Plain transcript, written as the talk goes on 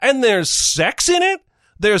And there's sex in it.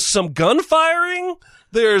 There's some gunfiring.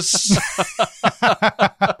 There's...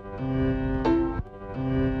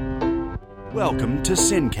 Welcome to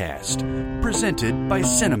Sincast, presented by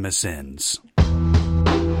CinemaSins.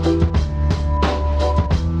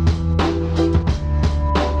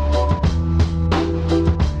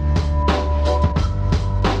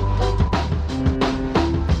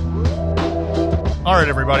 All right,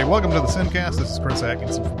 everybody, welcome to the Sincast. This is Chris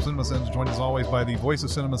Atkinson from CinemaSins, joined as always by the voice of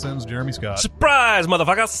CinemaSins, Jeremy Scott. Surprise,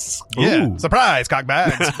 motherfuckers! Yeah, Ooh. surprise,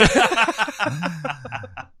 cockbags.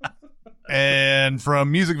 And from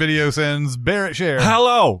Music Video Sins, Barrett Share.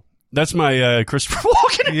 Hello. That's my Christopher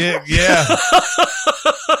Walken. Yeah.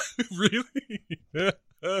 Really?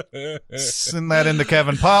 Send that into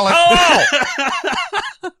Kevin Pollak.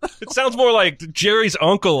 Hello! It sounds more like Jerry's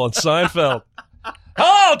uncle on Seinfeld.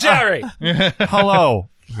 Hello, Jerry! Hello.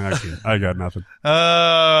 Actually, I got nothing.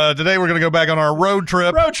 Today we're going to go back on our road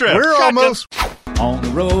trip. Road trip. We're Shotgun. almost... On the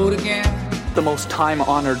road again. The most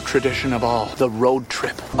time-honored tradition of all, the road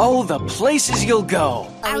trip. Oh, the places you'll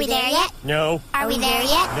go. Are we there yet? No. Are we there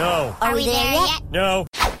yet? No. Are we there yet? No.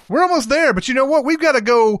 We're almost there, but you know what? We've got to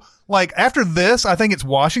go, like, after this, I think it's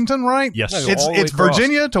Washington, right? Yes. No, all the way It's across.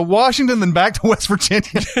 Virginia to Washington, then back to West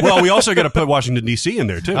Virginia. Well, we also got to put Washington, D.C. in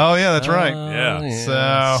there, too. Oh, yeah, that's right. Yeah.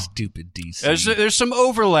 So- Stupid DC. There's some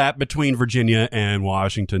overlap between Virginia and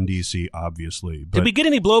Washington, D.C., obviously. But Did we get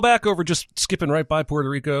any blowback over just skipping right by Puerto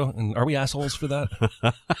Rico? And are we assholes for that?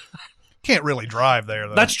 Can't really drive there,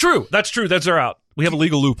 though. That's true. That's our out. We have a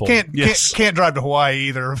legal loophole. Can't drive to Hawaii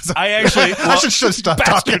either. I actually... I should stop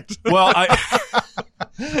talking. Well, I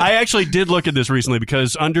actually did look at this recently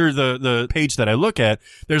because under the page that I look at,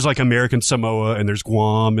 there's like American Samoa and there's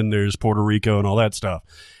Guam and there's Puerto Rico and all that stuff.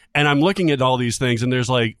 And I'm looking at all these things and there's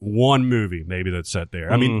like one movie maybe that's set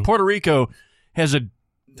there. I mean, Puerto Rico has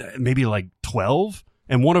maybe like 12,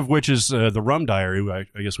 and one of which is the Rum Diary,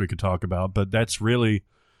 I guess we could talk about, but that's really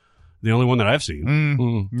the only one that I've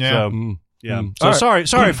seen. Yeah. So, yeah. All right.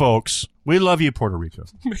 So sorry, folks. We love you, Puerto Rico.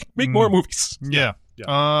 Make more movies. Yeah.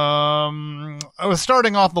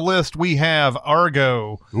 Starting off the list, we have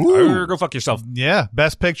Argo. Go fuck yourself. Yeah.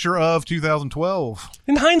 Best Picture of 2012.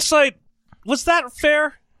 In hindsight, was that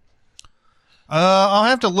fair? I'll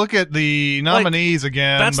have to look at the nominees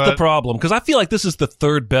again. That's the problem, because I feel like this is the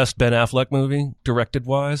third best Ben Affleck movie,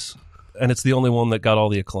 directed-wise, and it's the only one that got all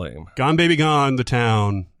the acclaim. Gone Baby Gone, The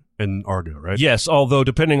Town, and Argo, right? Yes, although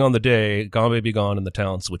depending on the day, Gone Baby Gone and The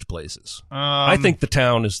Town switch places. I think The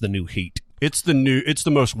Town is the new Heat. It's the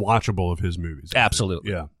most watchable of his movies.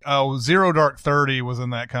 Absolutely. Yeah. Oh, Zero Dark 30 was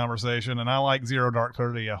in that conversation, and I like Zero Dark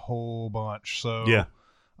 30 a whole bunch. So Yeah.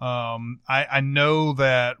 I know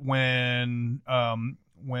that when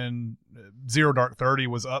Zero Dark 30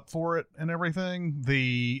 was up for it and everything,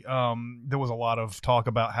 there was a lot of talk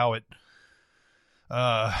about how it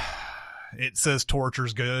says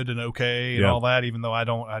torture's good and okay and all that, even though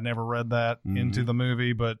I never read that into the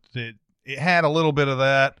movie, but it had a little bit of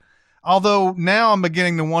that. Although now I'm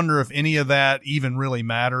beginning to wonder if any of that even really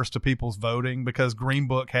matters to people's voting, because Green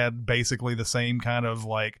Book had basically the same kind of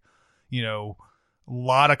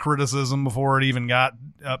lot of criticism before it even got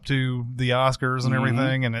up to the Oscars and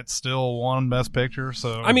everything, and it still won Best Picture.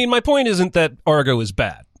 So I mean, my point isn't that Argo is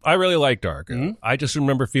bad. I really liked Argo. I just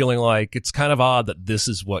remember feeling like it's kind of odd that this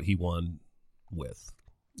is what he won with.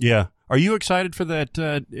 Yeah. Are you excited for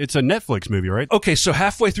that? It's a Netflix movie, right? Okay, so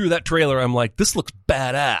halfway through that trailer, I'm like, this looks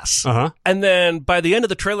badass. Uh-huh. And then by the end of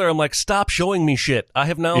the trailer, I'm like, stop showing me shit. I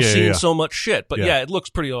have now seen so much shit. But yeah, it looks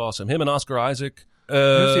pretty awesome. Him and Oscar Isaac.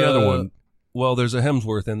 Who's the other one? Well, there's a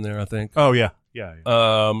Hemsworth in there, I think. Oh, yeah. Yeah.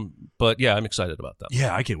 But yeah, I'm excited about that.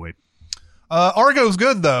 Yeah, I can't wait. Argo's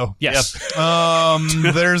good though. Yes.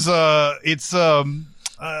 There's what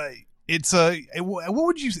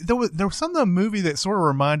would you? There was some of the movie that sort of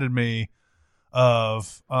reminded me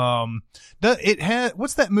of it had,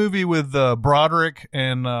 what's that movie with Broderick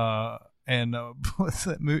and what's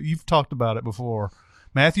that movie? You've talked about it before.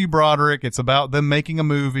 Matthew Broderick. It's about them making a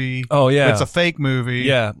movie. Oh yeah, it's a fake movie.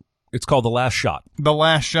 Yeah, it's called The Last Shot. The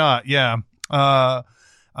Last Shot. Yeah. I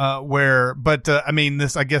mean,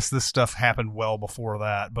 I guess this stuff happened well before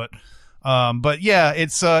that, but yeah,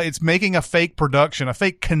 it's making a fake production, a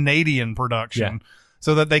fake Canadian production,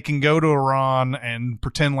 so that they can go to Iran and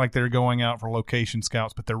pretend like they're going out for location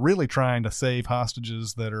scouts, but they're really trying to save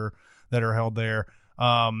hostages that are held there.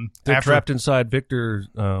 They're trapped inside Victor,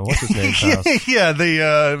 what's his name's house? Yeah,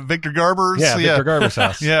 the Victor Garber's. Yeah, Victor Garber's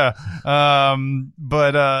house. Yeah.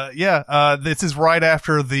 This is right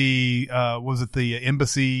after the was it the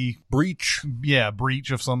embassy breach? Yeah, breach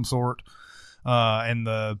of some sort. and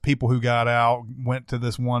the people who got out went to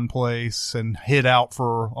this one place and hid out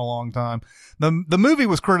for a long time. The movie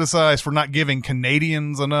was criticized for not giving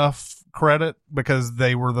Canadians enough credit because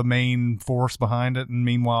they were the main force behind it, and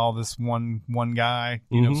meanwhile this one guy,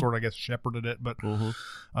 you know, sort of, I guess, shepherded it. But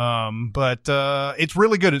it's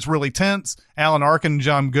really good. It's really tense. Alan Arkin and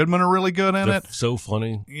John Goodman are really good in it. So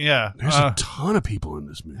funny. Yeah, There's a ton of people in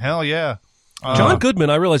this movie. hell yeah. John Goodman,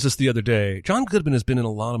 I realized this the other day. John Goodman has been in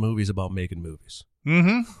a lot of movies about making movies.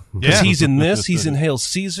 Because he's in this. He's in Hail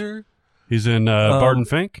Caesar. He's in Barton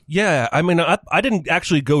Fink. Yeah, I mean, I didn't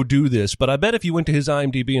actually go do this, but I bet if you went to his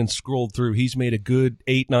IMDb and scrolled through, he's made a good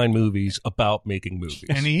 8-9 movies about making movies.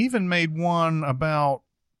 And he even made one about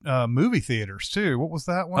movie theaters too. What was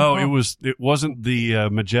that one? Oh, called? it wasn't the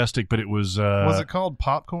Majestic, but it was. Was it called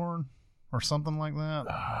Popcorn or something like that?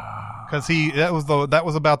 Because that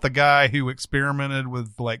was about the guy who experimented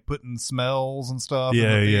with like putting smells and stuff in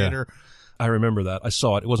the theater. I remember that. I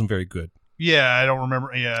saw it. It wasn't very good. Yeah, I don't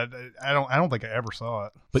remember. Yeah, I don't think I ever saw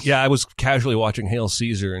it. But yeah, I was casually watching Hail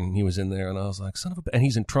Caesar, and he was in there, and I was like, son of a... And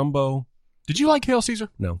he's in Trumbo. Did you like Hail Caesar?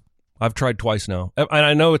 No. I've tried twice now. And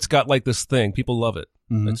I know it's got like this thing. People love it.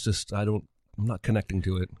 It's just, I'm not connecting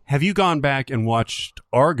to it. Have you gone back and watched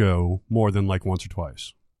Argo more than like once or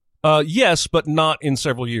twice? Yes, but not in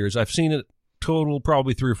several years. I've seen it total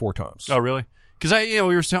probably 3 or 4 times. Oh, really? Because we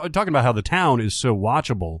were talking about how the town is so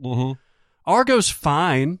watchable. Mm-hmm. Argo's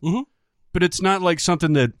fine, but it's not like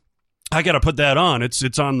something that I got to put that on.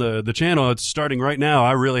 It's on the channel. It's starting right now.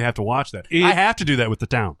 I really have to watch that. I have to do that with the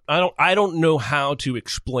town. I don't know how to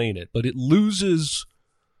explain it, but it loses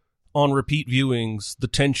on repeat viewings the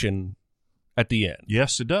tension at the end.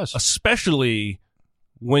 Yes, it does. Especially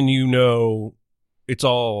when you know it's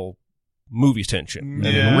all movie tension. And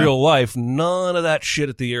in real life, none of that shit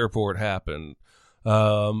at the airport happened.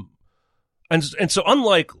 And so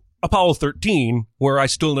unlike Apollo 13, where I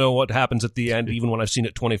still know what happens at the end, even when I've seen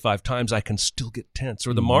it 25 times, I can still get tense.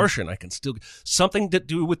 Or The Martian, I can still something to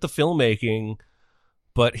do with the filmmaking.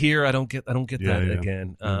 But here, I don't get that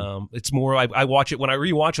again. It's more I watch it when I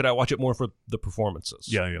rewatch it. I watch it more for the performances.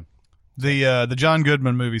 Yeah. The John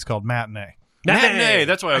Goodman movie's called Matinee. Matinee.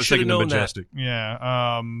 That's why I was thinking the Majestic.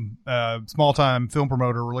 Yeah. Small-time film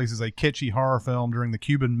promoter releases a kitschy horror film during the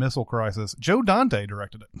Cuban Missile Crisis. Joe Dante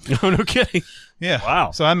directed it. Oh, no kidding. Yeah.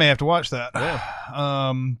 Wow. So I may have to watch that. Yeah.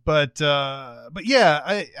 But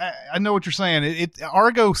yeah, I know what you're saying.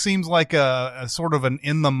 Argo seems like a sort of an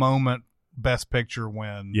in-the-moment Best Picture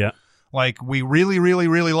win. Yeah. Like, we really, really,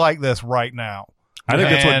 really like this right now. I think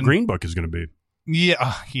that's what Green Book is going to be.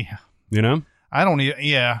 Yeah. You know? I don't need.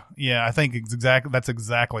 Yeah. I think that's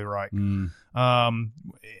exactly right. And I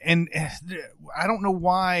don't know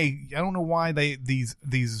why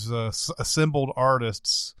these assembled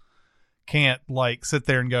artists can't like sit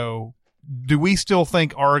there and go, do we still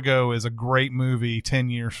think Argo is a great movie 10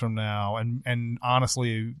 years from now? And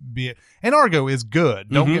honestly, and Argo is good.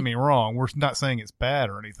 Don't get me wrong. We're not saying it's bad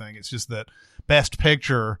or anything. It's just that Best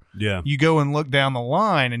Picture. Yeah. You go and look down the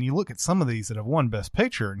line and you look at some of these that have won Best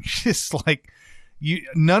Picture, and just like.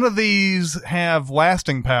 None of these have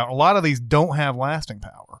lasting power. A lot of these don't have lasting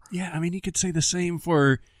power. Yeah, I mean, you could say the same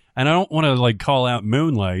for, and I don't want to like call out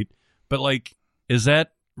Moonlight, but like, is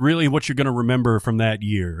that really what you're going to remember from that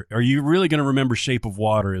year? Are you really going to remember Shape of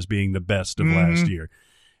Water as being the best of last year?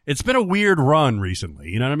 It's been a weird run recently.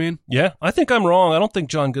 You know what I mean? Yeah, I think I'm wrong. I don't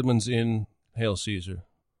think John Goodman's in Hail Caesar.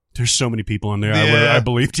 There's so many people in there. Yeah. I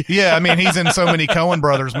believed you. Yeah, I mean, he's in so many Coen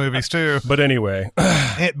Brothers movies too. But anyway,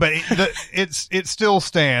 it still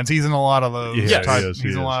stands. He's in a lot of those. Yes,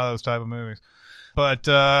 he's in a lot of those type of movies. But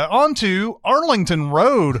on to Arlington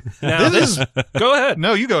Road. Now go ahead.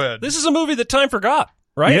 No, you go ahead. This is a movie that time forgot,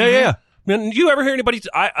 right? Yeah. I mean, did you ever hear anybody?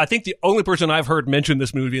 I think the only person I've heard mention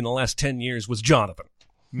this movie in the last 10 years was Jonathan.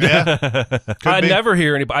 Yeah, I never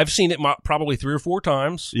hear anybody. I've seen it probably 3 or 4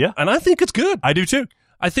 times. Yeah, and I think it's good. I do too.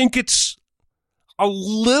 I think it's a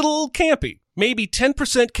little campy, maybe 10%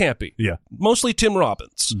 campy. Yeah. Mostly Tim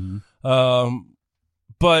Robbins.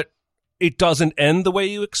 But it doesn't end the way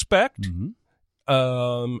you expect. It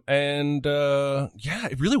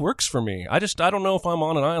really works for me. I don't know if I'm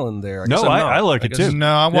on an island there. I like it too.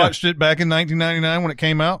 No, I watched it back in 1999 when it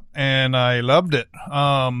came out, and I loved it.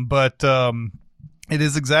 But it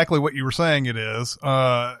is exactly what you were saying it is,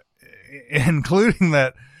 including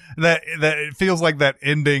that. that it feels like that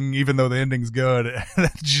ending, even though the ending's good,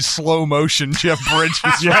 that's just slow motion Jeff Bridges.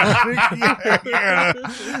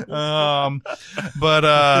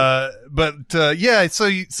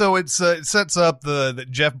 So it sets up that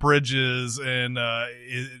Jeff Bridges and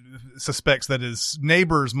suspects that his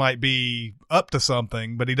neighbors might be up to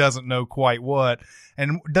something, but he doesn't know quite what.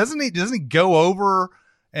 And doesn't he go over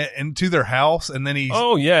into their house, and then he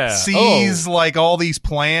sees like all these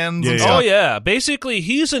plans and stuff? Oh yeah, basically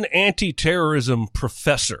he's an anti-terrorism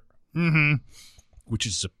professor, which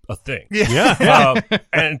is a thing.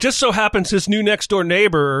 And it just so happens his new next door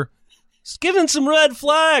neighbor is giving some red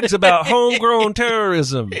flags about homegrown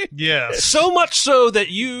terrorism. Yeah, so much so that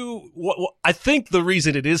I think the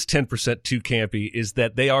reason it is 10% too campy is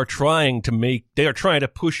that they are trying to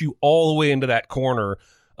push you all the way into that corner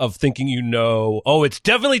of thinking it's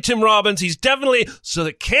definitely Tim Robbins. He's definitely, so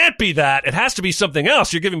it can't be that. It has to be something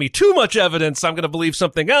else. You're giving me too much evidence. I'm going to believe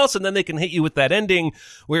something else. And then they can hit you with that ending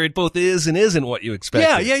where it both is and isn't what you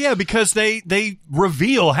expected. Yeah, because they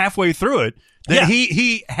reveal halfway through it that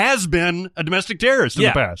he has been a domestic terrorist in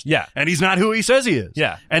the past. Yeah. And he's not who he says he is.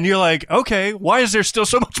 Yeah. And you're like, okay, why is there still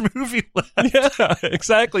so much movie left? Yeah,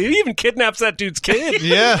 exactly. He even kidnaps that dude's kid.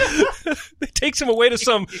 Yeah. He takes him away to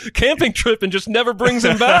some camping trip and just never brings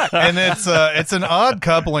him back. And it's an odd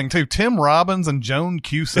coupling too. Tim Robbins and Joan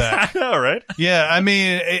Cusack. I know, right? Yeah, I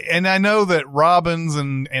mean, and I know that Robbins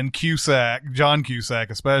and Cusack, John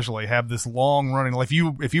Cusack especially, have this long running. Like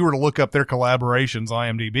if you were to look up their collaborations,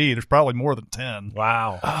 IMDb, there's probably more than 10.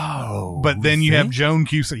 Wow. Oh, but then you have Joan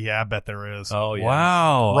Cusack. Yeah, I bet there is. Oh yeah.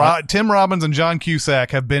 Wow. Tim Robbins and John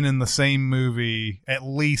Cusack have been in the same movie at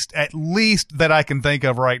least that I can think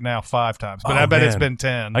of right now 5 times. But I bet it's been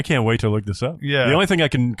 10. I can't wait to look this up. Yeah. The only thing I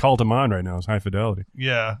can call to mind right now is High Fidelity.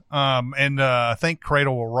 Yeah. And I think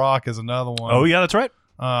Cradle Will Rock is another one. Oh yeah, that's right.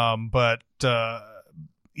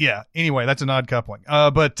 Yeah. Anyway, that's an odd coupling.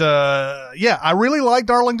 I really liked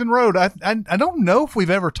Arlington Road. I don't know if we've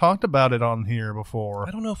ever talked about it on here before.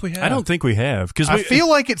 I don't know if we have. I don't think we have, because I feel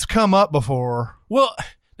like it's come up before. Well,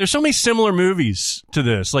 there's so many similar movies to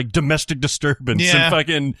this, like Domestic Disturbance and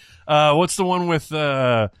fucking what's the one with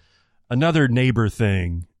another neighbor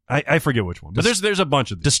thing? I forget which one, but there's a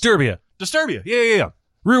bunch of these. Disturbia. Yeah.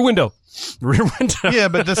 Rear Window. Yeah,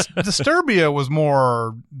 but Disturbia was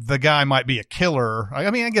more the guy might be a killer.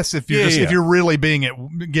 I mean, I guess if you're really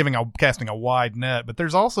casting a wide net, but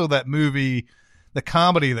there's also that movie, the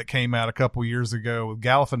comedy that came out a couple years ago with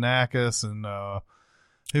Galifianakis and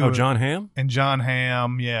John Hamm and John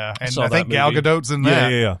Hamm, yeah, and saw I think that Gal movie. Gadot's in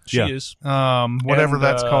that. Yeah. She is. Whatever And,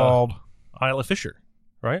 that's called. Isla Fisher,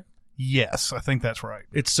 right? Yes, I think that's right.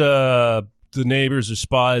 It's the neighbors are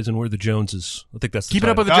spies and we're the Joneses. I think that's the Keeping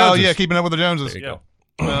Up with the Oh Joneses. yeah, Keeping Up with the Joneses. There you go.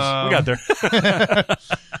 We got there.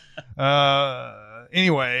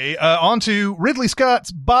 Anyway, on to Ridley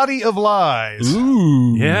Scott's Body of Lies.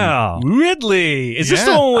 Ooh. Yeah. Ridley. Is this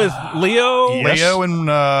the one with Leo? Leo and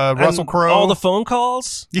Russell Crowe. All the phone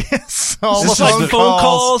calls? Yes. All It's the like phone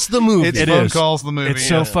calls the movie. It's It phone is. calls the movie. It's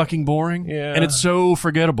so fucking boring. Yeah. And it's so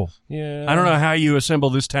forgettable. Yeah. I don't know how you assemble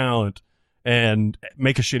this talent and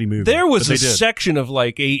make a shitty movie. There was but a they did. section of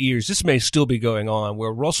like 8 years, this may still be going on,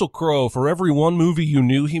 where Russell Crowe, for every one movie you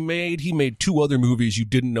knew he made 2 other movies you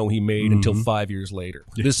didn't know he made until 5 years later.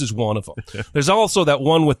 This is one of them. There's also that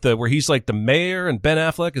one with where he's like the mayor and Ben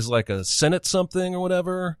Affleck is like a Senate something or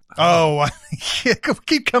whatever. Oh,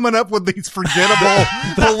 keep coming up with these forgettable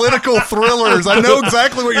political thrillers. I know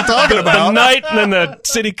exactly what you're talking The about. knight and then the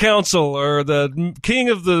city council or the king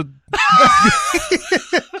of the...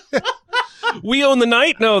 We Own the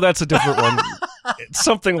Night? No, that's a different one. It's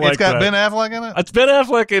something like that. It's got Ben Affleck in it? It's Ben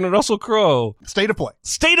Affleck and Russell Crowe. State of Play.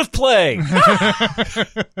 State of Play. You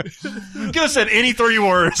could have said any 3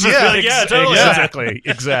 words. Yeah, yeah, totally.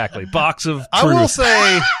 Exactly. Box of truth. I will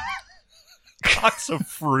say... Box of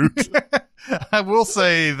fruit. I will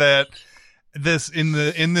say that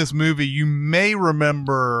in this movie, you may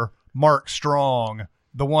remember Mark Strong,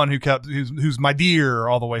 the one who's my dear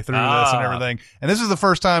all the way through this and everything. And this is the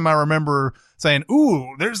first time I remember saying,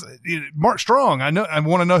 "Ooh, there's Mark Strong. I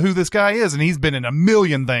want to know who this guy is." And he's been in a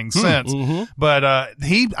million things since. But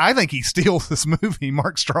I think he steals this movie.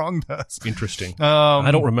 Mark Strong does. Interesting.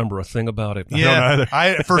 I don't remember a thing about it.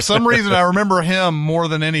 Yeah, for some reason I remember him more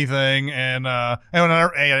than anything, and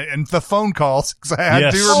the phone calls.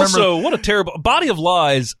 I do remember. Also, what a terrible Body of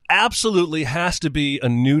Lies. Absolutely has to be a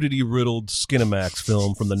nudity-riddled Skinamax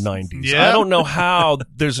film from the 90s. Yeah. I don't know how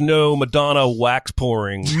there's no Madonna wax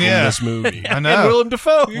pouring in this movie. I know. And Willem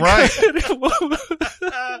Dafoe, Right.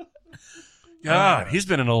 God, he's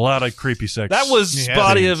been in a lot of creepy sex. That was Yeah.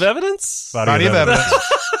 Body of Evidence. Body of Evidence.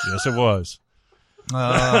 Yes, it was.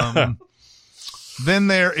 Then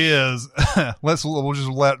there is, we'll just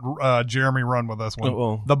let Jeremy run with this one.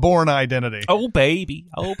 Uh-oh. The Bourne Identity. Oh, baby.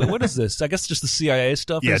 What is this? I guess just the CIA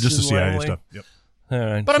stuff? Yeah, is just the in CIA Langley? stuff. Yep. All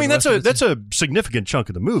right. But I So mean, the that's rest of it's- a significant chunk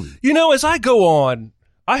of the movie. You know, as I go on,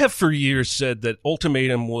 I have for years said that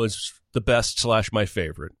Ultimatum was the best / my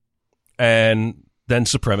favorite, and then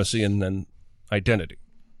Supremacy, and then Identity.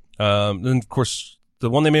 Then, of course,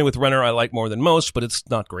 the one they made with Renner I like more than most, but it's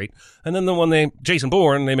not great. And then the one Jason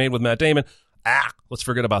Bourne, they made with Matt Damon, let's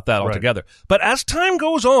forget about that altogether. But as time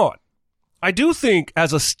goes on, I do think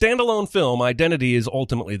as a standalone film, Identity is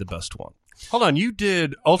ultimately the best one. Hold on, you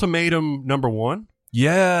did Ultimatum #1?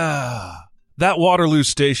 Yeah. That Waterloo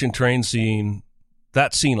Station train scene,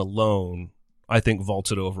 that scene alone, I think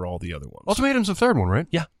vaults it over all the other ones. Ultimatum's the third one, right?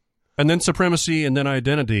 Yeah. And then Supremacy, and then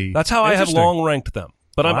Identity. That's how I have Interesting. long ranked them.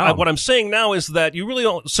 But Wow. what I'm saying now is that you really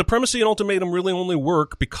don't, Supremacy and Ultimatum really only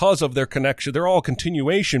work because of their connection. They're all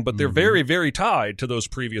continuation, but they're very, very tied to those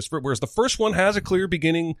previous. Whereas the first one has a clear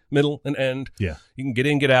beginning, middle, and end. Yeah. You can get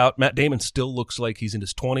in, get out. Matt Damon still looks like he's in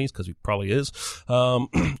his 20s because he probably is.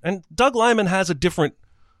 And Doug Liman has a different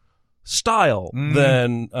style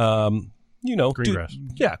than Greengrass.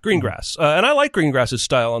 Greengrass. And I like Greengrass's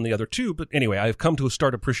style on the other two, but anyway, I've come to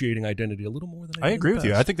start appreciating Identity a little more than I did agree in the with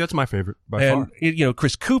you. past. I think that's my favorite by And far.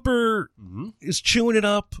 Chris Cooper is chewing it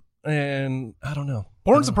up, and I don't know.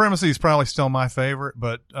 Bourne Supremacy is probably still my favorite,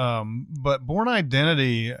 but Bourne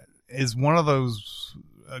Identity is one of those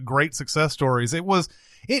great success stories.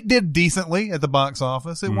 It did decently at the box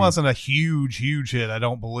office. It wasn't a huge hit, I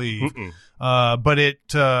don't believe. But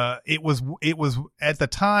it was at the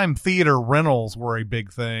time theater rentals were a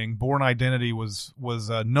big thing. Bourne Identity was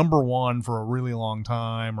 #1 for a really long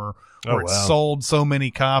time, or it sold so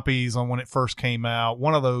many copies on when it first came out.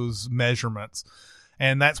 One of those measurements.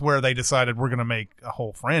 And that's where they decided we're going to make a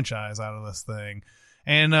whole franchise out of this thing.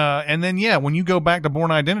 And then, when you go back to Bourne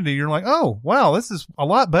Identity, you're like, oh, wow, this is a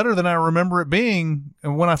lot better than I remember it being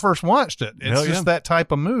when I first watched it. It's just that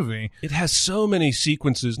type of movie. It has so many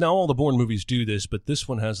sequences. Now, all the Bourne movies do this, but this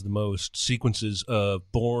one has the most sequences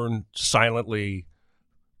of Bourne silently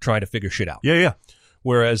trying to figure shit out. Yeah.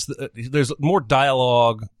 Whereas there's more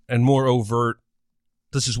dialogue and more overt.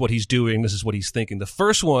 This is what he's doing. This is what he's thinking. The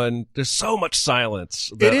first one, there's so much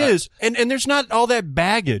silence. It is. And there's not all that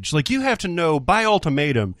baggage. Like, you have to know, by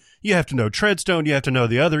Ultimatum, you have to know Treadstone, you have to know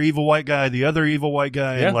the other evil white guy,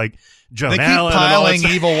 and like Joan They keep Allen. and all that piling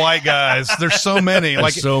stuff. evil white guys. There's so many.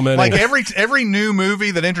 so many. Like every new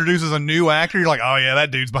movie that introduces a new actor, you're like, oh yeah,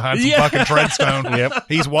 that dude's behind some fucking Treadstone. Yep.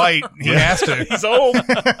 He's white. He has to. He's old.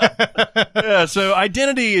 Yeah, so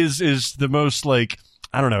Identity is the most, like,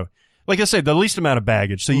 I don't know. Like I said, the least amount of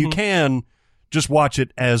baggage. So you can just watch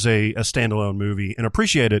it as a standalone movie and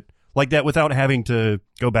appreciate it like that without having to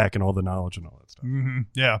go back and all the knowledge and all that stuff.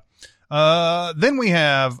 Yeah. Then we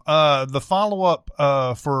have the follow-up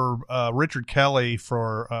for Richard Kelly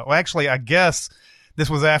for actually, I guess this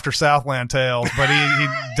was after Southland Tales, but he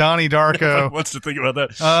Donnie Darko. What's the thing about that?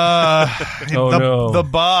 The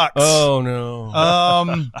Box. Oh,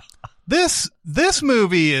 no. This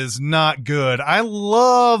movie is not good. I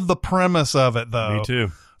love the premise of it, though. Me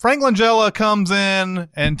too. Frank Langella comes in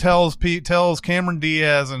and tells Cameron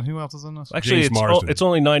Diaz, and who else is in this? Actually, James Marsden. it's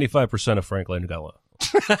only 95% of Frank Langella.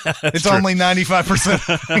 It's only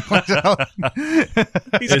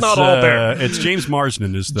 95%. He's not all there. It's James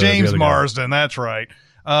Marsden is the James the other guy. Marsden, that's right.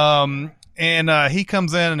 And he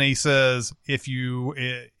comes in and he says, if you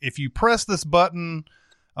press this button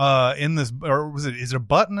in this, or is it a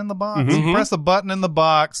button in the box? Mm-hmm. You press the button in the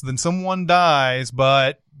box, then someone dies,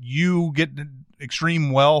 but you get extreme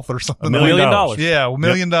wealth or something. $1 million. Yeah, $1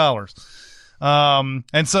 million.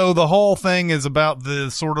 And so the whole thing is about the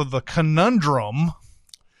sort of the conundrum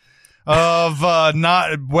of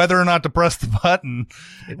not whether or not to press the button.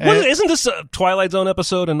 Isn't this a Twilight Zone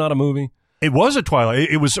episode and not a movie? It was a Twilight.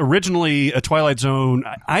 It was originally a Twilight Zone,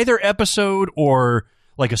 either episode or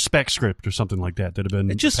like a spec script or something like that had been.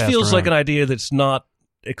 It just passed feels around. like an idea that's not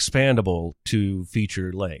expandable to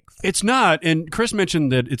feature length. It's not. And Chris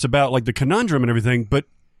mentioned that it's about like the conundrum and everything, but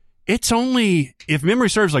it's only, if memory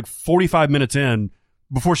serves, like 45 minutes in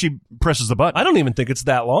before she presses the button. I don't even think it's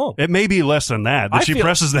that long. It may be less than that. I She feel-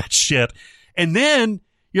 presses that shit, and then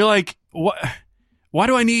you're like, "What? Why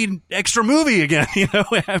do I need extra movie again?"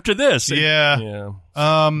 After this, Yeah. Yeah.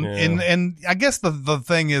 And I guess the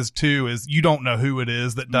thing is too, is you don't know who it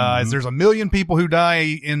is that dies. There's 1 million people who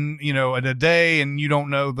die in a day and you don't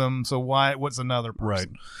know them. So what's another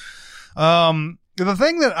person? Right. The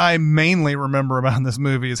thing that I mainly remember about this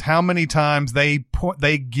movie is how many times they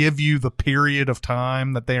give you the period of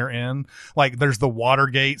time that they're in. Like, there's the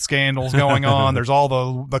Watergate scandals going on. There's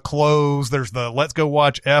all the clothes. There's the let's go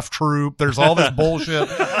watch F Troop. There's all this bullshit.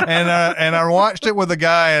 And I watched it with a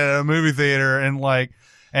guy at a movie theater, and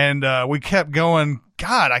we kept going.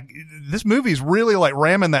 God, this movie's really like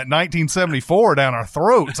ramming that 1974 down our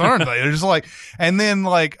throats, aren't they? They're just like, and then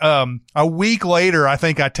like, a week later, I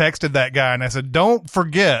think I texted that guy and I said, don't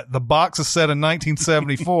forget the box is set in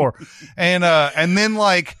 1974. And then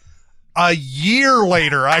like a year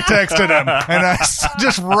later, I texted him and I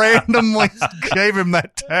just randomly gave him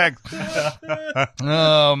that text.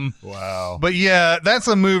 Wow. But yeah, that's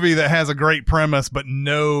a movie that has a great premise, but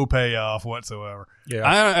no payoff whatsoever. Yeah.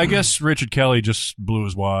 I guess Richard Kelly just blew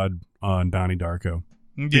his wad on Donnie Darko.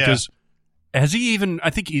 Because has he even, I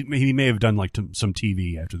think he may have done like some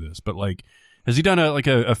TV after this, but like, has he done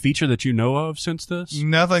a feature that you know of since this?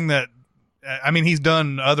 Nothing that, I mean, he's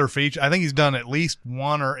done other features. I think he's done at least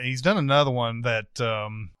one, or he's done another one that,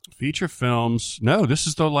 feature films. No, this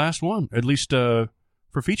is the last one, at least, for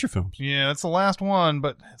feature films. yeah, it's the last one,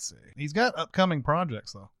 but let's see. He's got upcoming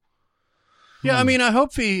projects though. Yeah. I mean, I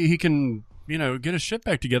hope he can, get his shit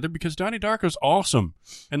back together because Donnie Darko's awesome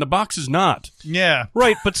and the box is not. Yeah.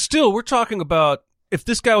 Right, but still, we're talking about if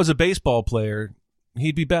this guy was a baseball player,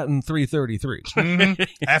 he'd be batting 333. Mhm.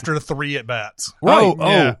 After the 3 at bats. Right.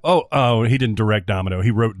 Yeah. Oh, he didn't direct Domino.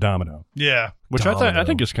 He wrote Domino, Yeah. which I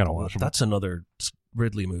think is kind of watchable. That's another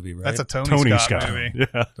Ridley movie, right? That's a Tony Scott movie.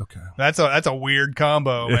 Yeah. okay. That's a weird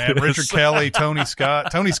combo, man. It is. Richard Kelly, Tony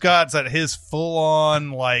Scott. Tony Scott's at his full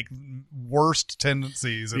on like worst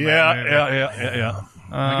tendencies in that movie. Yeah.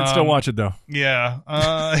 I can still watch it though. Yeah.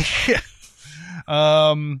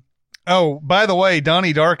 Yeah. Oh, by the way,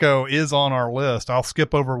 Donnie Darko is on our list. I'll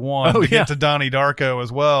skip over one to get to Donnie Darko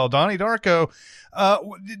as well. Donnie Darko,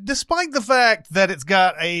 despite the fact that it's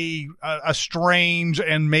got a strange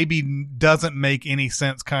and maybe doesn't make any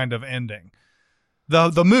sense kind of ending,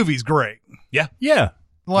 the movie's great. Yeah.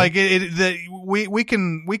 Like we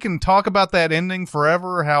can talk about that ending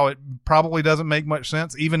forever. How it probably doesn't make much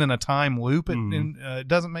sense, even in a time loop. It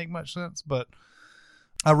doesn't make much sense. But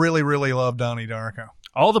I really, really love Donnie Darko.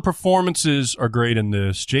 All the performances are great in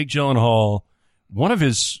this. Jake Gyllenhaal,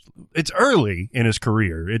 it's early in his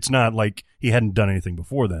career. It's not like he hadn't done anything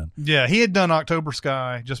before then. Yeah, he had done October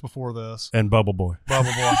Sky just before this. And Bubble Boy.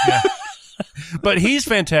 Bubble Boy. Yeah. But he's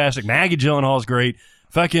fantastic. Maggie Gyllenhaal's great.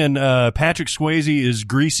 Fucking Patrick Swayze is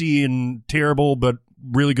greasy and terrible, but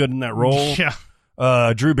really good in that role.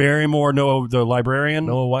 Yeah. Drew Barrymore, Noah the librarian.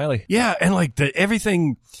 Noah Wiley. Yeah, and like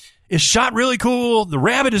everything is shot really cool. The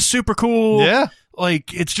rabbit is super cool. Yeah.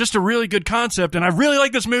 Like, it's just a really good concept, and I really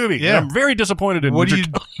like this movie. Yeah. And I'm very disappointed in I'm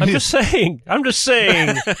just saying,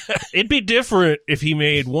 it'd be different if he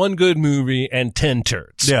made one good movie and 10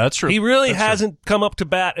 turds. Yeah, that's true. He really hasn't come up to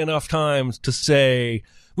bat enough times to say,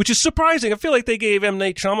 which is surprising. I feel like they gave M.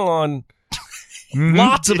 Night Shyamalan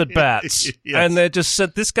lots of at-bats, Yes. and they just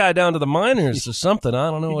sent this guy down to the minors or something.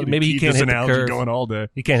 I don't know. Maybe he can't hit the curve. Going all day.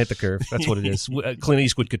 He can't hit the curve. That's what it is. Clint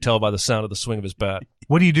Eastwood could tell by the sound of the swing of his bat.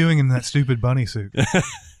 What are you doing in that stupid bunny suit?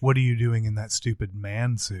 What are you doing in that stupid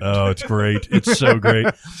man suit? Oh, it's great. It's so great.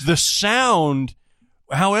 The sound,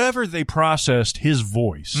 however they processed his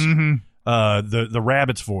voice, the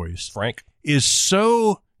rabbit's voice, Frank, is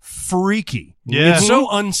so freaky. Yeah. It's so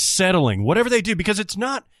unsettling. Whatever they do, because it's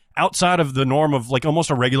not outside of the norm of like almost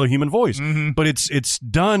a regular human voice, but it's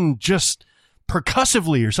done just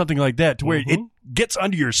percussively or something like that to where it gets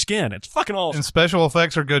under your skin. It's fucking awesome. And special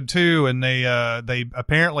effects are good too, and they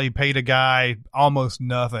apparently paid a guy almost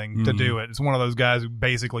nothing to do it. It's one of those guys who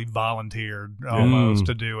basically volunteered almost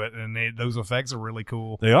to do it, and those effects are really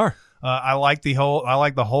cool. They are. I like the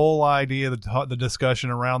whole idea, the discussion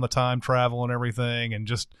around the time travel and everything, and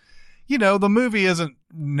just, the movie isn't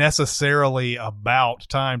necessarily about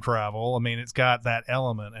time travel. I mean, it's got that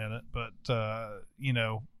element in it, but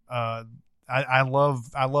I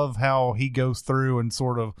love how he goes through and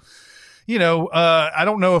sort of, I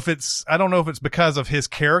don't know if it's because of his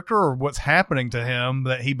character or what's happening to him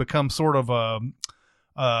that he becomes sort of a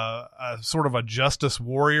justice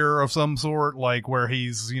warrior of some sort, like where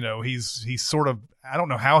he's sort of, I don't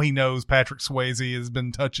know how he knows Patrick Swayze has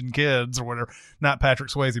been touching kids or whatever. Not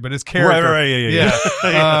Patrick Swayze, but his character. Right, yeah.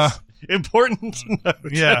 Yes. Important to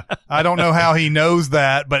note. Yeah. I don't know how he knows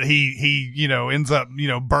that, but he ends up,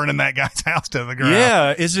 burning that guy's house to the ground.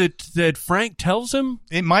 Yeah. Is it that Frank tells him?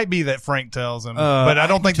 It might be that Frank tells him, but I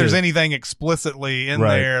don't think there's anything explicitly in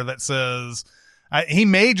there that says he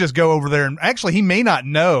may just go over there and actually he may not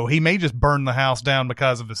know. He may just burn the house down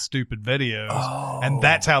because of his stupid videos. And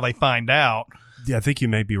that's how they find out. Yeah, I think you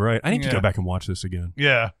may be right. I need to Yeah. go back and watch this again.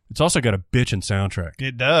 Yeah, It's also got a bitchin' soundtrack.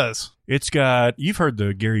 it does. It's got, you've heard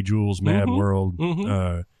the Gary Jules Mad World,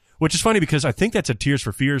 which is funny because I think that's a Tears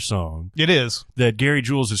for Fears song It is. that Gary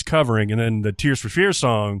Jules is covering, and then the Tears for Fears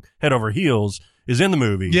song, Head Over Heels, is in the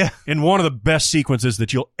movie. Yeah. In one of the best sequences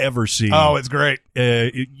that you'll ever see. Oh, it's great.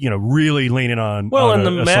 Really leaning on. Well, on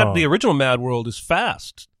and a song. the original Mad World is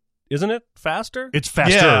fast, isn't it? Faster. It's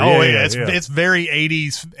faster. Yeah, it's very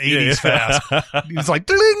 80s fast. It's like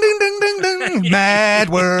ding ding ding ding ding, Mad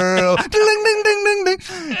World, ding ding ding ding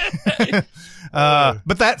ding.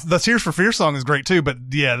 But the Tears for Fears song is great too. But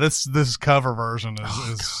yeah, this cover version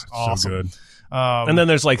is awesome. So good. And then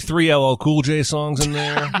there's like 3 LL Cool J songs in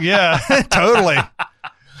there. Yeah, totally.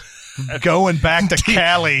 Going back to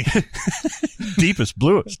Cali. Deepest,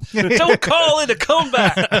 bluest. Don't call it a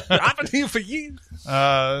comeback. I've been here for years.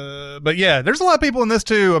 But yeah, there's a lot of people in this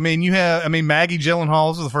too. I mean, Maggie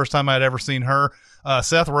Gyllenhaal. This is the first time I'd ever seen her.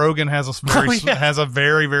 Seth Rogen has a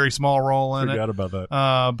very, very small role in Forgot it. about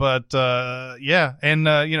that. Yeah,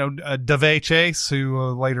 and Davey Chase,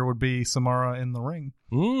 who later would be Samara in The Ring.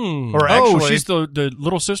 Or actually, she's the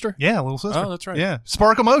little sister? yeah, little sister. Oh, that's right. Yeah,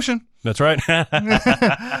 Sparkle Motion. That's right.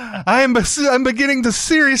 I'm beginning to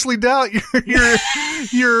seriously doubt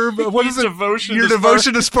your what is it? devotion Your to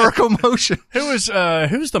devotion to Sparkle Motion. Who's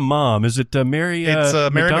the mom? Is it Mary? It's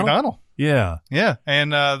Mary McDonnell. Yeah. Yeah,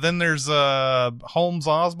 and then there's Holmes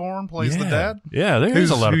Osborne plays the dad. Yeah, there's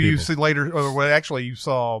a lot of who you people. see later, or well, actually you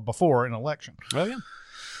saw before in Election. Oh yeah.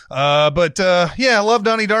 But I love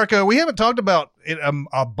Donnie Darko. We haven't talked about it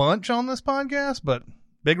a bunch on this podcast, but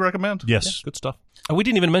big recommend. Yes. Good stuff. Oh, we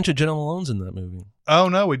didn't even mention Jenna Malone's in that movie. Oh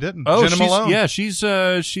no, we didn't. Oh, Jenna Malone. Yeah, she's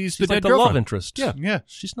the She's dead like the girlfriend. love interest. Yeah. Yeah.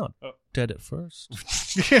 She's not dead at first.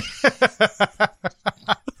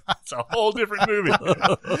 It's a whole different movie.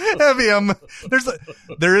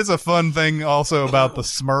 There is a fun thing also about the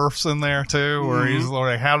Smurfs in there too, where he's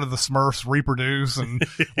like, how did the Smurfs reproduce and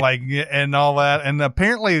and all that. And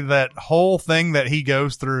apparently that whole thing that he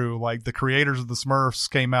goes through, like the creators of the Smurfs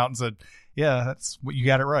came out and said, yeah, that's what you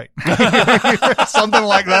got it right. Something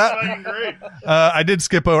like that. Great.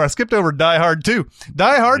 I skipped over Die Hard 2.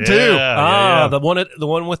 Die Hard 2. Yeah. The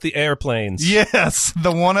one with the airplanes. Yes,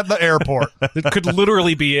 the one at the airport. It could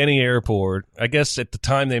literally be any airport. I guess at the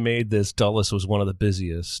time they made this, Dulles was one of the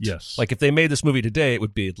busiest. Yes. Like if they made this movie today, it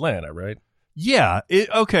would be Atlanta, right? Yeah.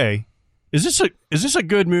 Okay. Is this a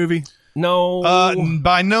good movie? No.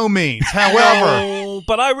 By no means. However, No,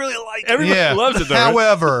 but I really like it. Everybody loves it though. right?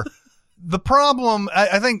 However, the problem,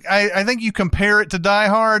 I think you compare it to Die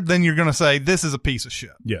Hard, then you're going to say this is a piece of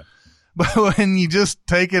shit. Yeah. But when you just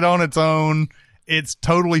take it on its own, it's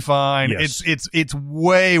totally fine. Yes. It's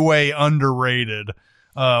way, way underrated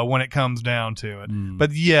when it comes down to it.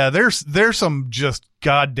 But yeah, there's some just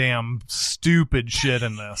goddamn stupid shit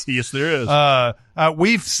in this. Yes, there is.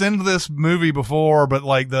 We've seen this movie before, but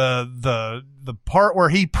like the part where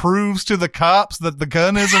he proves to the cops that the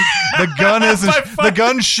gun isn't the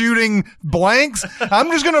gun shooting blanks. I'm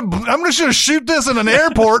just gonna shoot this in an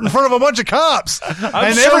airport in front of a bunch of cops.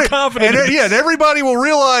 I'm so confident. And everybody will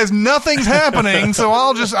realize nothing's happening. So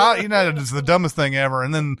it's the dumbest thing ever.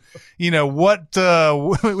 And then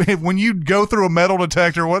when you go through a metal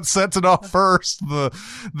detector, what sets it off first?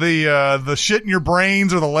 The shit in your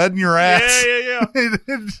brains or the lead in your ass? Yeah.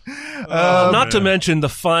 Not to mention the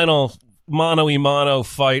final mano-a-mano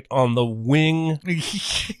fight on the wing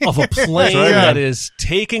of a plane that is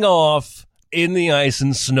taking off in the ice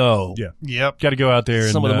and snow. Yeah. Yep. Got to go out there.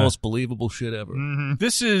 Some and, of the most believable shit ever.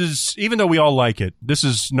 This is, even though we all like it, this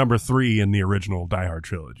is number 3 in the original Die Hard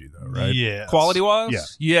trilogy, though, right? Yeah.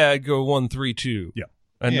 Quality-wise? Yeah. I'd go 1, 3, 2. Yeah.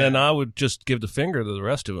 And Yeah. then I would just give the finger to the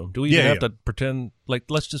rest of them. Do we even have to pretend, like,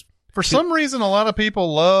 let's just... For some reason, a lot of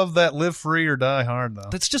people love that Live Free or Die Hard, though.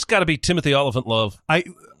 That's just got to be Timothy Oliphant love.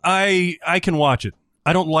 I can watch it.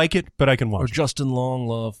 I don't like it, but I can Or watch it. Justin Long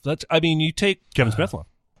love. You take... Kevin Smith love.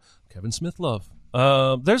 Kevin Smith love.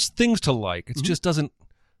 There's things to like. It just doesn't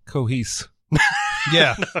cohese.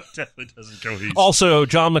 Yeah. Definitely doesn't go easy. Also,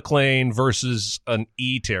 John McClane versus an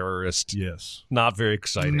E-terrorist. Yes. Not very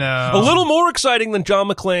exciting. No. A little more exciting than John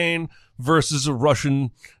McClane versus a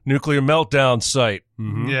Russian nuclear meltdown site.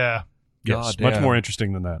 Yeah. Yes. God Much damn. more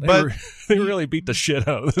interesting than that. But- They really beat the shit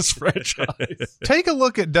out of this franchise. Take a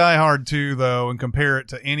look at Die Hard 2, though, and compare it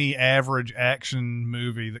to any average action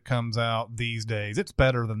movie that comes out these days. It's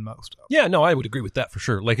better than most of them. Yeah, no, I would agree with that for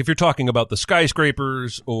sure. Like if you're talking about the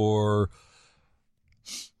skyscrapers or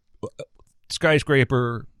skyscraper.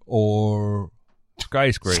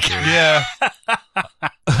 Yeah.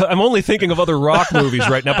 I'm only thinking of other rock movies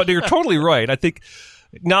right now, but you're totally right. I think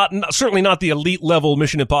Certainly not the elite level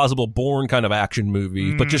Mission Impossible Bourne kind of action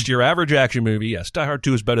movie, but just your average action movie. Yes, Die Hard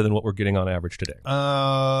 2 is better than what we're getting on average today.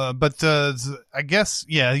 But I guess,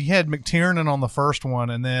 yeah, you had McTiernan on the first one,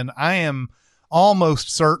 and then I am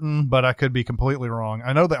almost certain, but I could be completely wrong.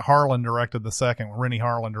 I know that Harlan directed the second one. Rennie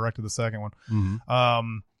Harlan directed the second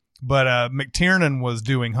one. But McTiernan was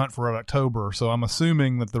doing Hunt for Red October, so I'm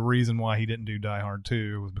assuming that the reason why he didn't do Die Hard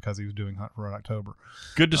 2 was because he was doing Hunt for Red October.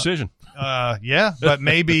 Good decision. Yeah, but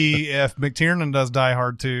maybe if McTiernan does Die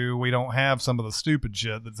Hard 2, we don't have some of the stupid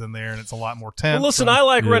shit that's in there, and it's a lot more tense. Well, listen, I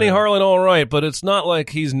like Rennie Harlan all right, but it's not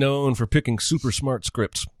like he's known for picking super smart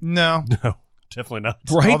scripts. No, Definitely not.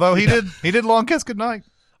 Right? Although he did Long Kiss Goodnight.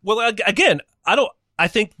 Well, again, I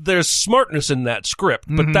think there's smartness in that script,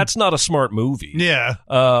 but that's not a smart movie. Yeah.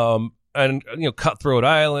 And Cutthroat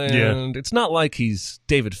Island. Yeah. It's not like he's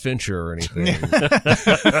David Fincher or anything.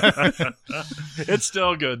 It's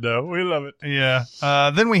still good though. We love it. Yeah.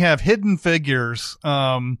 Then we have Hidden Figures.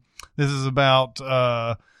 This is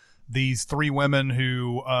about these three women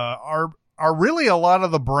who are really a lot of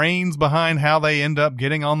the brains behind how they end up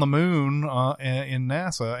getting on the moon in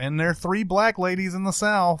NASA. And they're three black ladies in the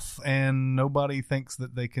South, and nobody thinks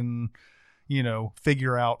that they can,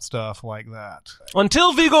 figure out stuff like that.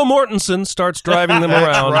 Until Viggo Mortensen starts driving them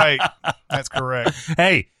around. Right. That's correct.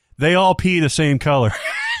 Hey, they all pee the same color.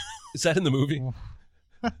 Is that in the movie?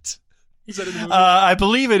 Is that in the movie? I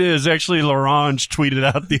believe it is. Actually, Larange tweeted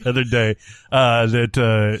out the other day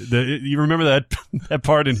that you remember that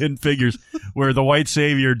part in Hidden Figures where the white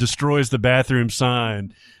savior destroys the bathroom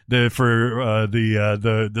sign for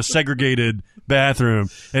the segregated bathroom,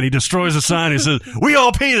 and he destroys the sign and says, "We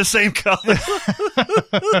all pee the same color."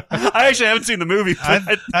 I actually haven't seen the movie.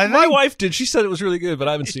 My wife did. She said it was really good, but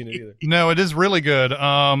I haven't seen it either. No, it is really good.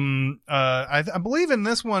 I believe in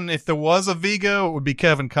this one, if there was a Viggo, it would be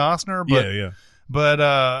Kevin Costner. But, yeah.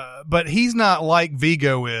 But he's not like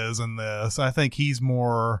Viggo is in this. I think he's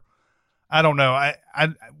more. I don't know.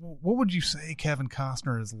 What would you say Kevin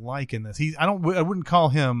Costner is like in this? I wouldn't call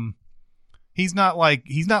him. He's not like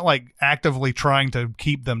actively trying to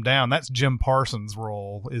keep them down. That's Jim Parsons'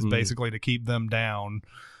 role, is basically to keep them down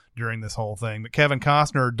during this whole thing. But Kevin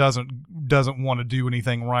Costner doesn't want to do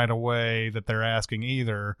anything right away that they're asking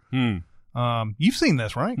either. You've seen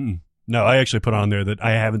this, right? No, I actually put on there that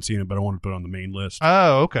I haven't seen it, but I want to put it on the main list.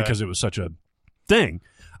 Oh, okay. Because it was such a thing.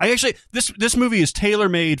 This movie is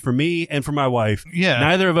tailor-made for me and for my wife. Yeah.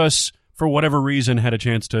 Neither of us, for whatever reason, had a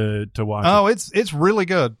chance to watch it. Oh, it's really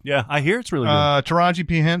good. Yeah, I hear it's really good. Taraji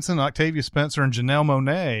P. Henson, Octavia Spencer, and Janelle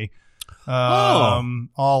Monáe,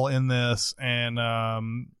 all in this, and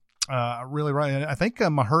really right. I think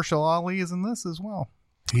Mahershala Ali is in this as well.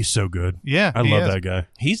 He's so good. Yeah, I love that guy.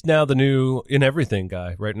 He's now the new In Everything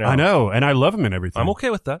guy right now. I know, and I love him in everything. I'm okay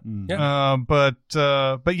with that. Yeah. But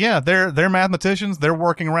yeah, they're mathematicians. They're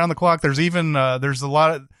working around the clock. There's even there's a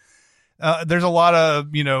lot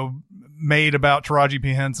of made about Taraji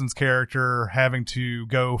P. Henson's character having to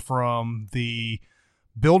go from the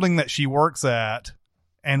building that she works at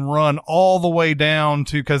and run all the way down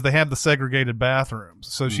to, because they have the segregated bathrooms,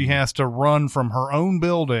 so she has to run from her own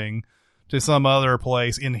building to some other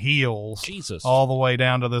place in heels, Jesus, all the way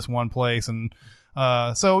down to this one place. And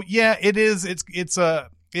so yeah, it is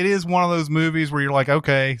one of those movies where you're like,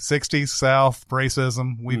 okay, 60s South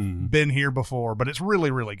racism, we've been here before, but it's really,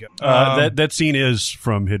 really good. That scene is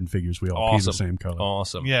from Hidden Figures. We all pee the same color.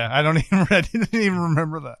 Awesome. Yeah, I didn't even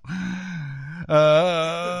remember that.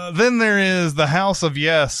 Then there is The House of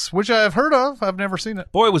Yes, which I've heard of. I've never seen it.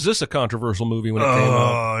 Boy, was this a controversial movie when it came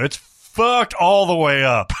out. It's fucked all the way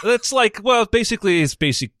up. It's like, well, basically it's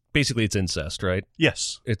incest, right?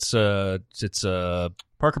 Yes. It's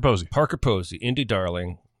Parker Posey, indie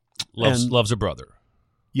darling, loves a brother.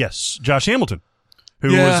 Yes, Josh Hamilton,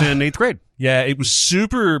 who was in 8th grade. Yeah, it was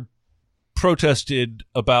super protested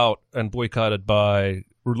about and boycotted by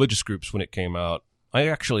religious groups when it came out. I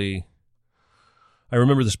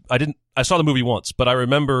remember this. I saw the movie once, but I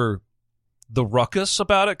remember the ruckus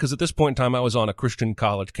about it, because at this point in time I was on a Christian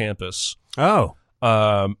college campus. Oh.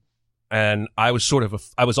 And I was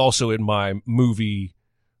I was also in my movie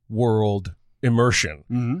world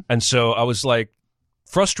immersion. And so I was like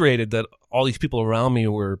frustrated that all these people around me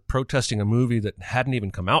were protesting a movie that hadn't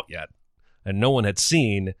even come out yet and no one had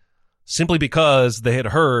seen, simply because they had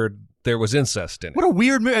heard there was incest in it. What a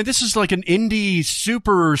weird movie. This is like an indie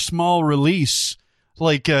super small release,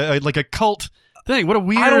 like a cult thing. What a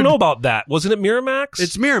weird. I don't know about that. Wasn't it Miramax?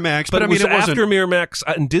 It's Miramax, but I mean, it was after Miramax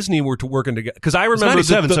and Disney were working together. Because I remember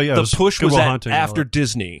the push was after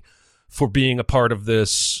Disney for being a part of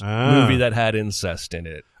this movie that had incest in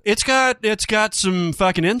it. It's got some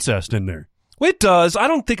fucking incest in there. It does. I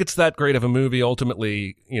don't think it's that great of a movie.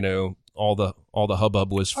 Ultimately, all the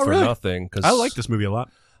hubbub was for really? nothing. Cause I like this movie a lot.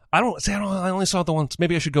 I only saw it the once.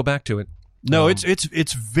 Maybe I should go back to it. No,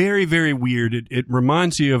 it's very, very weird. It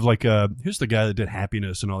reminds you of like who's the guy that did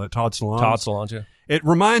Happiness and all that? Todd Solondz. Todd Solondz, yeah. It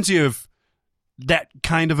reminds you of that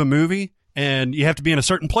kind of a movie, and you have to be in a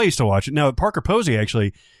certain place to watch it. Now, Parker Posey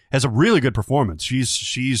actually has a really good performance.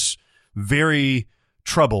 She's very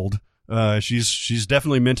troubled. She's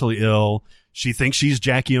definitely mentally ill. She thinks she's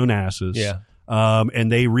Jackie Onassis. Yeah.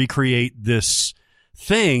 And they recreate this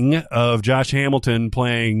thing of Josh Hamilton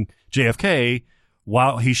playing JFK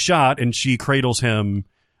while he's shot, and she cradles him,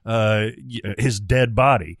 his dead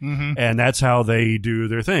body. Mm-hmm. And that's how they do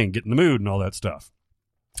their thing, get in the mood and all that stuff.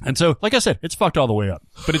 And so, like I said, it's fucked all the way up.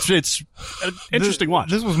 But it's an interesting watch.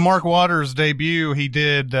 This was Mark Waters' debut. He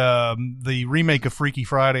did the remake of Freaky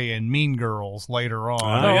Friday and Mean Girls later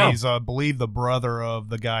on. Oh, yeah. He's, I believe, the brother of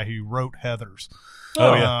the guy who wrote Heathers.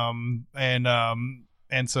 Oh, yeah.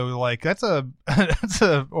 And so like that's a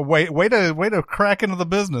way to crack into the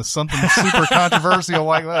business. Something super controversial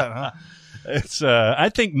like that, huh? It's I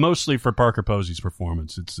think mostly for Parker Posey's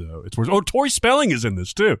performance. It's worse. Oh, Tori Spelling is in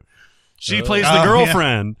this too. She plays the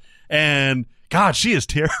girlfriend, and God, she is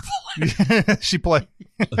terrible. She played.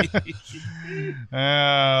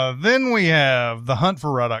 Then we have The Hunt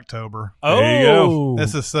for Red October. There you go.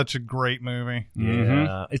 This is such a great movie.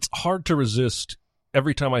 Yeah, it's hard to resist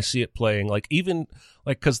every time I see it playing. Like even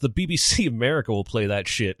because the BBC America will play that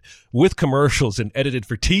shit with commercials and edited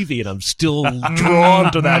for TV, and I'm still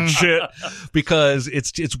drawn to that shit because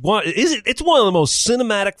it's one of the most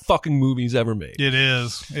cinematic fucking movies ever made. It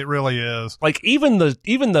is. It really is. Like even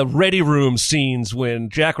the Ready Room scenes when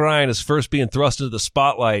Jack Ryan is first being thrust into the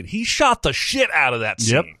spotlight, he shot the shit out of that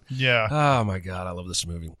scene. Yep. Yeah. Oh my God, I love this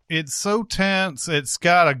movie. It's so tense. It's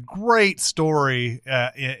got a great story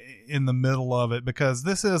in the middle of it because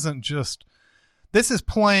this is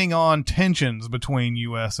playing on tensions between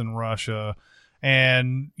U.S. and Russia,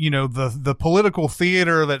 and the political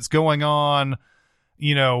theater that's going on.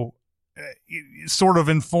 It sort of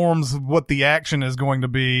informs what the action is going to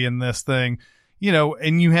be in this thing.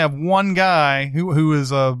 And you have one guy who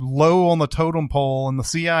is low on the totem pole in the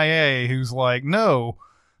CIA who's like, no.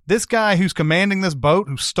 This guy who's commanding this boat,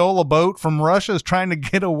 who stole a boat from Russia, is trying to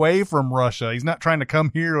get away from Russia. He's not trying to come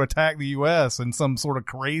here to attack the U.S. in some sort of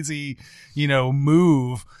crazy,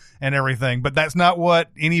 move and everything. But that's not what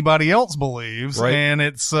anybody else believes. Right. And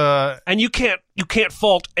it's and you can't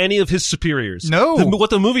fault any of his superiors. No. What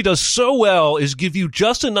the movie does so well is give you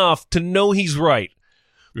just enough to know he's right.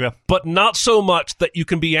 Yeah. But not so much that you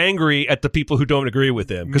can be angry at the people who don't agree with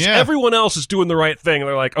him. Because Yeah. everyone else is doing the right thing. And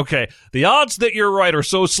they're like, okay, the odds that you're right are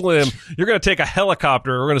so slim, you're going to take a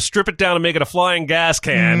helicopter, we're going to strip it down and make it a flying gas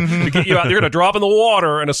can to get you out. They're going to drop in the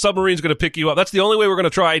water, and a submarine's going to pick you up. That's the only way we're going to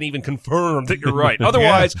try and even confirm that you're right.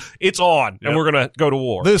 Otherwise, it's on, and we're going to go to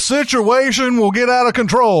war. this situation will get out of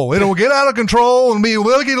control. It'll get out of control and be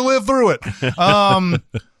lucky to live through it.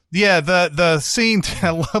 Yeah, the scene,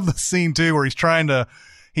 I love the scene too, where he's trying to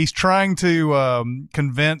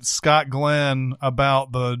convince Scott Glenn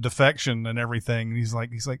about the defection and everything. And he's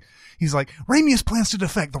like, Ramius plans to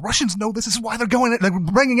defect. The Russians know this is why they're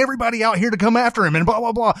bringing everybody out here to come after him and blah,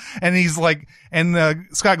 blah, blah. And he's like,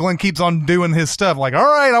 Scott Glenn keeps on doing his stuff. Like, all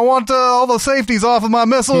right, I want all the safeties off of my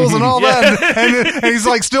missiles and all that. And he's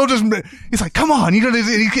like, he's like, come on.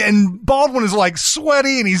 And Baldwin is like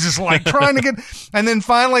sweaty and he's just like trying to get, and then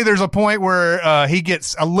finally there's a point where, he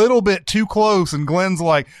gets a little bit too close and Glenn's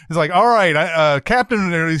like, he's like, all right, Captain,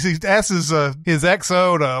 he asks his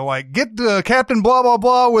XO to like get Captain blah blah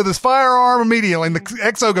blah with his firearm immediately, and the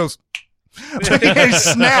XO goes, he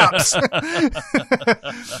snaps.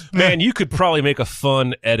 Man, you could probably make a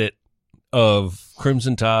fun edit of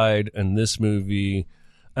Crimson Tide and this movie,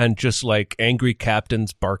 and just like angry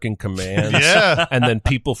captains barking commands. Yeah. And then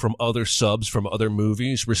people from other subs from other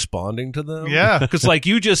movies responding to them. Yeah. Because like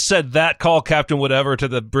you just said that, call Captain whatever to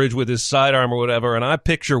the bridge with his sidearm or whatever, and I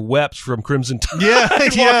picture Weps from Crimson Tide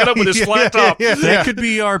walking up with his flat top. That could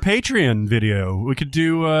be our Patreon video. We could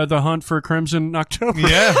do the hunt for Crimson October.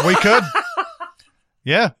 Yeah, we could.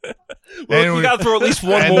 Yeah. Well, you got to throw at least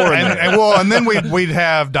one more in there. And then we'd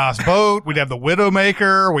have Das Boat, we'd have The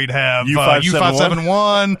Widowmaker, we'd have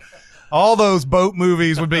U-571. All those boat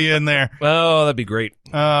movies would be in there. Oh, that'd be great.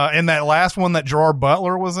 And that last one that Gerard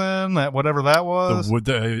Butler was in, that whatever that was.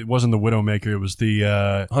 It wasn't the Widowmaker. It was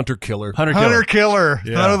the Hunter Killer. Hunter Killer.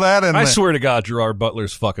 Yeah. Throw that in I there. swear to God, Gerard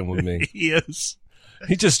Butler's fucking with me. He is.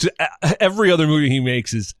 He just, every other movie he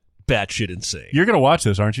makes is batshit insane. You're gonna watch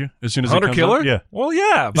this, aren't you? As soon as Hunter it comes Killer? out? Yeah. Well,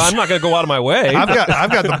 yeah, but I'm not going to go out of my way. I've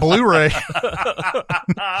got the Blu-ray.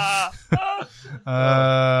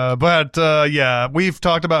 Yeah, we've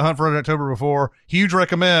talked about Hunt for Red October before. Huge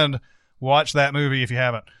recommend. Watch that movie if you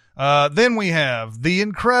haven't. Then we have The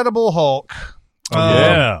Incredible Hulk.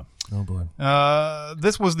 Yeah. Oh boy.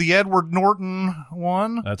 This was the Edward Norton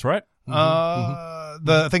one. That's right.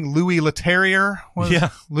 I think Louis Leterrier was Yeah.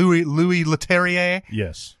 Louis Leterrier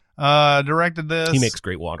Yes. directed this. He makes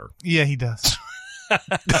great water. Yeah, he does.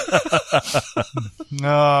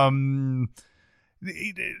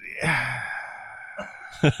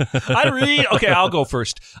 Okay, I'll go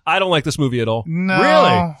first. I don't like this movie at all. No.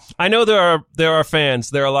 Really? I know there are fans.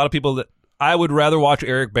 There are a lot of people that I would rather watch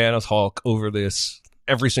Eric Bana's Hulk over this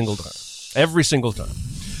every single time. Every single time.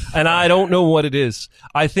 And I don't know what it is.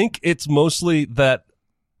 I think it's mostly that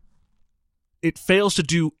it fails to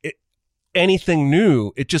do anything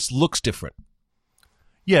new. It just looks different.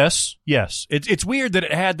 Yes. It's weird that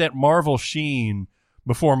it had that Marvel sheen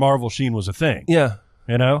before Marvel sheen was a thing. Yeah.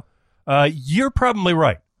 You know? You're probably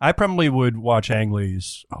right. I probably would watch Ang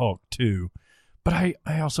Lee's Hulk too, but I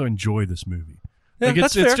also enjoy this movie. Yeah, Like,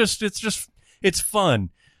 that's fair. It's fun.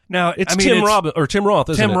 Now It's Tim Roth, isn't Tim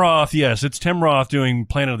it? Roth, yes, it's Tim Roth doing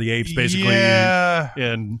Planet of the Apes, basically. Yeah.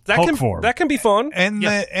 in That Hulk can form. that can be fun. And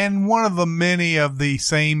and one of the many of the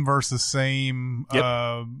same versus same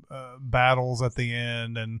battles at the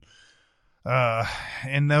end,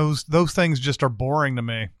 and those things just are boring to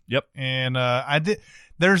me. Yep. And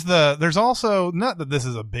there's also, not that this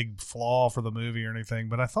is a big flaw for the movie or anything,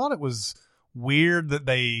 but I thought it was weird that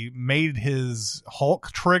they made his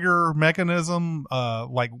Hulk trigger mechanism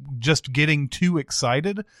like just getting too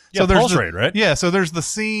excited. Yeah, there's pulse rate, right? Yeah, so there's the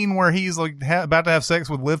scene where he's like about to have sex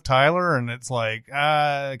with Liv Tyler, and it's like,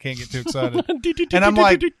 I can't get too excited. And I'm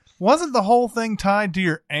like, wasn't the whole thing tied to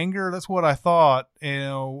your anger? That's what I thought. You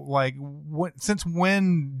know, like since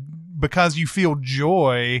when? Because you feel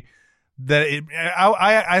joy. That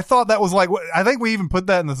I thought that was like, I think we even put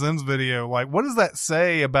that in the Sims video. Like, what does that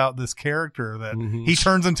say about this character that he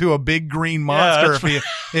turns into a big green monster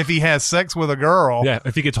if he has sex with a girl? Yeah,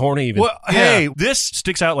 if he gets horny even. Well, hey, this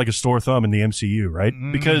sticks out like a sore thumb in the MCU, right?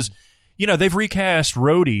 Because, they've recast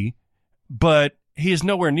Rhodey, but he is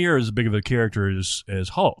nowhere near as big of a character as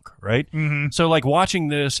Hulk, right? So, like, watching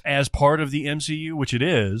this as part of the MCU, which it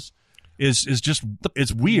is just,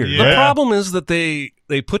 it's weird. Yeah. The problem is that they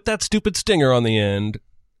put that stupid stinger on the end,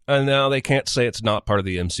 and now they can't say it's not part of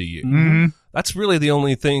the MCU. That's really the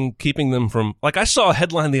only thing keeping them from. Like, I saw a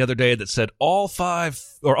headline the other day that said all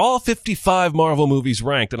 55 Marvel movies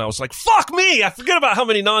ranked, and I was like, "Fuck me! I forget about how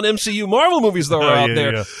many non-MCU Marvel movies there are out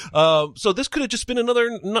there." Yeah. So this could have just been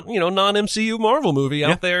another, non-MCU Marvel movie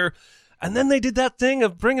out there, and then they did that thing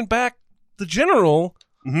of bringing back the General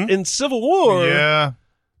in Civil War. Yeah.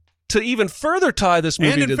 To even further tie this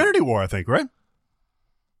movie And to Infinity War, I think, right?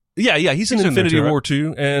 yeah, he's in in there Infinity too, right? War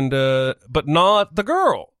too, and but not the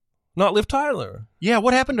girl, not Liv Tyler. Yeah,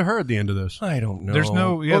 what happened to her at the end of this? I don't know. There's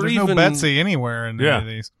no Betsy anywhere in any of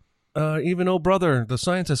these. Even old brother, the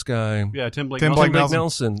scientist guy, Yeah, Tim Blake. Tim Nelson. Blake Blake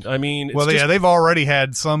Nelson. I mean, it's Well, just, they've already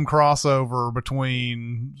had some crossover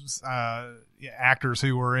between actors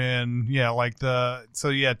who were in,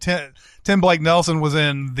 Tim Blake Nelson was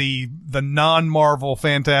in the non-Marvel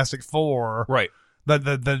Fantastic Four. right. None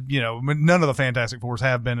of the Fantastic Fours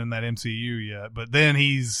have been in that MCU yet, but then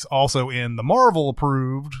he's also in the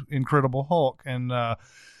Marvel-approved Incredible Hulk, and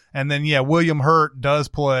then William Hurt does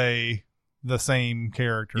play the same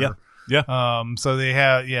character. Yeah. So they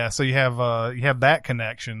have, so you have that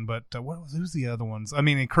connection, but who's the other ones? I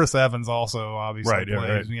mean, Chris Evans also obviously Right, yeah, plays.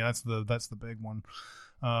 right. Yeah, that's the big one.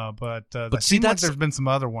 But see, that's there's been some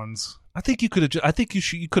other ones. I think you could have. I think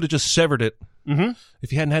you could have just severed it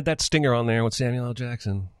if you hadn't had that stinger on there with Samuel L.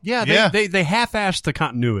 Jackson. Yeah, Yeah. they half-assed the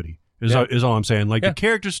continuity, is all I'm saying. Like, the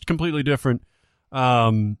character's completely different.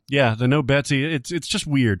 The no Betsy, it's just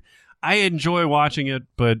weird. I enjoy watching it,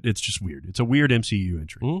 but it's just weird. It's a weird MCU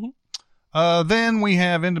entry. Then we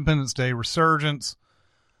have Independence Day Resurgence.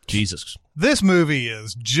 Jesus. This movie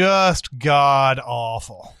is just god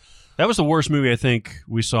awful. That was the worst movie I think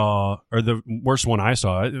we saw, or the worst one I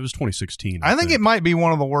saw. It was 2016. I think it might be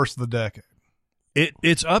one of the worst of the decade.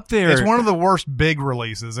 It's up there. It's one of the worst big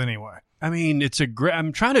releases anyway. I mean, it's a great.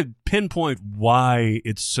 I'm trying to pinpoint why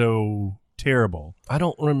it's so terrible. I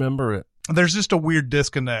don't remember it. There's just a weird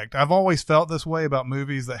disconnect. I've always felt this way about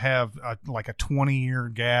movies that have like a 20-year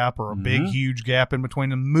gap or a big, huge gap in between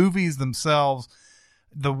them. Movies themselves,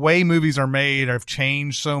 the way movies are made have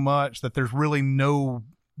changed so much that there's really no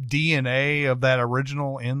DNA of that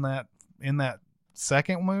original in that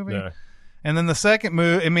second movie. Yeah. And then the second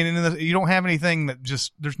movie, I mean, you don't have anything that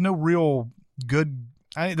just, there's no real good,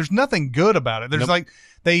 there's nothing good about it. There's like,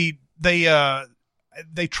 they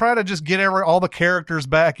they try to just get all the characters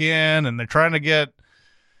back in, and they're trying to get.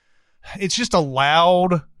 It's just a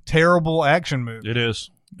loud, terrible action movie. It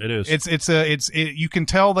is. You can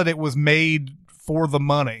tell that it was made for the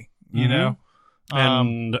money. You know.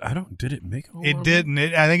 And did it make it didn't.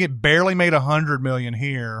 I think it barely made $100 million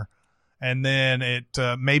here, and then it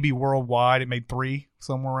maybe worldwide it made 3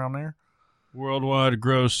 somewhere around there. Worldwide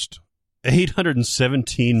grossed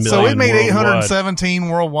 $817 million. So it made worldwide. 817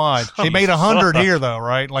 worldwide. It made 100 here though,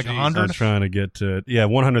 right? Like 100. I'm trying to get to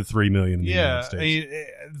 103 million in the United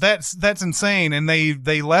States. That's insane. And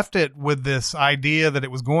they left it with this idea that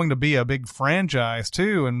it was going to be a big franchise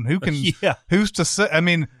too. And who's to say? I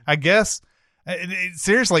mean, I guess.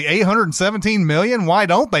 Seriously, 817 million. Why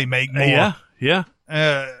don't they make more? Yeah.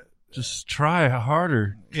 Just try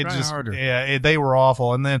harder. Harder. Yeah, they were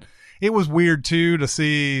awful. And then it was weird too to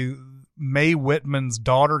see Mae Whitman's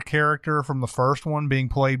daughter character from the first one being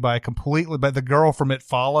played by the girl from It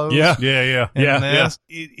Follows. Yeah.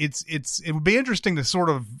 It would be interesting to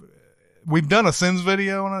sort of. We've done a Sins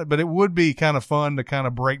video on it, but it would be kind of fun to kind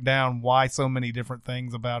of break down why so many different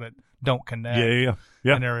things about it don't connect.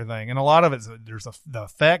 Yeah. And everything. And a lot of it's the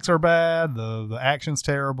effects are bad, the action's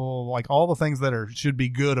terrible, like all the things that should be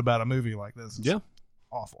good about a movie like this. It's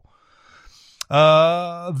awful.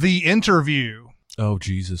 The Interview. Oh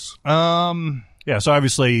Jesus. Yeah, so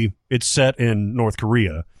obviously it's set in North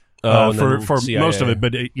Korea for most of it,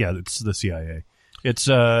 but it's the CIA. It's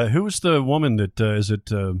who's the woman that is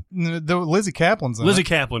it? Lizzie Kaplan's in Lizzie it.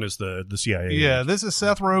 Kaplan is the CIA. Yeah, this is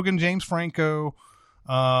Seth Rogen, James Franco,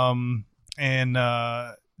 and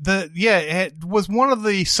it was one of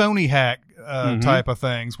the Sony hack type of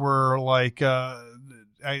things where like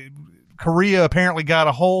Korea apparently got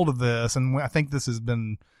a hold of this, and I think this has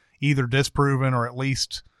been either disproven or at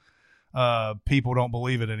least people don't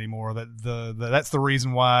believe it anymore. That's the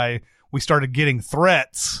reason why we started getting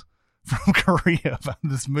threats from Korea about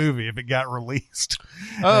this movie if it got released.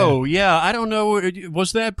 Oh, yeah. I don't know.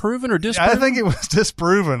 Was that proven or disproven? I think it was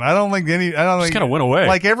disproven. I don't think it just kind of went away.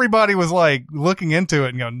 Like everybody was like looking into it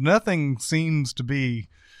and going, nothing seems to be,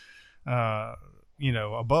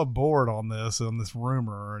 above board on this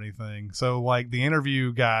rumor or anything. So like The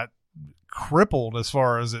Interview got crippled as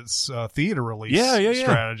far as its theater release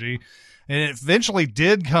strategy. And it eventually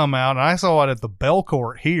did come out, and I saw it at the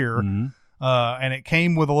Belcourt here. Mm-hmm. And it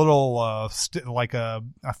came with a little, a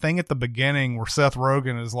thing at the beginning where Seth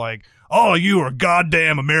Rogen is like, "Oh, you are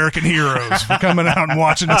goddamn American heroes for coming out and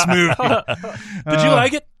watching this movie." Did you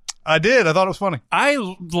like it? I did. I thought it was funny. I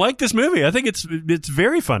like this movie. I think it's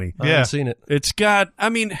very funny. I haven't seen it. It's got,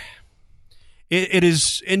 it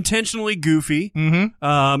is intentionally goofy.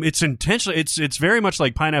 Mm-hmm. It's intentionally, it's very much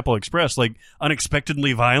like Pineapple Express, like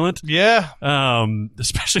unexpectedly violent. Yeah.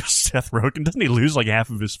 Especially with Seth Rogen. Doesn't he lose like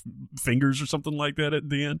half of his fingers or something like that at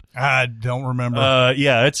the end? I don't remember.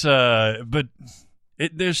 It's, but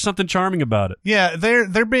there's something charming about it. Yeah.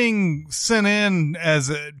 They're being sent in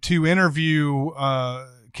to interview,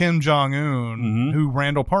 Kim Jong-un, who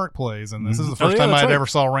Randall Park plays. And this is the first time I'd ever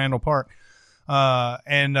saw Randall Park.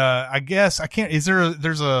 I guess I can't. Is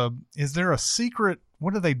there a secret?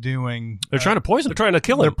 What are they doing? They're trying to poison. They're trying to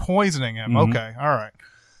kill him. They're poisoning him. Mm-hmm. Okay, all right.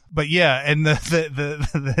 But yeah, and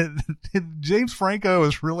the James Franco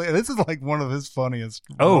is really. This is like one of his funniest.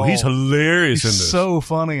 Oh, he's hilarious in this. So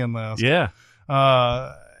funny in this. Yeah.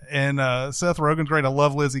 And Seth Rogen's great. I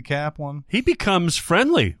love Lizzie Kaplan. He becomes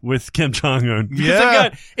friendly with Kim Jong-un.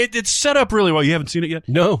 Yeah. It's set up really well. You haven't seen it yet?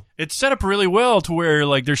 No. It's set up really well to where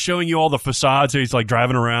like they're showing you all the facades. So he's like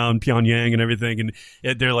driving around Pyongyang and everything, and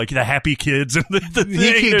they're like the happy kids. And the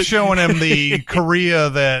he keeps showing him the Korea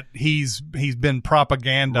that he's been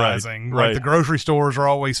propagandizing. Right. Like the grocery stores are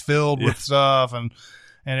always filled with stuff and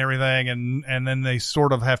everything, and then they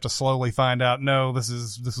sort of have to slowly find out, no, this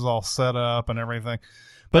is all set up and everything.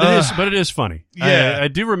 But it is funny. Yeah. I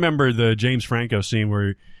do remember the James Franco scene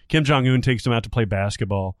where Kim Jong-un takes him out to play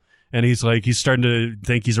basketball, and he's starting to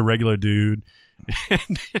think he's a regular dude,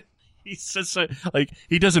 and he says like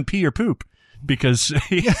he doesn't pee or poop because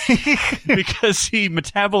he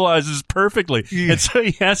metabolizes perfectly, and so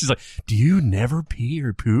he asks, he's like, "Do you never pee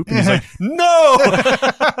or poop?" And he's like, "No."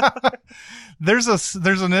 There's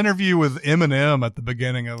an interview with Eminem at the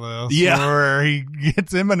beginning of this, where he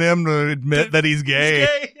gets Eminem to admit that he's gay.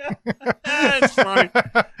 It's funny.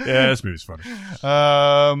 Yeah, this movie's funny.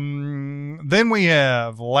 Then we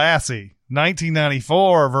have Lassie,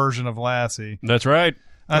 1994 version of Lassie. That's right.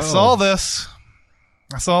 I saw this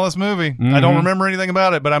movie. Mm-hmm. I don't remember anything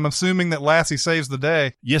about it, but I'm assuming that Lassie saves the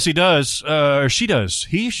day. Yes, he does. Or she does.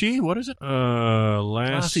 He, she, what is it?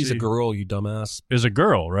 Lassie's a girl, you dumbass. Is a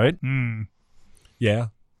girl, right? Hmm. Yeah.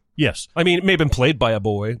 Yes. I mean, it may have been played by a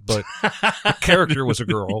boy, but the character was a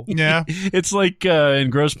girl. Yeah. It's like in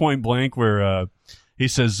Grosse Point Blank where he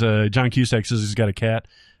says, John Cusack says he's got a cat,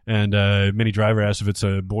 and Minnie Driver asks if it's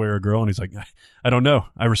a boy or a girl, and he's like, I don't know.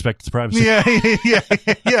 I respect its privacy. Yeah.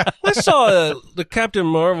 I saw the Captain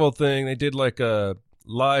Marvel thing. They did like a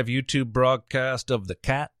live YouTube broadcast of the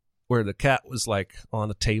cat, where the cat was like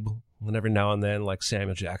on a table, and every now and then, like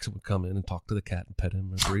Samuel Jackson would come in and talk to the cat and pet him,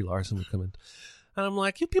 and Brie Larson would come in. And I'm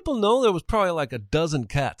like, you people know there was probably like a dozen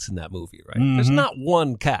cats in that movie, right? Mm-hmm. There's not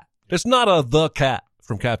one cat. There's not the cat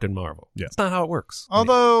from Captain Marvel. Yeah. That's not how it works.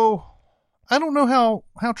 Although I don't know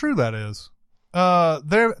how true that is.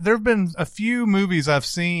 There've been a few movies I've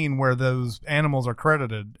seen where those animals are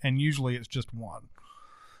credited, and usually it's just one.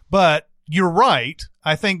 But you're right.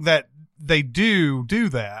 I think that they do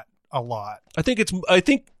that a lot. I think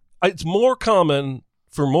it's more common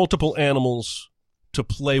for multiple animals to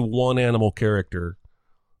play one animal character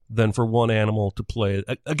than for one animal to play.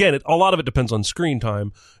 Again, a lot of it depends on screen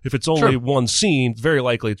time. If it's only one scene, it's very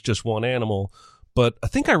likely it's just one animal. But I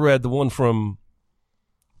think I read the one from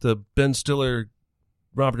the Ben Stiller,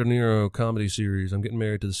 Robert De Niro comedy series, I'm Getting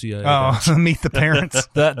Married to the CIA. Oh, Meet the Parents.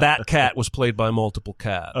 That cat was played by multiple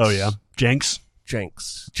cats. Oh, yeah. Jenks.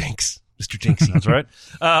 Mr. Jinxie. That's right.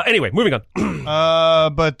 Anyway, moving on.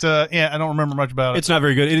 But I don't remember much about it. It's not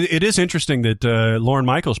very good. It is interesting that Lorne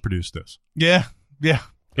Michaels produced this. Yeah.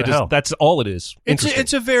 It is, that's all it is.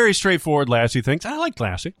 It's a very straightforward Lassie thing. I like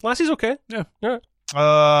Lassie. Lassie's okay. Yeah. All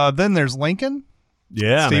right. Then there's Lincoln.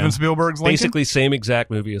 Yeah, Steven man. Spielberg's Lincoln. Basically, same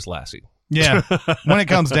exact movie as Lassie. Yeah. When it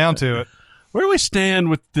comes down to it. Where do we stand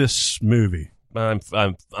with this movie?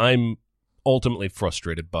 I'm ultimately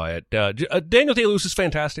frustrated by it. Daniel Day-Lewis is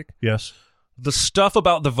fantastic. Yes. The stuff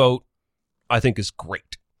about the vote, I think, is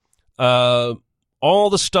great. All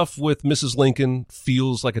the stuff with Mrs. Lincoln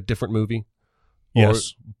feels like a different movie.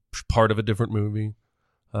 Yes. Or part of a different movie.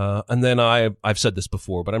 And then I've said this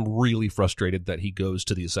before, but I'm really frustrated that he goes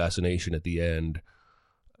to the assassination at the end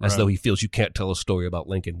as though he feels you can't tell a story about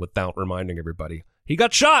Lincoln without reminding everybody. He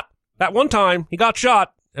got shot! That one time, he got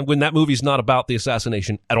shot! And when that movie's not about the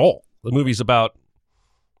assassination at all. The movie's about...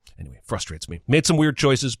 Anyway, frustrates me. Made some weird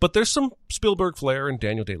choices, but there's some Spielberg flair, and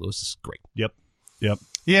Daniel Day-Lewis is great. Yep.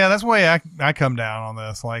 Yeah, that's the way I come down on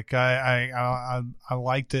this. Like I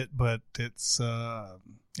liked it, but it's not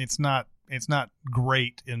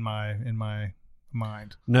great in my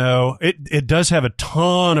mind. No, it does have a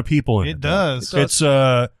ton of people in it. It does. It's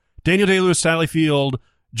Daniel Day-Lewis, Sally Field,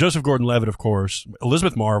 Joseph Gordon-Levitt, of course,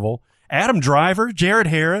 Elizabeth Marvel, Adam Driver, Jared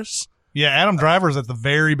Harris. Yeah, Adam Driver's at the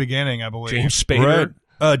very beginning, I believe. James Spader.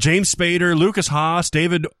 Right. James Spader, Lucas Haas,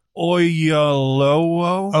 David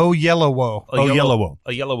Oyelowo. Yellowo.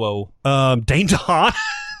 Dane DeHaan.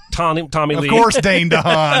 Tommy Lee. Of course, Dane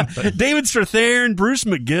DeHaan. David Strathairn, Bruce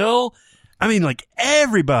McGill. I mean, like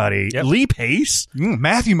everybody. Yep. Lee Pace.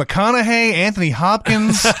 Matthew McConaughey, Anthony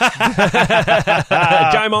Hopkins.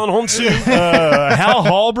 Jaimon Honsu. Hal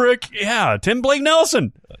Holbrook. Yeah. Tim Blake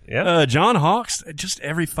Nelson. Yeah. John Hawkes. Just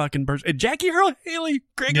every fucking person. Jackie Earle Haley.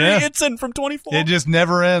 Gregory Itzin from 24. It just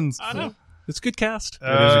never ends. I know. It's a good cast. It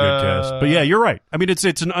is a good cast. But yeah, you're right. I mean, it's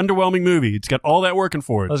an underwhelming movie. It's got all that working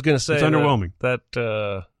for it. I was going to say it's underwhelming.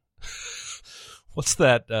 That what's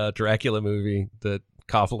that Dracula movie that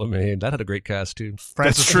Coppola made? That had a great cast too.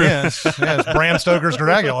 Francis true. Yes, Bram Stoker's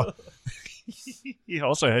Dracula. He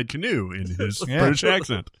also had Canoe in his Yeah. British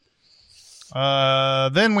accent.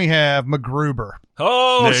 Then we have MacGruber.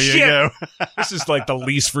 Oh There shit! you go. This is like the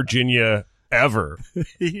least Virginia ever.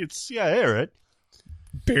 It's CIA, right?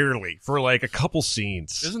 Barely for like a couple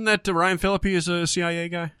scenes. Isn't that Ryan Phillippe is a CIA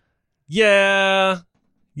guy? Yeah,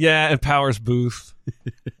 and Powers Booth.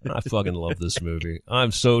 I fucking love this movie.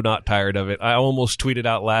 I'm so not tired of it. I almost tweeted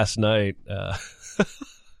out last night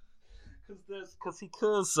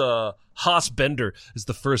because Haas Bender is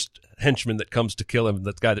the first henchman that comes to kill him,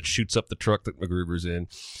 the guy that shoots up the truck that MacGruber's in.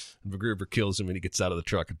 MacGruber kills him and he gets out of the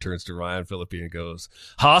truck and turns to Ryan Phillippe and goes,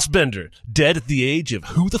 Haas Bender, dead at the age of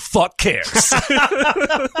who the fuck cares?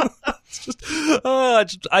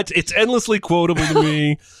 It's endlessly quotable to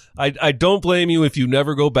me. I don't blame you if you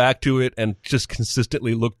never go back to it and just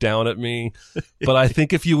consistently look down at me. But I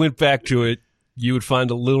think if you went back to it, you would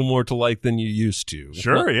find a little more to like than you used to.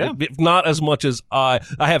 Sure, If not as much as I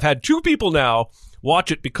have had two people now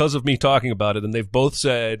watch it because of me talking about it, and they've both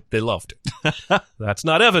said they loved it. That's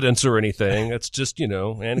not evidence or anything. It's just,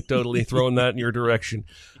 anecdotally throwing that in your direction.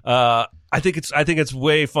 I think it's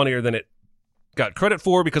way funnier than it got credit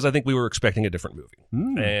for because I think we were expecting a different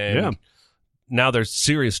movie. Now there's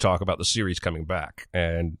serious talk about the series coming back,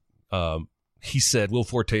 and Will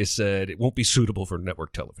Forte said, it won't be suitable for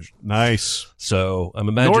network television. Nice. So I'm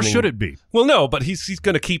imagining. Nor should it be. Well, no, but he's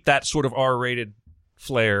going to keep that sort of R-rated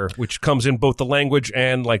flair, which comes in both the language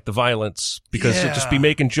and like the violence, because he'll just be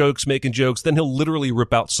making jokes. Then he'll literally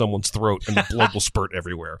rip out someone's throat and the blood will spurt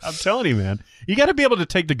everywhere. I'm telling you, man, you got to be able to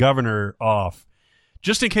take the governor off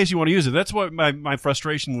just in case you want to use it. That's what my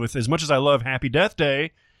frustration with, as much as I love Happy Death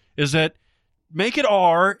Day, is that make it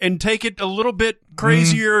R and take it a little bit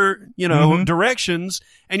crazier, directions,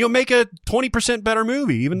 and you'll make a 20% better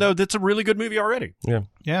movie, even though that's a really good movie already. Yeah.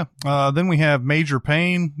 Yeah. Then we have Major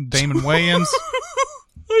Payne, Damon Wayans.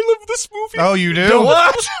 I love this movie. Oh, you do?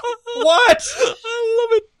 What? What? I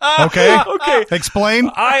love it. Okay. Explain.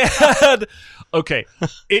 Okay.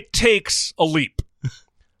 It takes a leap.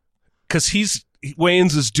 Because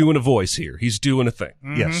Wayans is doing a voice here. He's doing a thing.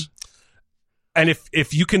 Yes. And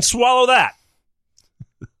if you can swallow that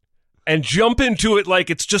and jump into it like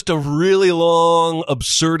it's just a really long,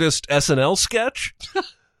 absurdist SNL sketch,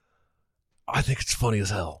 I think it's funny as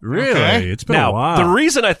hell. Really? Okay. It's been a while. The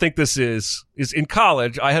reason I think this is in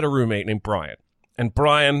college, I had a roommate named Brian. And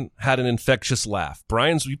Brian had an infectious laugh.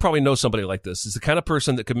 You probably know somebody like this. He's the kind of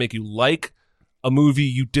person that could make you like a movie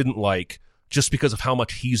you didn't like just because of how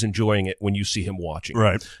much he's enjoying it when you see him watching.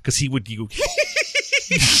 Right. Because he would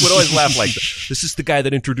would always laugh like this. This is the guy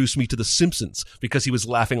that introduced me to The Simpsons, because he was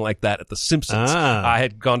laughing like that at The Simpsons. I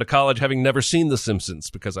had gone to college having never seen The Simpsons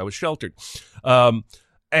because I was sheltered.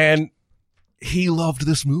 And he loved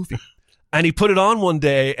this movie. And he put it on one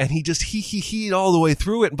day, and he just he all the way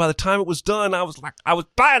through it. And by the time it was done, I was like, I was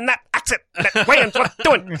buying that accent. That Wayans, what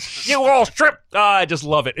I'm doing? You all strip. I just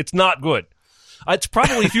love it. It's not good. It's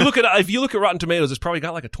probably, if you look at Rotten Tomatoes, it's probably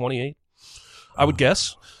got like a 28. I would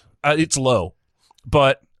guess. It's low,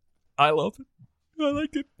 but I love it. I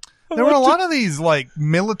like it. There were a lot of these like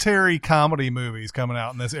military comedy movies coming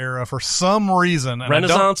out in this era for some reason. And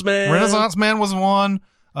Renaissance Man. Renaissance Man was one.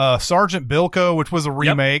 Sergeant Bilko, which was a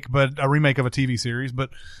remake, but a remake of a TV series.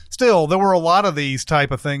 But still, there were a lot of these type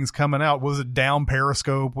of things coming out. Was it Down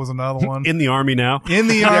Periscope was another one. In the Army now. In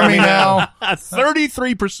the Army now.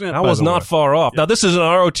 33%. I was not far off. Now, this is an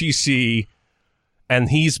ROTC, and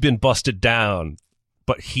he's been busted down,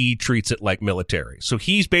 but he treats it like military. So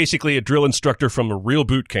he's basically a drill instructor from a real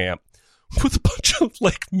boot camp with a bunch of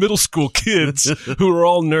like middle school kids who are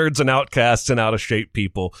all nerds and outcasts and out of shape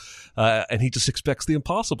people. And he just expects the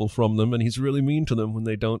impossible from them, and he's really mean to them when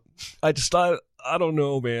they don't. I don't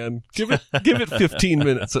know, man. Give it 15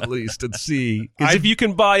 minutes at least and see. Because if you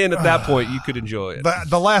can buy in at that point, you could enjoy it.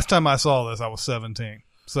 The last time I saw this, I was 17.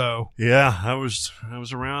 So yeah, I was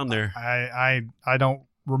around there. I don't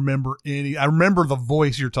remember any. I remember the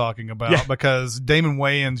voice you're talking about because Damon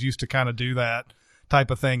Wayans used to kind of do that type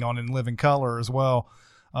of thing on In Living Color as well.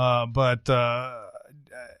 But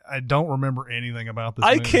I don't remember anything about this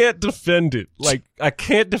movie. I can't defend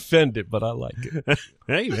it. But I like it.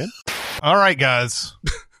 Hey, man. All right, guys.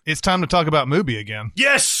 It's time to talk about Mubi again.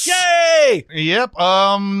 Yes! Yay! Yep.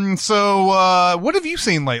 So what have you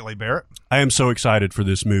seen lately, Barrett? I am so excited for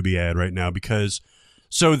this Mubi ad right now because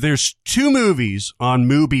there's 2 movies on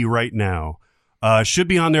Mubi right now. Should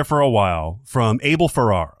be on there for a while, from Abel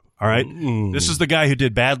Ferrara. All right. This is the guy who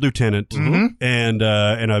did Bad Lieutenant and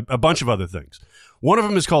a bunch of other things. One of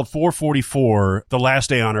them is called 444, The Last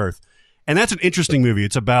Day on Earth. And that's an interesting movie.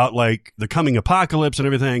 It's about like the coming apocalypse and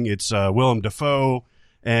everything. It's Willem Dafoe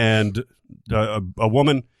and a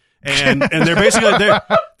woman. And they're basically,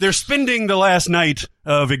 they're spending the last night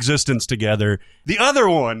of existence together. The other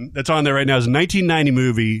one that's on there right now is a 1990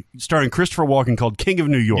 movie starring Christopher Walken called King of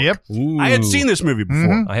New York. Yep. I had seen this movie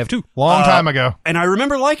before. I have too. Long time ago. And I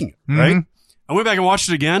remember liking it, right? I went back and watched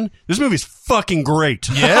it again. This movie's fucking great.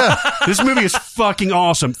 Yeah. This movie is fucking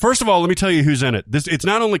awesome. First of all, let me tell you who's in it. It's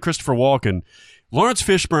not only Christopher Walken, Lawrence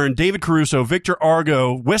Fishburne, David Caruso, Victor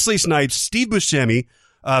Argo, Wesley Snipes, Steve Buscemi,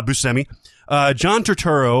 John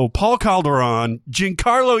Turturro, Paul Calderon,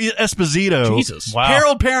 Giancarlo Esposito, Jesus. Wow.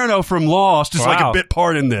 Harold Perrineau from Lost is like a bit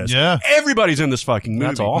part in this. Yeah. Everybody's in this fucking movie.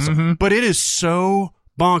 That's awesome. But it is so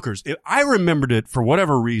bonkers. I remembered it for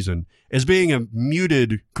whatever reason as being a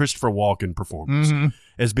muted Christopher Walken performance,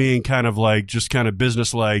 as being kind of like just kind of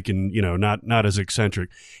businesslike and not as eccentric.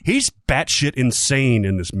 He's batshit insane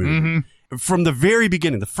in this movie from the very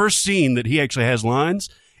beginning. The first scene that he actually has lines.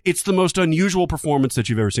 It's the most unusual performance that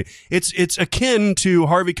you've ever seen. It's akin to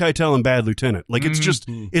Harvey Keitel in Bad Lieutenant. Like it's just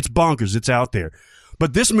it's bonkers. It's out there.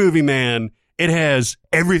 But this movie, man, it has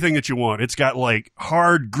everything that you want. It's got like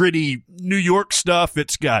hard, gritty New York stuff.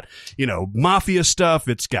 It's got, mafia stuff.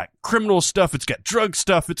 It's got criminal stuff. It's got drug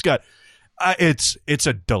stuff. It's got, it's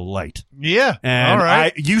a delight. Yeah. And all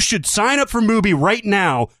right. you should sign up for Mubi right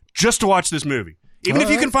now. just to watch this movie, even if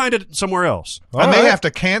you can find it somewhere else. I may have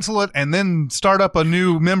to cancel it and then start up a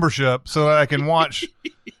new membership so that I can watch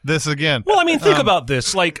this again. Well, I mean, think about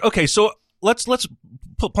this. Like, okay, so let's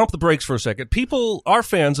pump the brakes for a second. People, our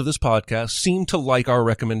fans of this podcast, seem to like our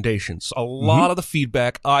recommendations. A lot of the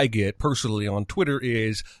feedback I get personally on Twitter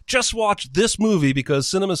is, just watch this movie because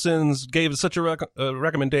CinemaSins gave us such a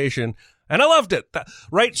recommendation, and I loved it.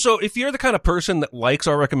 Right? So if you're the kind of person that likes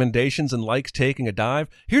our recommendations and likes taking a dive,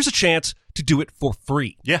 here's a chance to do it for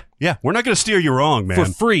free. Yeah. We're not going to steer you wrong, man. For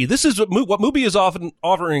free. This is what Mubi is often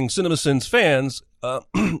offering CinemaSins fans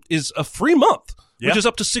is a free month, which is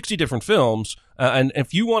up to 60 different films. And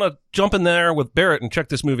if you want to jump in there with Barrett and check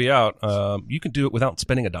this movie out, you can do it without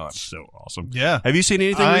spending a dime. So awesome. Yeah. Have you seen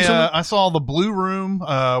anything recently? I saw The Blue Room,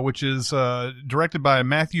 which is directed by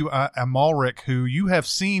Matthew Amalric, who you have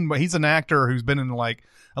seen, but he's an actor who's been in I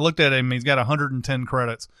looked at him, he's got 110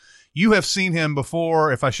 credits. You have seen him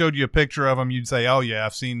before. If I showed you a picture of him, you'd say, "Oh yeah,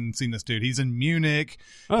 I've seen this dude." He's in Munich.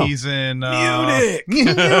 Oh. He's in Munich.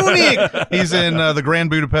 He's in the Grand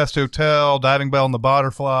Budapest Hotel, Diving Bell and the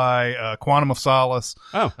Butterfly, Quantum of Solace.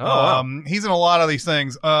 He's in a lot of these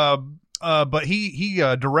things. But he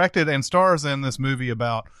directed and stars in this movie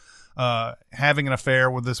about having an affair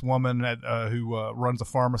with this woman who runs a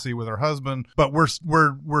pharmacy with her husband. But we're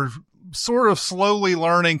sort of slowly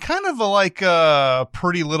learning, kind of like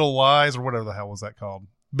Pretty Little Lies, or whatever the hell was that called?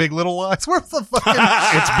 Big Little Lies? Where the fucking...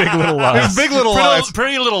 It's Big Little Lies. It's Big Little Lies.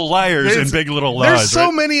 Pretty Little Liars and Big Little Lies. There's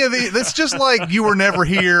so many of these. It's just like You Were Never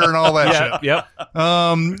Here and all that shit. Yep.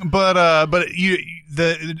 But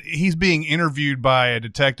he's being interviewed by a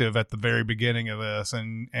detective at the very beginning of this,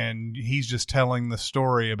 and he's just telling the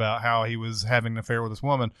story about how he was having an affair with this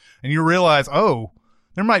woman, and you realize,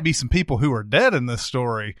 there might be some people who are dead in this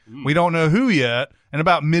story. We don't know who yet. And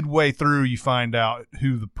about midway through, you find out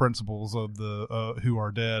who the principals of the who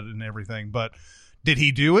are dead and everything. But did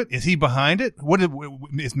he do it? Is he behind it?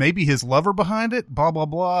 Is maybe his lover behind it? Blah blah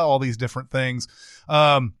blah. All these different things.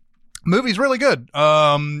 Movie's really good.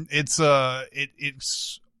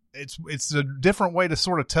 It's a different way to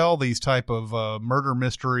sort of tell these type of murder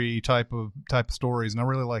mystery type of stories, and I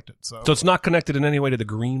really liked it. So it's not connected in any way to The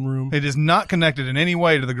Green Room? It is not connected in any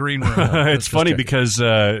way to The Green Room. It's funny because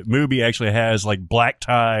Mubi actually has like Black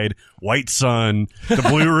Tide, White Sun, The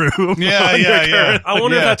Blue Room. Yeah. I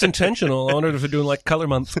wonder if that's intentional. I wonder if they're doing like Color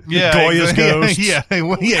Month. Yeah, Goya's Ghost. Yeah,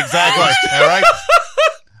 exactly. All right.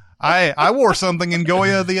 I wore something in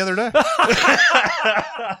Goya the other day.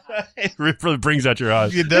 It really brings out your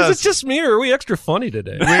eyes. It does. Is it just me, or are we extra funny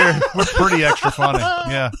today? We're pretty extra funny.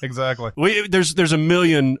 Yeah, exactly. There's a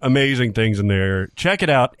million amazing things in there. Check it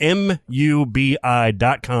out.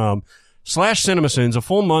 mubi.com/CinemaSins, a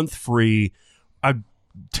full month free. I'm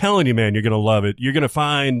telling you, man, you're going to love it. You're going to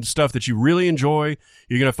find stuff that you really enjoy.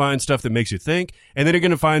 You're going to find stuff that makes you think. And then you're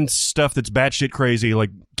going to find stuff that's batshit crazy like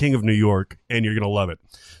King of New York, and you're going to love it.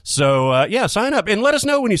 So, sign up and let us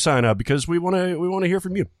know when you sign up because we want to hear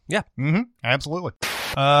from you. Yeah. Mm-hmm. Absolutely.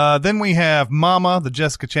 Then we have Mama, the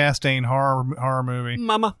Jessica Chastain horror movie.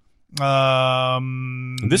 Mama.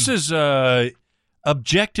 This is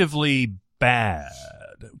objectively bad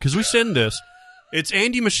because we send this. It's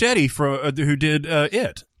Andy Muschietti who did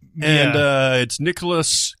It, and it's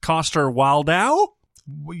Nicholas Coster-Waldau.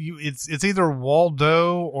 It's either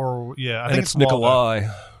Waldo or I think it's Nikolai.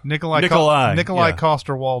 Nikolai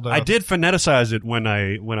Coster-Waldau. I did phoneticize it when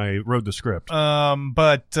I wrote the script.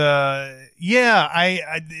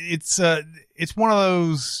 It's one of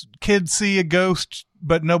those kids see a ghost,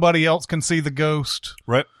 but nobody else can see the ghost.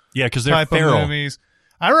 Right? Yeah, because they're type feral. of movies.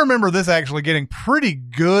 I remember this actually getting pretty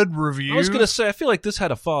good reviews. I was going to say, I feel like this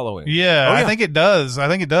had a following. Yeah, I think it does.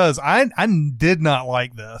 I did not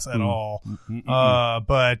like this at all.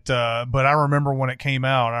 But I remember when it came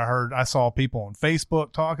out, I saw people on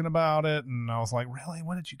Facebook talking about it, and I was like, really?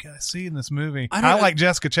 What did you guys see in this movie? I like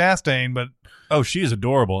Jessica Chastain, but she is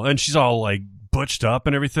adorable, and she's all like butched up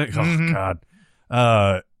and everything. Oh God.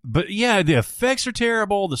 But yeah, the effects are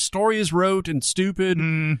terrible. The story is rote and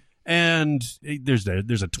stupid. And there's a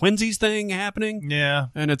twinsies thing happening. Yeah.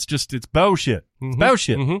 And it's bullshit. It's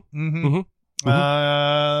bullshit.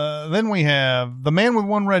 Then we have The Man with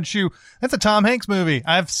One Red Shoe. That's a Tom Hanks movie.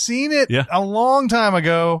 I've seen it a long time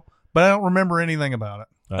ago, but I don't remember anything about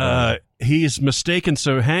it. He's mistaken.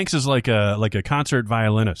 So Hanks is like a concert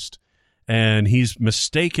violinist, and he's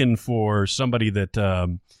mistaken for somebody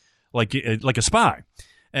that like a spy.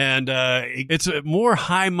 And it's a more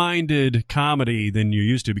high-minded comedy than you're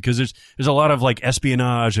used to because there's a lot of like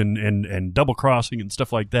espionage and double crossing and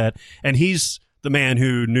stuff like that. And he's the man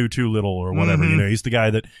who knew too little or whatever. You know, he's the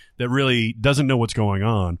guy that really doesn't know what's going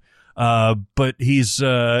on. But he's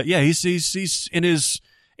in his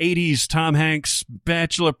 80s Tom Hanks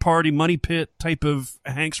bachelor party money pit type of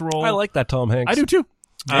Hanks role. I like that Tom Hanks. I do too.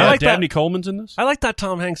 I like Dabney that. Coleman's in this. I like that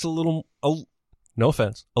Tom Hanks no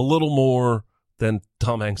offense, a little more than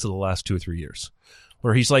Tom Hanks of the last 2 or 3 years,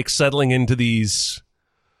 where he's like settling into these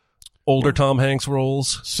older Tom Hanks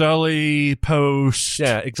roles. Sully, Post.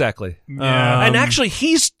 Yeah, exactly. Yeah. And actually,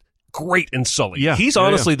 he's great in Sully. Yeah, He's yeah,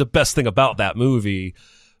 honestly the best thing about that movie.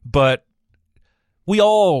 But we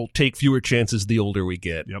all take fewer chances the older we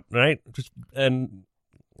get. Yep. Right? And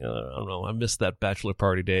I don't know. I miss that bachelor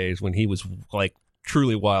party days when he was like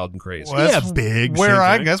truly wild and crazy. Well, that's Yeah, big, Where same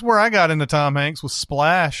I thing. guess where I got into Tom Hanks was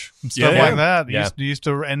Splash and stuff Yeah. like that. Yeah. Used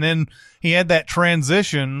to, and then he had that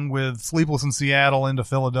transition with Sleepless in Seattle into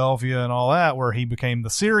Philadelphia and all that, where he became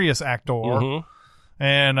the serious actor, Mhm.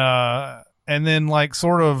 and then like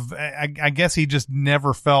sort of, I guess he just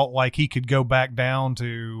never felt like he could go back down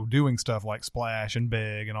to doing stuff like Splash and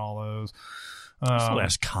Big and all those. That's the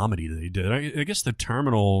last comedy that he did. I guess The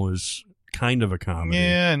Terminal is kind of a comedy.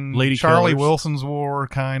 Yeah, and Lady Charlie Killers. Wilson's War,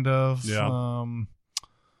 kind of. Yeah.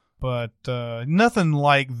 But nothing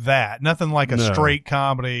like that. Nothing like a No. straight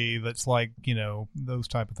comedy that's like, those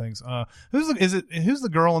type of things. Who's the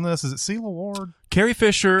girl in this? Is it Celia Ward? Carrie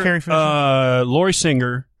Fisher. Carrie Fisher. Laurie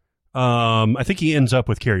Singer. I think he ends up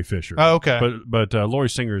with Carrie Fisher. Oh, okay. But Laurie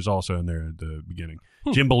Singer is also in there at the beginning.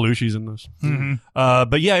 Jim Belushi's in this. Mhm.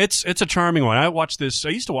 But yeah, it's a charming one. I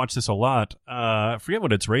used to watch this a lot. I forget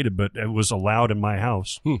what it's rated, but it was allowed in my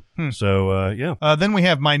house. So yeah. Then we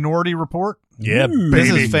have Minority Report. Yeah, This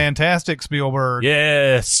baby. is fantastic, Spielberg.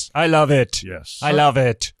 Yes. I love it. Yes. I love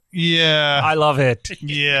it. Yeah. I love it.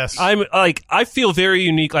 Yes. I'm like, I feel very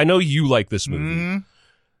unique. I know you like this movie. Mhm.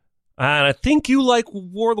 And I think you like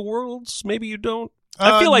War of the Worlds. Maybe you don't.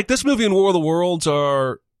 I feel like this movie and War of the Worlds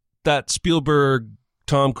are that Spielberg,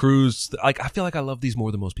 Tom Cruise. Like, I feel like I love these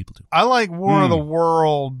more than most people do. I like War of the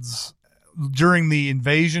Worlds during the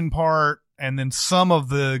invasion part, and then some of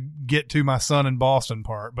the get to my son in Boston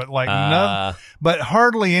part, but like none, but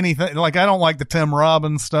hardly anything. Like, I don't like the Tim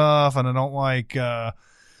Robbins stuff, and I don't like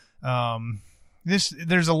this.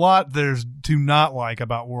 There's a lot there's to not like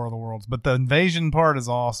about War of the Worlds, but the invasion part is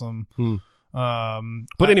awesome.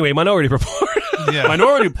 But anyway, Minority Report. Yeah.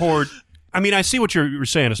 Minority Report. I mean, I see what you're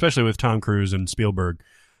saying, especially with Tom Cruise and Spielberg,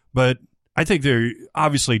 but I think they're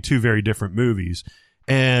obviously two very different movies.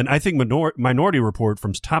 And I think Minority Report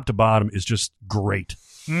from top to bottom is just great.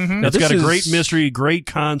 Mm-hmm. It's got a great mystery, great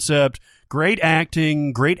concept, great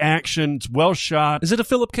acting, great action. It's well shot. Is it a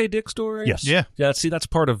Philip K. Dick story? Yes. Yeah. Yeah, see, that's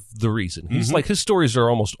part of the reason. He's like, his stories are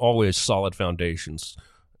almost always solid foundations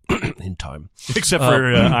in time. Except for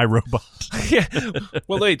iRobot. Yeah.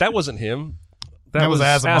 Well, wait, that wasn't him. That was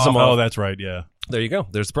Asimov. Oh, that's right. Yeah. There you go.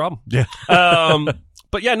 There's the problem. Yeah.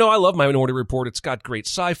 But yeah, no, I love Minority Report. It's got great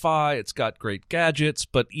sci-fi. It's got great gadgets.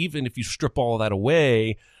 But even if you strip all of that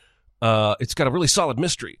away, it's got a really solid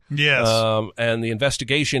mystery. Yes. And the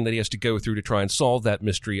investigation that he has to go through to try and solve that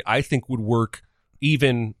mystery, I think would work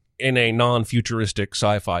even in a non-futuristic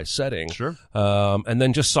sci-fi setting. Sure. And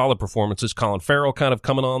then just solid performances. Colin Farrell kind of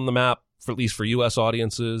coming on the map, for at least for U.S.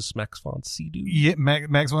 audiences. Max von Sydow. Yeah,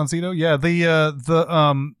 Max von Sydow. Yeah,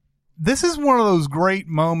 this is one of those great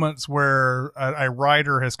moments where a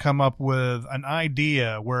writer has come up with an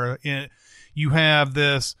idea where you have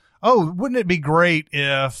this. Oh, wouldn't it be great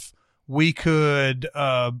if we could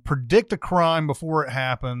predict a crime before it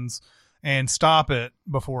happens and stop it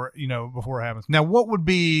before it happens? Now, what would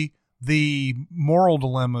be the moral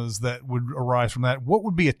dilemmas that would arise from that? What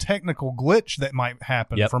would be a technical glitch that might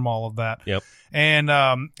happen from all of that? Yep. And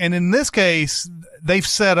in this case, they've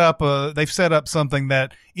set up something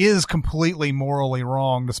that is completely morally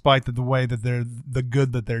wrong, despite the way that they're the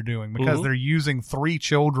good that they're doing, because they're using 3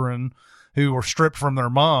 children who were stripped from their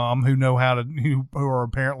mom, who know how to, who are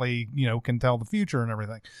apparently, can tell the future and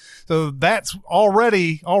everything. So that's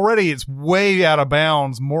already it's way out of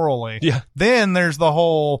bounds morally. Yeah. Then there's the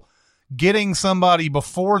whole getting somebody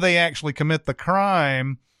before they actually commit the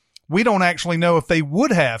crime. We don't actually know if they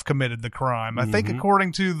would have committed the crime. I think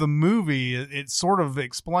according to the movie, it sort of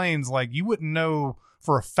explains, like, you wouldn't know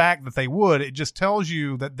for a fact that they would. It just tells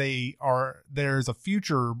you that there's a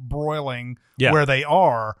future broiling where they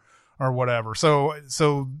are or whatever. So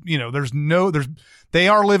they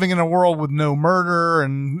are living in a world with no murder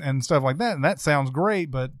and stuff like that. And that sounds great,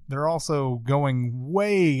 but they're also going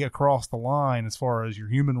way across the line as far as your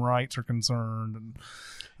human rights are concerned. And,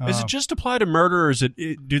 Does it just apply to murder, or is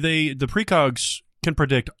the precogs can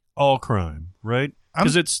predict all crime, right?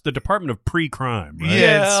 Because it's the Department of Pre-Crime, right?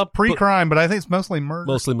 Yeah, it's pre-crime, but I think it's mostly murder.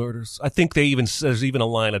 Mostly murders. I think there's even a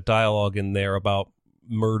line of dialogue in there about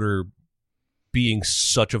murder being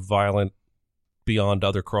such a violent beyond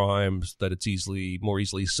other crimes that it's more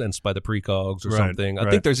easily sensed by the precogs or Right, something. I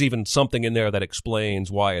right. think there's even something in there that explains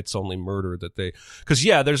why it's only murder that they, because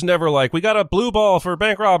there's never like, we got a blue ball for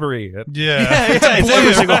bank robbery.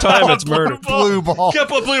 Every single time it's murder. Blue ball.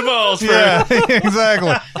 Couple of blue balls. Yeah,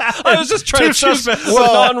 exactly. I was just trying to choose a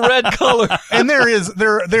Well- non-red color. And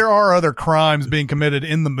there are other crimes being committed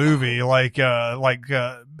in the movie, like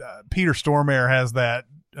Peter Stormare has that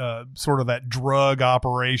sort of that drug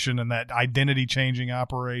operation and that identity changing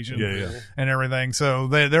operation and everything. So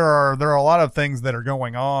there are a lot of things that are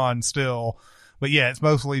going on still, but it's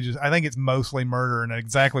mostly I think it's mostly murder, and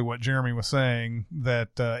exactly what Jeremy was saying,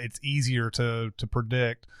 that it's easier to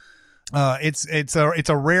predict. It's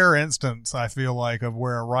a rare instance, I feel like, of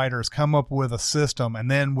where a writer's come up with a system and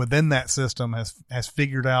then within that system has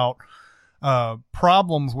figured out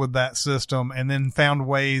problems with that system and then found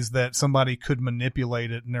ways that somebody could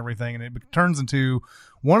manipulate it and everything, and it turns into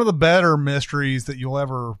one of the better mysteries that you'll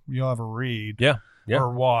ever read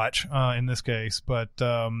or watch in this case. But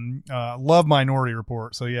love Minority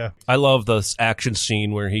Report. So I love this action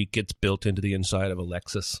scene where he gets built into the inside of a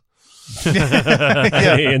Lexus.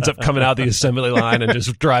 He ends up coming out the assembly line and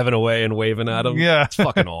just driving away and waving at him. It's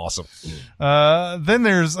fucking awesome. Then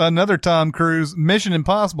there's another Tom Cruise, Mission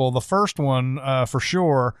Impossible, the first one for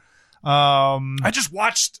sure. I just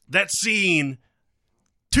watched that scene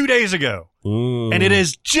 2 days ago, Ooh. and it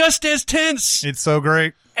is just as tense It's so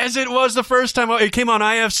great. as it was the first time it came on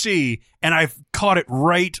IFC, and I caught it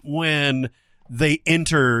right when they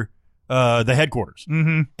enter the headquarters.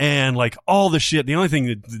 Mm-hmm. And like all the shit, the only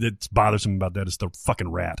thing that's bothersome about that is the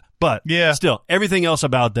fucking rat. But still, everything else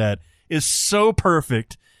about that is so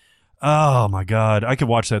perfect. Oh my God. I could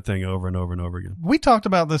watch that thing over and over and over again. We talked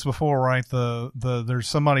about this before, right? There's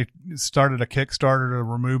somebody started a Kickstarter to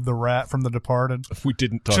remove the rat from The Departed. We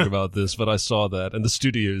didn't talk about this, but I saw that, and the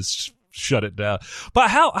studios shut it down. But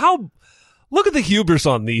how look at the hubris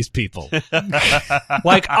on these people.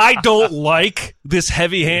 Like, I don't like this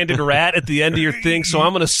heavy-handed rat at the end of your thing, so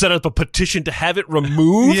I'm going to set up a petition to have it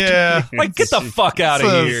removed? Yeah. Like, get the fuck out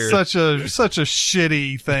of here. Such a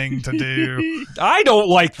shitty thing to do. I don't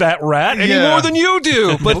like that rat any Yeah. more than you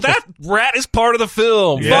do, but that rat is part of the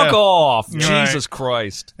film. Yeah. Fuck off. Right. Jesus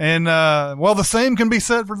Christ. And the same can be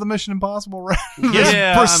said for the Mission Impossible rat.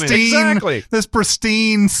 Yeah, exactly. This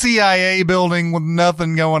pristine CIA building with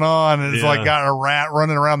nothing going on, and it's Yeah. like got a rat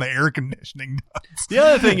running around the air conditioning. The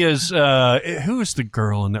other thing is, who is the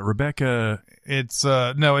girl in that? Rebecca? It's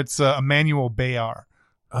Emmanuel Bayard.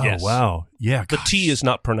 Oh, Yes. wow. Yeah. The gosh. T is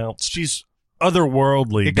not pronounced. She's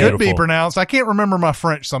otherworldly It beautiful. could be pronounced. I can't remember my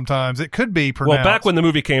French sometimes. It could be pronounced. Well, back when the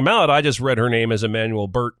movie came out, I just read her name as Emmanuel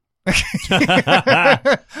Burt. she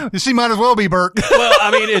might as well be Bert. Well, I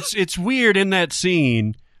mean, it's weird in that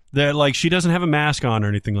scene that like she doesn't have a mask on or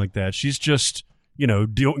anything like that. She's just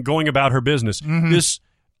going about her business. Mm-hmm. This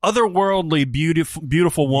otherworldly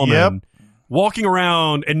beautiful woman. Walking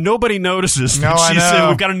around and nobody notices that No, I she's know.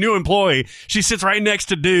 we've got a new employee. She sits right next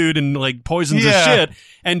to dude and like poisons his shit.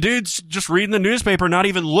 And dude's just reading the newspaper, not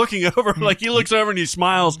even looking over. Like he looks over and he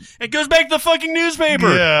smiles and goes back to the fucking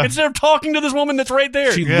newspaper Yeah. instead of talking to this woman that's right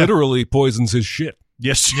there. She literally poisons his shit.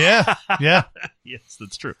 Yes. Yeah. Yes,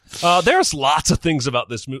 that's true. There's lots of things about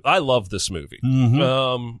this movie. I love this movie.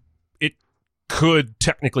 Mm-hmm. It could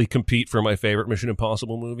technically compete for my favorite Mission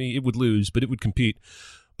Impossible movie. It would lose, but it would compete.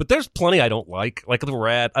 But there's plenty I don't like the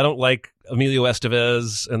rat. I don't like Emilio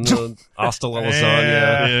Estevez and the Hasta la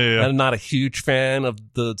Lasagna. Yeah. I'm not a huge fan of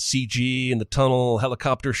the CG and the tunnel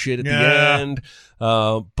helicopter shit at the end.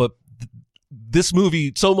 But this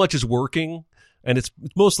movie, so much is working, and it's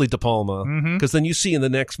mostly De Palma. Because then you see in the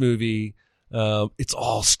next movie, it's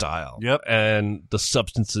all style. Yep. And the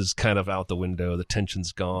substance is kind of out the window. The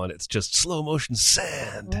tension's gone. It's just slow motion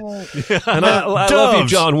sand. And I love you,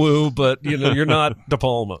 Doves. John Woo, but you're not De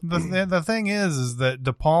Palma. The thing is that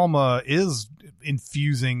De Palma is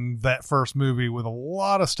infusing that first movie with a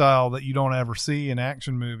lot of style that you don't ever see in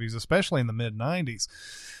action movies, especially in the mid 90s.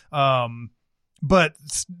 But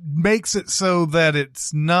makes it so that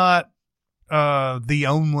it's not the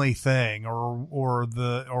only thing, or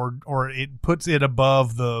it puts it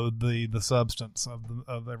above the substance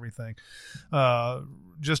of everything.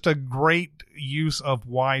 Just a great use of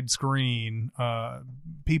widescreen,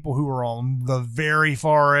 people who are on the very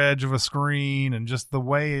far edge of a screen, and just the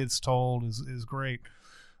way it's told is great.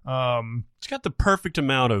 It's got the perfect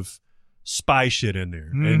amount of spy shit in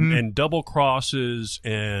there, and double crosses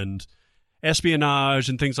and espionage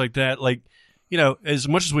and things like that. Like, as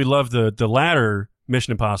much as we love the latter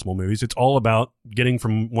Mission Impossible movies. It's all about getting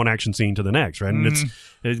from one action scene to the next, right? And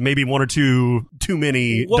it's maybe one or two too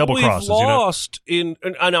many double crosses. What we've lost and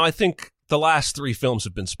I know, I think the last 3 films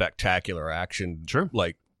have been spectacular action,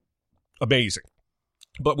 like amazing,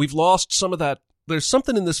 but we've lost some of that. There's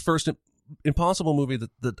something in this first Impossible movie that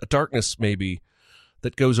the darkness maybe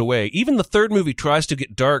that goes away. Even the third movie tries to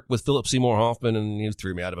get dark with Philip Seymour Hoffman and you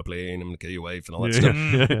threw me out of a plane, I'm going to kill your wife and all that stuff.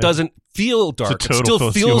 It doesn't feel dark. It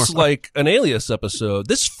still feels like an Alias episode.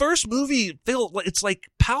 This first movie, it's like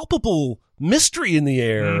palpable mystery in the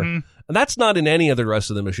air. And that's not in any of the rest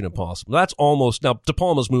of the Mission Impossible. That's almost, now De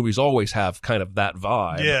Palma's movies always have kind of that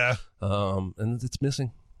vibe. Yeah. And it's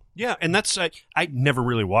missing. Yeah, and that's I never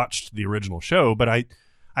really watched the original show, but I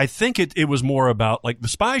think it was more about like the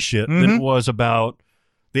spy shit than it was about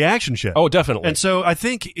the action shit. Oh, definitely. And so I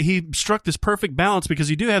think he struck this perfect balance because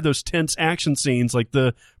you do have those tense action scenes like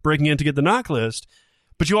the breaking in to get the knock list,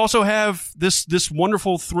 but you also have this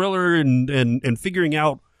wonderful thriller and figuring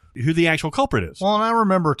out who the actual culprit is. Well, and I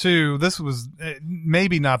remember too, this was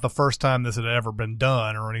maybe not the first time this had ever been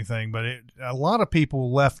done or anything, but a lot of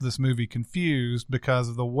people left this movie confused because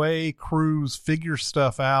of the way Cruise figures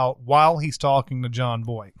stuff out while he's talking to John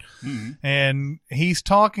Voight. And he's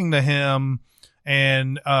talking to him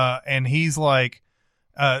and he's like,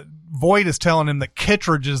 Voight is telling him that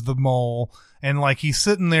Kittredge is the mole. And like he's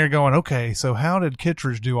sitting there going, okay, so how did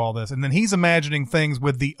Kittredge do all this? And then he's imagining things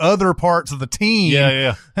with the other parts of the team.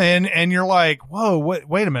 Yeah. And you're like, whoa,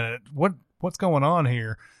 wait a minute, what's going on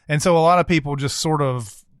here? And so a lot of people just sort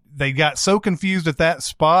of, they got so confused at that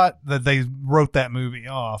spot that they wrote that movie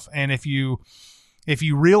off. And if you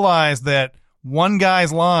realize that one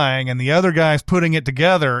guy's lying and the other guy's putting it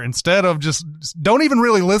together, instead of just don't even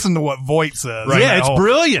really listen to what Voight says. Right. Yeah, it's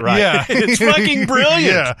brilliant. Right. Yeah. It's fucking brilliant.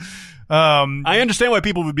 Yeah. I understand why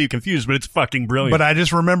people would be confused, but it's fucking brilliant. But I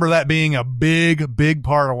just remember that being a big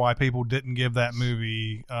part of why people didn't give that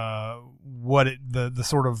movie the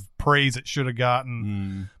sort of praise it should have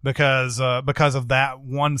gotten because of that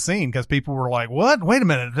one scene. Because people were like, "What? Wait a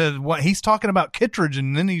minute! What? He's talking about Kittredge,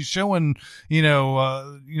 and then he's showing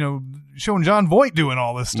showing John Voight doing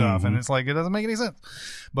all this stuff, and it's like it doesn't make any sense."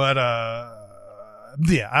 But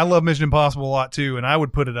yeah, I love Mission Impossible a lot too, and I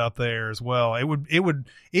would put it up there as well. It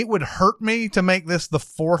would hurt me to make this the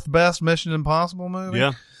 4th best Mission Impossible movie.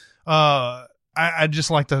 Yeah. I'd just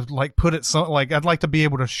like to put it I'd like to be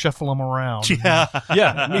able to shuffle them around.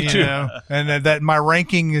 Yeah, me too. And that my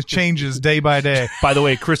ranking changes day by day. By the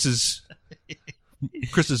way, Chris's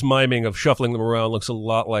miming of shuffling them around looks a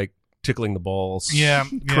lot like tickling the balls. Yeah.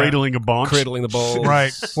 Cradling a bonk. Cradling the balls.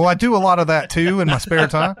 Right. Well, I do a lot of that too in my spare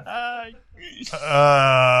time.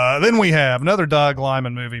 Then we have another Doug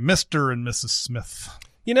Liman movie, Mr. and Mrs. Smith.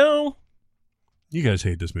 You guys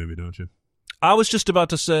hate this movie, don't you? I was just about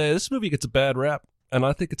to say this movie gets a bad rap, and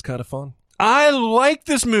I think it's kind of fun. I like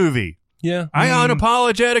this movie. Yeah, I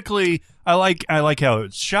unapologetically I like how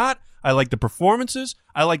it's shot. I like the performances.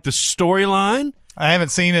 I like the storyline. I haven't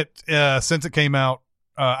seen it since it came out.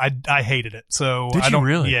 I hated it. So Did I don't you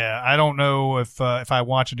really? Yeah, I don't know if I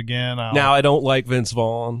watch it again. Now I don't like Vince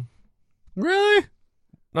Vaughn. Really?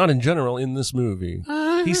 Not in general in this movie.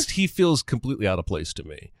 He feels completely out of place to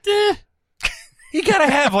me. You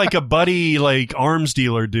gotta have like a buddy, like arms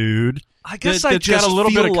dealer dude. I guess that's got a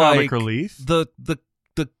little bit of comic like relief. The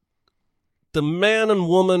man and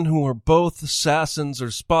woman who are both assassins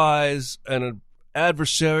or spies and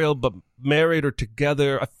adversarial but married or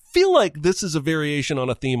together. I feel like this is a variation on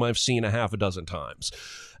a theme I've seen a half a dozen times,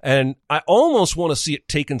 and I almost want to see it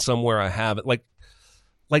taken somewhere I haven't. Like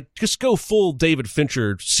just go full David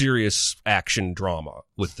Fincher serious action drama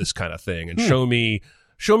with this kind of thing, and show me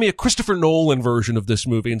a Christopher Nolan version of this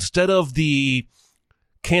movie instead of the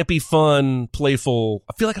campy, fun, playful.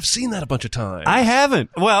 I feel like I've seen that a bunch of times. I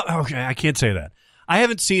haven't. Well, okay, I can't say that. I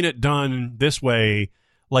haven't seen it done this way,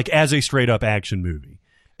 like as a straight up action movie.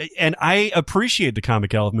 And I appreciate the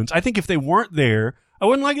comic elements. I think if they weren't there, I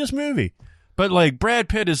wouldn't like this movie. But like Brad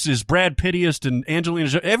Pitt is Brad Pittiest, and Angelina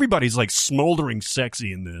Jolie, everybody's like smoldering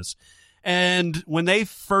sexy in this. And when they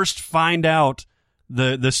first find out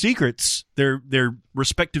the secrets, their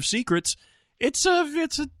respective secrets, it's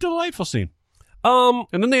a delightful scene. And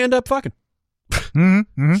then they end up fucking.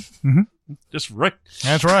 Just right.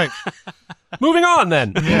 That's right. Moving on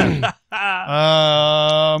then.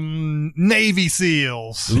 Navy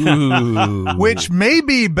SEALs. Ooh. Which may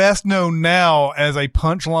be best known now as a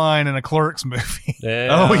punchline in a Clerks movie. Yeah.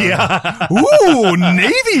 Oh, yeah. Ooh,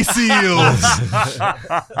 Navy SEALs.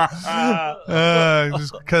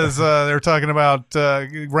 Just because they're talking about,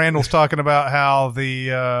 Randall's talking about how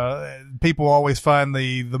the people always find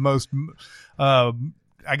the most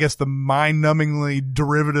I guess the mind-numbingly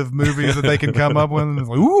derivative movies that they can come up with. And it's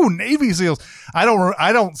like, ooh, Navy SEALs.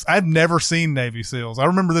 I've never seen Navy SEALs. I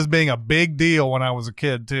remember this being a big deal when I was a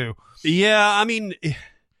kid too. Yeah, I mean,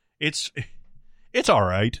 it's all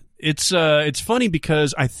right. It's funny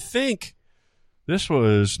because I think this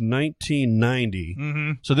was 1990.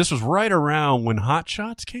 Mm-hmm. So this was right around when Hot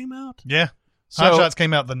Shots came out. Yeah. So- Hot Shots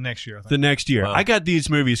came out the next year, I think. The next year. Wow. I got these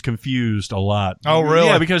movies confused a lot. Oh, really?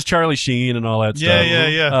 Yeah, because Charlie Sheen and all that Yeah,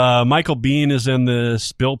 stuff. yeah. Michael Biehn is in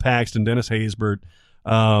this, Bill Paxton, Dennis Haysbert,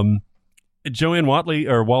 Joanne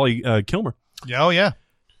Wally Kilmer. Yeah, oh, yeah.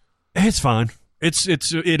 It's fine. It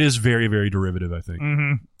is very, very derivative, I think.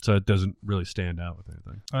 Mm-hmm. So it doesn't really stand out with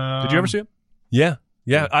anything. Did you ever see it? Yeah.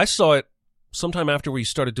 I saw it sometime after we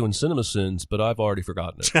started doing CinemaSins, but I've already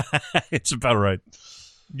forgotten it. It's about right.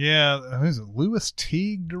 Yeah, who's it? Louis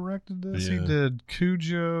Teague directed this. Yeah. He did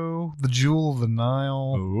Cujo, The Jewel of the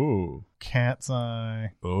Nile, Oh. Cat's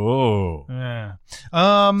Eye. Oh. Yeah.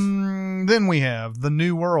 Then we have The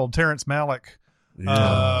New World, Terrence Malick.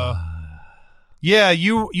 Yeah,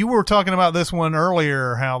 you were talking about this one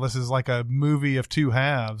earlier, how this is like a movie of two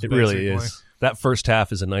halves. It basically. really is. That first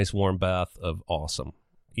half is a nice warm bath of awesome.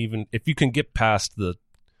 Even if you can get past the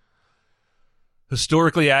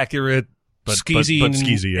historically accurate But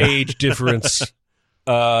skeezy yeah. age difference,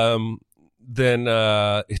 then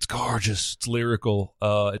it's gorgeous. It's lyrical.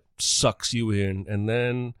 It sucks you in. And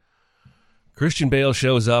then Christian Bale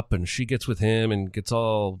shows up and she gets with him and gets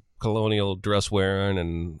all colonial dress wearing,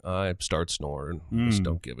 and I start snoring. I just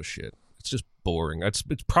don't give a shit. It's just boring. It's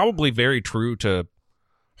probably very true to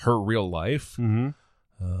her real life.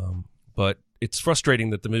 Mm-hmm. But it's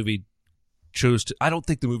frustrating that the movie chose to. I don't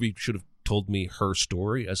think the movie should have told me her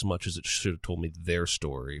story as much as it should have told me their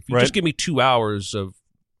story. If you Right. just give me 2 hours of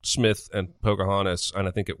Smith and Pocahontas, and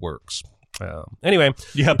I think it works. Anyway,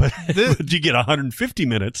 Yeah, but This- you get 150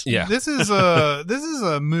 minutes. yeah. This is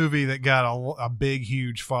a movie that got a big,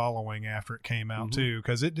 huge following after it came out too,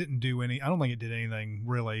 because it didn't do any. I don't think it did anything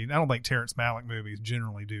really. I don't think Terrence Malick movies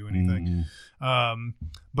generally do anything.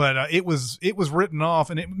 But it was written off,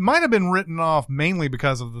 and it might have been written off mainly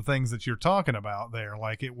because of the things that you're talking about there.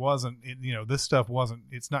 Like it wasn't, this stuff wasn't.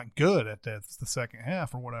 It's not good at the second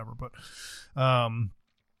half or whatever. But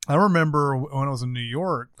I remember when I was in New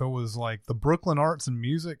York, there was like the Brooklyn Arts and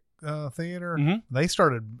Music Theater. Mhm. They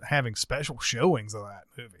started having special showings of that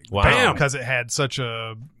movie. Wow. Bam! Because it had such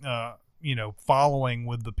a following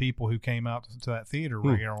with the people who came out to that theater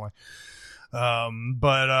regularly.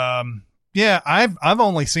 Yeah, I've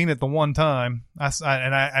only seen it the one time.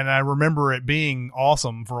 I remember it being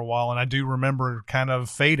awesome for a while, and I do remember kind of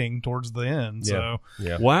fading towards the end. So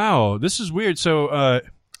Yeah. Wow, this is weird. So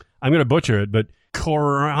I'm going to butcher it, but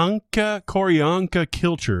Koryanka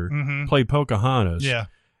Kilcher played Pocahontas. yeah.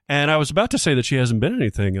 And I was about to say that she hasn't been in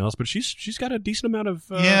anything else, but she's got a decent amount of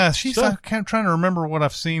She's. stuff. I'm trying to remember what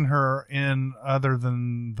I've seen her in other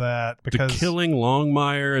than that. The Because Killing,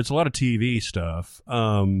 Longmire. It's a lot of TV stuff.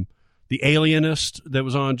 The Alienist that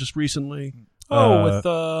was on just recently. With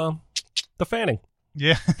the Fanning.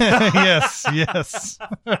 yeah, yes.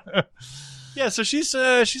 Yeah, so she's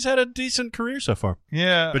had a decent career so far,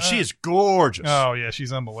 Yeah, but she is gorgeous. Oh yeah,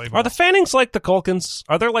 she's unbelievable. Are the Fannings like the Culkins?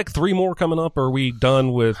 Are there like 3 more coming up, or are we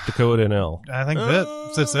done with Dakota and Elle? I think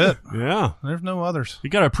that's it. Yeah, There's no others. you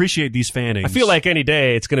got to appreciate these Fannings. I feel like any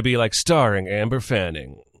day it's going to be like starring Amber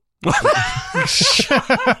Fanning.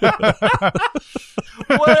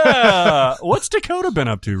 What's Dakota been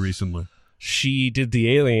up to recently? She did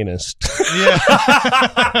The Alienist. Yeah.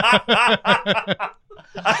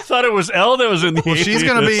 I thought it was Elle that was in the. Well, she's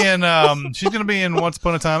gonna be in Once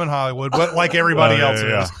Upon a Time in Hollywood, but like everybody else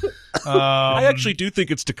is. I actually do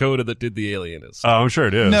think it's Dakota that did The Alienist. Oh, I'm sure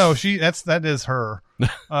it is. No, that is her.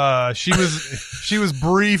 She was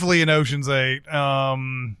briefly in Ocean's 8.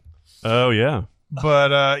 Oh yeah.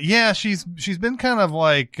 But yeah, she's been kind of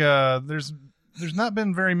like there's not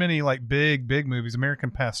been very many like big movies.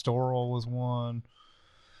 American Pastoral was one,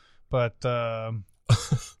 but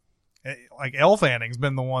like Elle Fanning's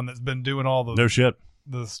been the one that's been doing all the No shit.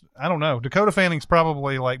 this. I don't know. Dakota Fanning's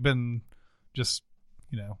probably like been just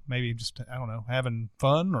maybe just I don't know, having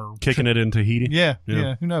fun or Kicking it in Tahiti. Yeah.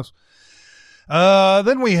 Who knows?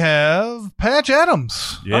 Then we have Patch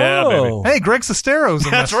Adams. Yeah, Oh. Hey, Greg Sestero's in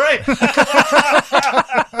That's this. right.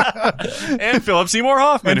 And Philip Seymour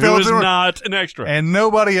Hoffman, And who Philip is Seymour- not an extra. And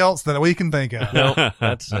nobody else that we can think of. No,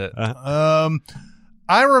 that's it.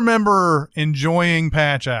 I remember enjoying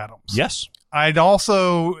Patch Adams. Yes.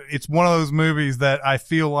 It's one of those movies that I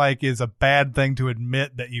feel like is a bad thing to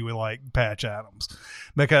admit that you would like Patch Adams,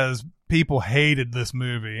 because people hated this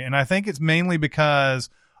movie. And I think it's mainly because,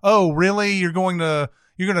 oh, really? You're going to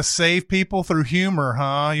gonna save people through humor,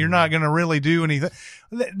 huh? You're not gonna really do anything.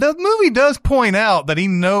 The movie does point out that he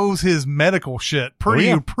knows his medical shit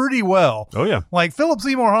pretty well. Oh yeah. Like Philip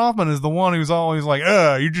Seymour Hoffman is the one who's always like,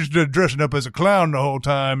 you're just dressing up as a clown the whole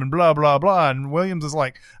time and blah blah blah. And Williams is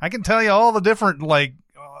like, I can tell you all the different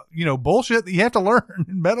bullshit that you have to learn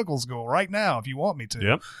in medical school right now if you want me to.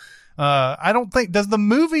 Yep. I don't think, does the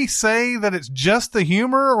movie say that it's just the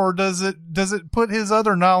humor, or does it put his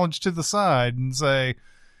other knowledge to the side and say,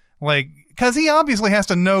 like, because he obviously has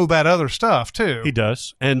to know that other stuff too. He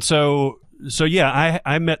does. And so yeah,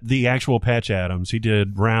 I met the actual Patch Adams. He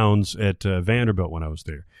did rounds at Vanderbilt when I was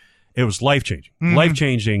there. It was life-changing,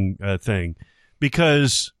 life-changing thing,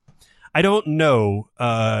 because I don't know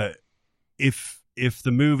if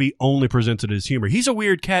the movie only presents it as humor. He's a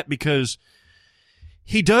weird cat because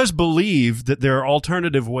he does believe that there are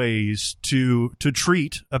alternative ways to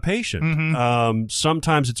treat a patient.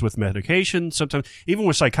 Sometimes it's with medication, sometimes even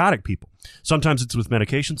with psychotic people. Sometimes it's with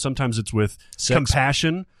medication, sometimes it's with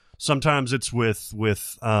compassion, sometimes it's with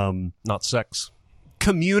not sex.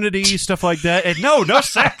 Community, stuff like that. And no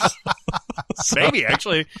sex. Maybe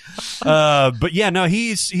actually. But yeah, no,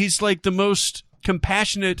 he's like the most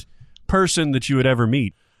compassionate person that you would ever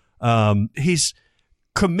meet. He's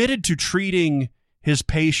committed to treating his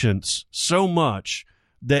patients so much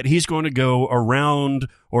that he's going to go around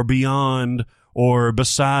or beyond or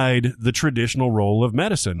beside the traditional role of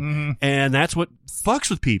medicine. And that's what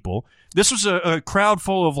fucks with people. This was a crowd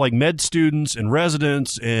full of like med students and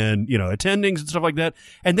residents and, attendings and stuff like that.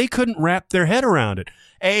 And they couldn't wrap their head around it.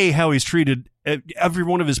 How he's treated every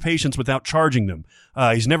one of his patients without charging them.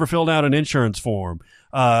 He's never filled out an insurance form.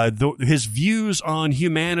 His views on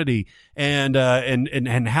humanity and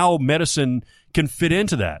how medicine can fit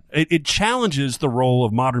into that. It challenges the role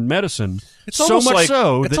of modern medicine. It's so almost much like,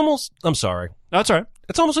 so. I'm sorry. That's all right.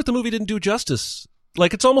 It's almost like the movie didn't do justice.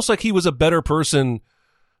 Like, it's almost like he was a better person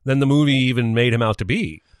than the movie even made him out to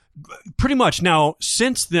be. Pretty much. Now,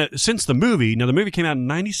 since the movie came out in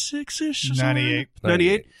 96-ish?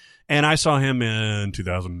 98. And I saw him in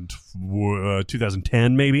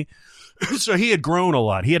 2010 maybe. So he had grown a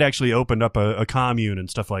lot. He had actually opened up a commune and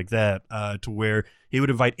stuff like that, to where he would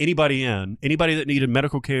invite anybody that needed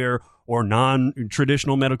medical care or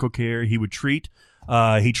non-traditional medical care, he would treat.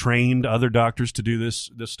 He trained other doctors to do this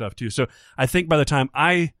stuff too. So I think by the time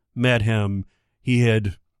I met him, he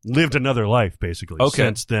had lived another life basically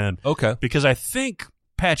since then. Okay. Because I think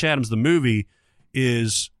Patch Adams, the movie,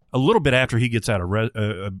 is a little bit after he gets out of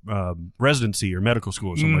residency or medical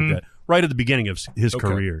school or something like that, right at the beginning of his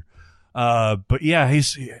career. But yeah,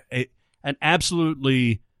 he's an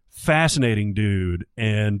absolutely fascinating dude.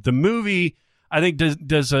 And the movie, I think,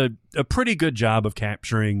 does a pretty good job of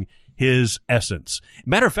capturing his essence.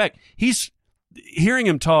 Matter of fact, hearing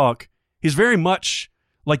him talk, he's very much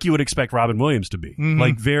like you would expect Robin Williams to be.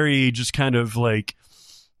 Like very just kind of like,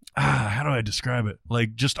 how do I describe it?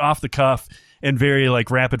 Like just off the cuff and very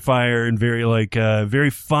like rapid fire and very like, very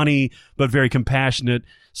funny, but very compassionate.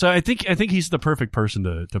 So I think he's the perfect person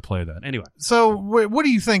to play that. Anyway. So what do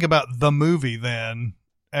you think about the movie then?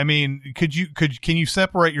 I mean, can you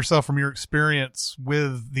separate yourself from your experience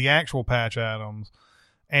with the actual Patch Adams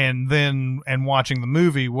and watching the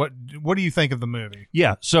movie? What do you think of the movie?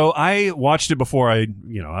 Yeah. So I watched it before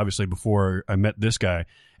obviously before I met this guy,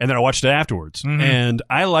 and then I watched it afterwards, and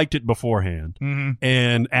I liked it beforehand,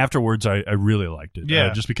 and afterwards I really liked it.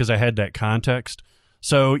 Just because I had that context.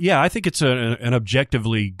 So yeah, I think it's an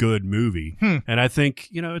objectively good movie, and I think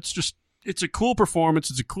it's a cool performance.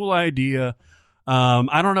 It's a cool idea.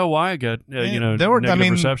 I don't know why I got negative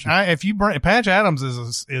reception. If you bring Patch Adams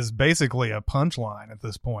is basically a punchline at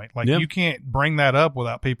this point. Like you can't bring that up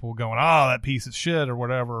without people going, "Oh, that piece of shit" or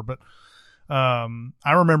whatever. But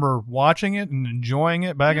I remember watching it and enjoying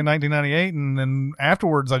it back in 1998, and then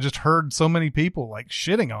afterwards I just heard so many people like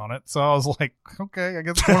shitting on it, so I was like, okay, I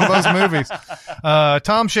guess it's one of those movies.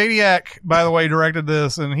 Tom Shadyac, by the way, directed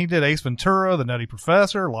this, and he did Ace Ventura, The Nutty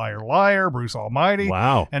Professor, Liar Liar, Bruce Almighty.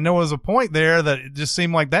 Wow. And there was a point there that it just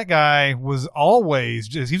seemed like that guy was always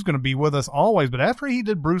he's going to be with us always, but after he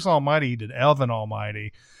did Bruce Almighty, he did Elvin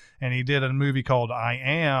Almighty. And he did a movie called I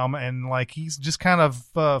Am, and like he's just kind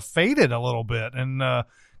of faded a little bit, and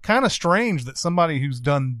kind of strange that somebody who's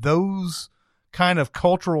done those kind of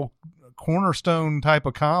cultural cornerstone type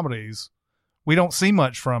of comedies, we don't see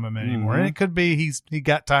much from him anymore. And it could be he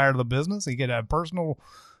got tired of the business. He could have personal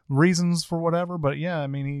reasons for whatever, but yeah, I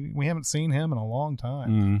mean, we haven't seen him in a long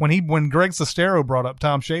time. When Greg Sestero brought up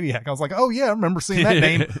Tom Shadyac, I was like, oh yeah, I remember seeing that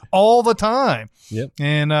name all the time. Yep.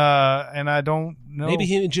 And I don't know. Maybe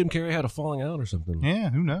he and Jim Carrey had a falling out or something. Yeah,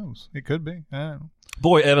 who knows? It could be. I don't know.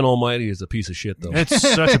 Boy, Evan Almighty is a piece of shit, though. It's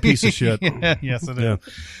such a piece of shit. Yeah, yes, it is.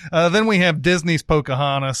 Then we have Disney's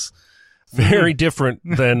Pocahontas. Very different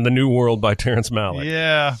than The New World by Terrence Malick.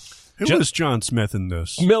 Yeah. Who was John Smith in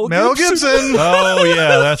this? Mel Gibson. Oh,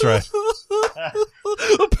 yeah, that's right.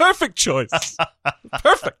 A perfect choice.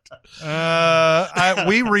 Perfect.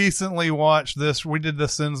 We recently watched this. We did the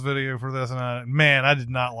Sins video for this, and I did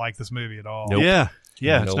not like this movie at all. Nope. Yeah,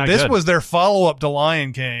 it's Nope. not This good. was their follow-up to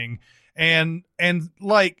Lion King, and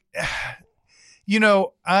like,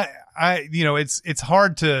 it's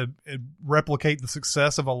hard to replicate the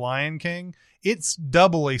success of a Lion King. It's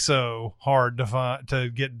doubly so hard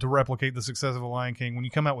to replicate the success of a Lion King when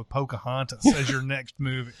you come out with Pocahontas as your next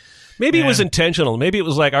movie. Maybe it was And- intentional. Maybe it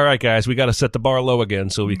was like, all right, guys, we got to set the bar low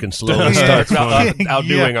again so we can slowly start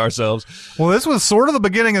outdoing ourselves. Well, this was sort of the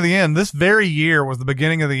beginning of the end. This very year was the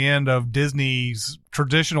beginning of the end of Disney's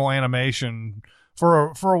traditional animation.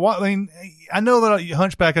 For a while, I mean, I know that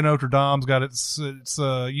Hunchback of Notre Dame's got its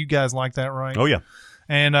you guys like that, right? Oh, yeah.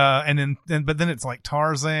 And but then it's like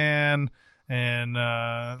Tarzan and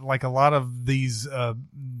like a lot of these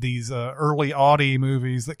early Audi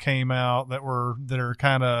movies that came out that are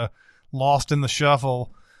kind of lost in the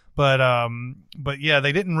shuffle. But yeah,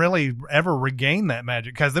 they didn't really ever regain that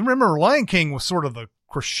magic, because then remember Lion King was sort of the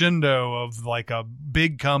crescendo of like a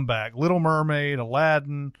big comeback. Little Mermaid,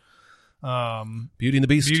 Aladdin, Beauty and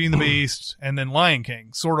the Beast. and then Lion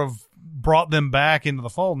King sort of brought them back into the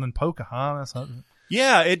fold, and then Pocahontas.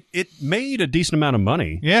 Yeah, it made a decent amount of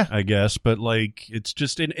money. Yeah. I guess, but like it's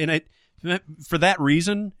just for that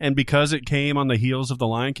reason, and because it came on the heels of The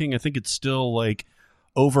Lion King, I think it's still like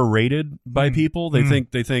overrated by people. They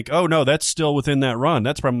think, oh no, that's still within that run.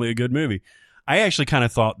 That's probably a good movie. I actually kind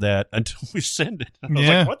of thought that until we sent it. I was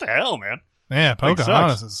like, what the hell, man? Yeah, Like,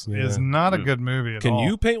 Pocahontas is not a good movie at Can all.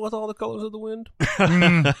 you paint with all the colors of the wind?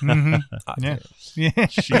 Yeah. Yeah.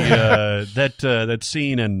 She that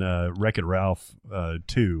scene in Wreck-It Ralph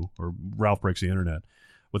 2, or Ralph Breaks the Internet,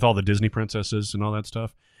 with all the Disney princesses and all that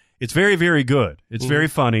stuff. It's very, very good. It's very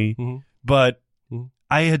funny, but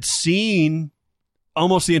I had seen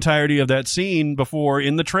almost the entirety of that scene before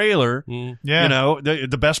in the trailer. Yeah. You know,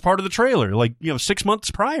 the best part of the trailer, like 6 months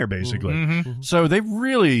prior, basically. So they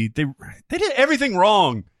did everything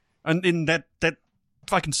wrong in that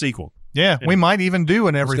fucking sequel. Yeah, we might even do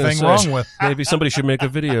an everything say, wrong with. Maybe somebody should make a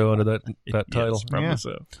video under that title. Yes, probably Yeah.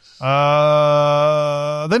 so.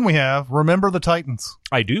 Then we have Remember the Titans.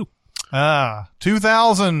 I do.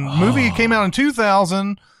 2000 movie came out in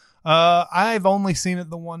 2000. I've only seen it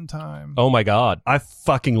the one time. Oh my God. I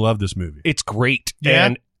fucking love this movie. It's great. Yeah.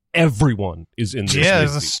 And everyone is in this Yeah,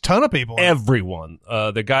 movie. there's a ton of people. Everyone.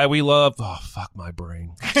 The guy we love. Oh, fuck my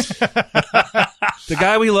brain. The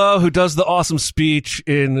guy we love who does the awesome speech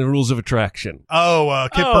in The Rules of Attraction. Kip Oh,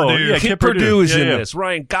 Purdue. yeah, Kip Purdue is in Yeah. this.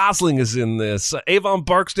 Ryan Gosling is in this. Avon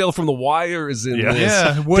Barksdale from The Wire is in this.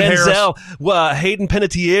 Yeah, Wood Denzel. Hayden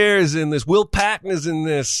Panettiere is in this. Will Patton is in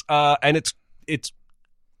this. And it's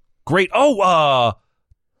great. Oh,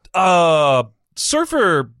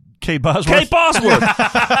 surfer Kate Bosworth. Kate Bosworth.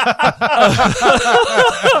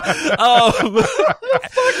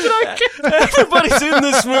 Everybody's in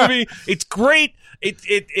this movie. It's great.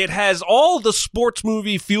 It has all the sports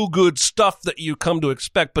movie feel good stuff that you come to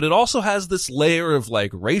expect, but it also has this layer of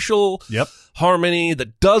like racial harmony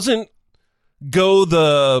that doesn't go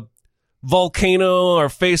the volcano, our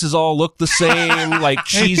faces all look the same, like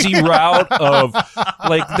cheesy route of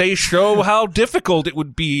like they show how difficult it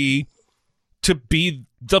would be to be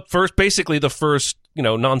basically the first,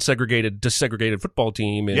 desegregated football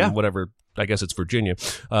team in whatever, I guess it's Virginia.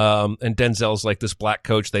 And Denzel's like this black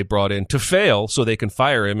coach they brought in to fail so they can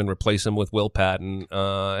fire him and replace him with Will Patton.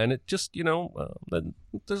 And it just,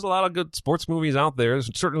 there's a lot of good sports movies out there.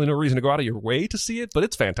 There's certainly no reason to go out of your way to see it, but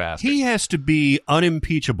it's fantastic. He has to be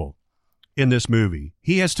unimpeachable in this movie.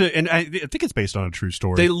 He has to, and I think it's based on a true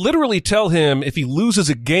story. They literally tell him if he loses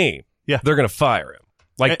a game, they're going to fire him.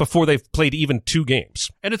 Like before they've played even 2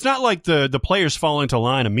 games. And it's not like the players fall into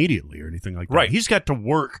line immediately or anything like that. Right. He's got to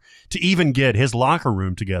work to even get his locker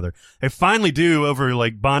room together. They finally do over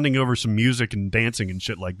like bonding over some music and dancing and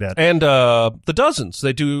shit like that. And the Dozens,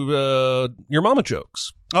 they do Your Mama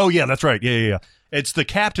jokes. Oh, yeah, that's right. Yeah. It's the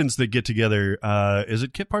captains that get together. Is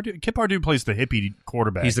it Kip Pardue? Kip Pardue plays the hippie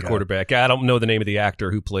quarterback. He's the quarterback. I don't know the name of the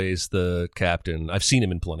actor who plays the captain. I've seen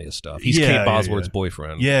him in plenty of stuff. He's Kate Bosworth's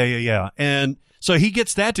boyfriend. Yeah. And so he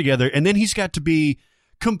gets that together, and then he's got to be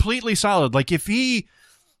completely solid. Like if he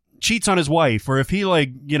cheats on his wife, or if he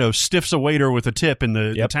stiffs a waiter with a tip in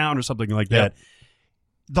the town or something like that,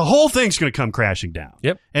 the whole thing's going to come crashing down.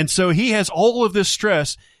 Yep. And so he has all of this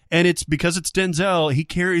stress, and it's because it's Denzel. He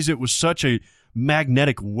carries it with such a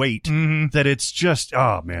magnetic weight that it's just,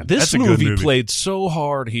 oh man, This that's a good movie. played so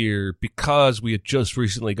hard here because we had just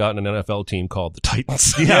recently gotten an NFL team called the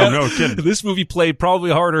Titans. Yeah, no kidding. This movie played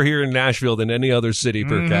probably harder here in Nashville than any other city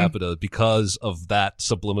per capita because of that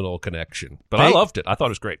subliminal connection. But I loved it. I thought it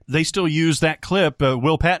was great. They still use that clip,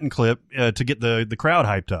 Will Patton clip, to get the crowd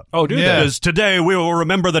hyped up. Oh, do they? Because today we will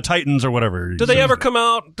remember the Titans or whatever. Do they ever come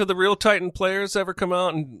out? Do the real Titan players ever come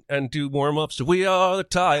out and do warm ups? We are the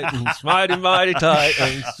Titans, mighty, mighty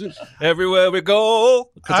Titans. Everywhere we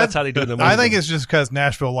go. Because that's how they do them. I think it's just because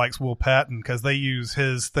Nashville likes Will Patton because they use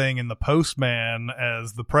his thing in The Postman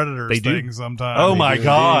as the Predators thing sometimes. Oh my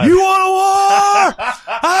God. You want a war?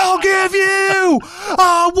 I'll give you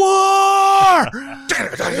a war.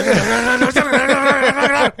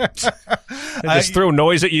 They just throw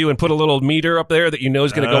noise at you and put a little meter up there that you know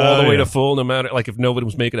is going to go all the way to full, no matter, like if nobody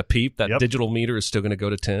was making a peep, that digital meter is still going to go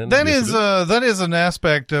to 10. That is an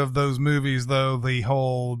aspect of those movies, though. The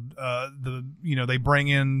whole they bring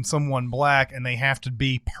in someone black and they have to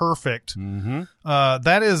be perfect.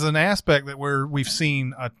 That is an aspect that we've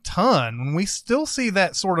seen a ton. And we still see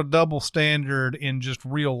that sort of double standard in just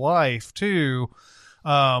real life too.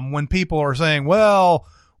 When people are saying, well,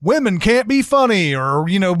 women can't be funny, or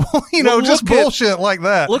just bullshit like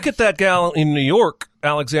that. Look at that gal in New York,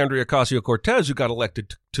 Alexandria Ocasio-Cortez, who got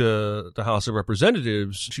elected to the House of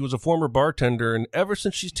Representatives. She was a former bartender, and ever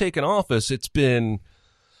since she's taken office, it's been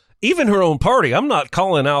even her own party. I'm not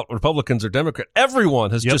calling out Republicans or Democrats. Everyone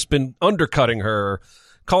has just been undercutting her,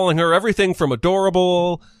 calling her everything from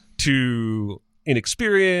adorable to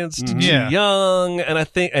inexperienced to young,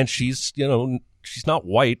 and she's she's not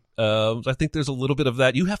white. I think there's a little bit of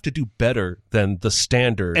that. You have to do better than the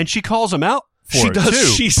standard. And she calls him out for she it, does. too.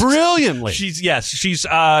 She's brilliantly. She's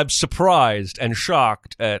surprised and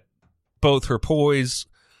shocked at both her poise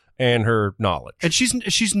and her knowledge. And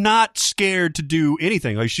she's not scared to do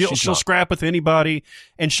anything. Like she'll scrap with anybody,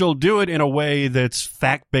 and she'll do it in a way that's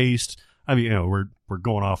fact-based. I mean, we're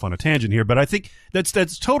going off on a tangent here, but I think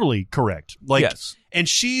that's totally correct. Like, yes. And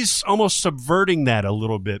she's almost subverting that a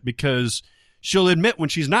little bit because she'll admit when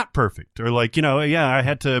she's not perfect, or like, I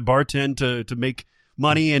had to bartend to make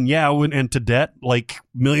money, and and to debt like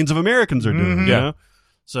millions of Americans are doing.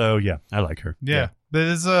 So I like her. Yeah.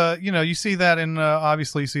 There's you see that in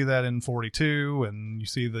obviously you see that in 42, and you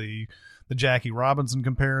see the Jackie Robinson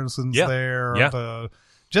comparisons there. Yeah.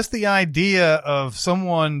 Just the idea of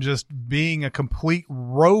someone just being a complete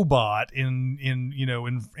robot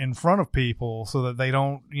in front of people, so that they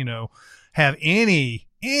don't have any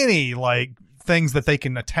like things that they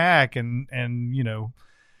can attack, and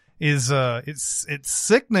it's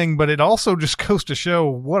sickening, but it also just goes to show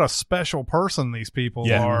what a special person these people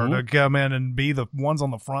are to come in and be the ones on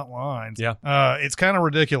the front lines. Yeah. It's kind of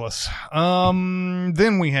ridiculous.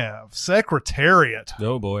 Then we have Secretariat.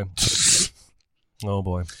 Oh boy. Oh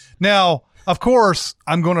boy. Now, of course,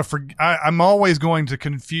 I'm always going to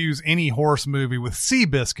confuse any horse movie with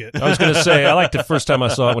Seabiscuit. I was going to say, I liked it first time I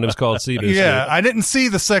saw it when it was called Seabiscuit. Yeah, I didn't see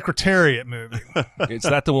the Secretariat movie. Is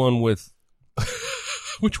that the one with...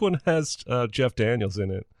 Which one has Jeff Daniels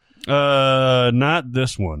in it? Not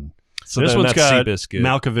this one. So this one's got Seabiscuit.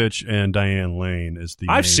 Malkovich and Diane Lane as the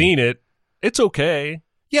I've main. seen it. It's okay.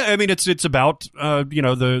 Yeah, I mean it's about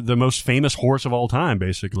the most famous horse of all time,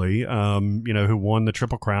 basically. Who won the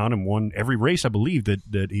Triple Crown and won every race I believe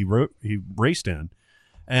that he raced in,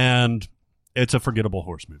 and it's a forgettable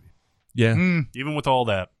horse movie. Yeah, even with all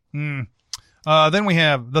that. Then we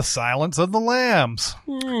have The Silence of the Lambs.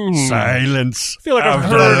 Silence. I feel like I've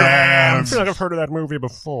heard of that movie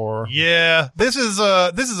before. Yeah, this is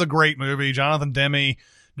a great movie. Jonathan Demme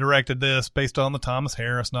directed this based on the Thomas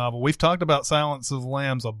Harris novel. We've talked about Silence of the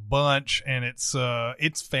Lambs a bunch, and it's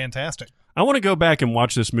fantastic. I want to go back and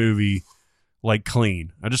watch this movie like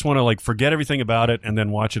clean. I just want to like forget everything about it and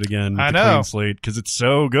then watch it again with a clean slate because it's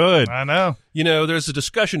so good. I know. There's a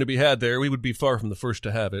discussion to be had there. We would be far from the first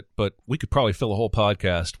to have it, but we could probably fill a whole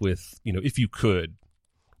podcast with, if you could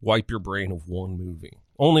wipe your brain of one movie,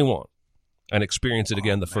 only one, and experience it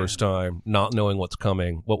again the first time, not knowing what's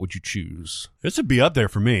coming. What would you choose? This would be up there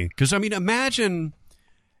for me because, I mean, imagine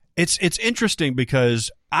it's interesting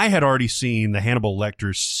because I had already seen the Hannibal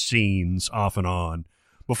Lecter scenes off and on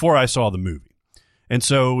before I saw the movie. And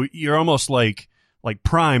so you're almost like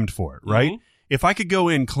primed for it, right? Mm-hmm. If I could go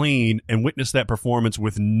in clean and witness that performance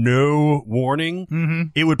with no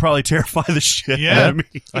warning, it would probably terrify the shit out of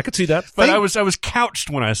me. I could see that. But I was couched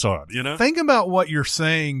when I saw it, Think about what you're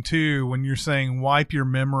saying, too, when you're saying wipe your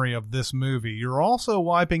memory of this movie. You're also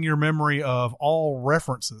wiping your memory of all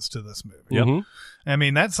references to this movie. Mm-hmm. I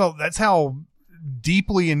mean, that's how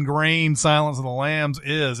deeply ingrained Silence of the Lambs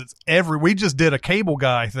is. It's we just did a Cable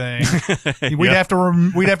Guy thing. We'd have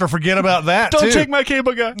to forget about that. Don't too. take my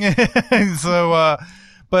cable guy. So,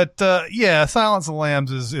 yeah, Silence of the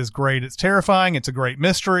Lambs is great. It's terrifying. It's a great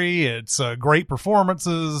mystery. It's great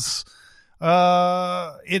performances.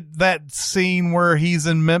 That scene where he's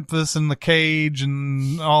in Memphis in the cage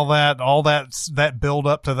and all that build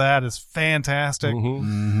up to that is fantastic.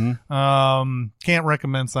 Can't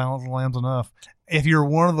recommend Silence of the Lambs enough. If you're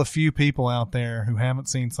one of the few people out there who haven't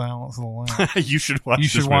seen Silence of the Lambs, you should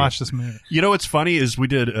watch. This movie. You know what's funny is we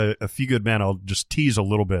did a Few Good Men. I'll just tease a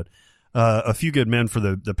little bit. A Few Good Men for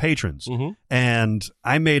the patrons, and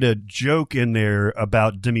I made a joke in there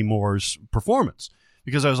about Demi Moore's performance.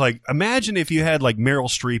 Because I was like, imagine if you had like Meryl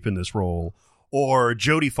Streep in this role or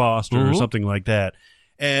Jodie Foster or something like that.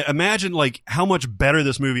 And imagine like how much better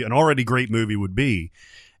this movie, an already great movie, would be.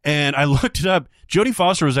 And I looked it up. Jodie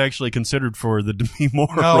Foster was actually considered for the Demi Moore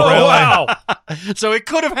role. Really? Wow. So it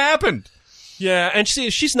could have happened. Yeah, and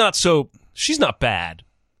she's not bad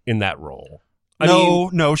in that role.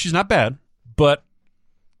 No, she's not bad. But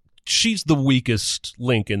she's the weakest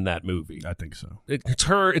link in that movie. I think so.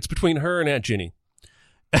 It's between her and Aunt Ginny.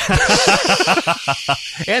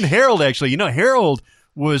 And Harold, actually. Harold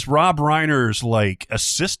was Rob Reiner's like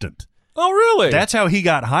assistant. Oh, really? That's how he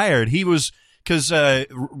got hired. He was because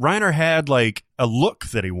Reiner had like a look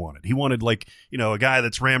that he wanted. He wanted like a guy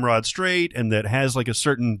that's ramrod straight and that has like a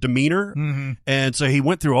certain demeanor. And so he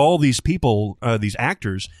went through all these people, these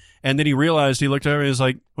actors, and then he realized, he looked over and he was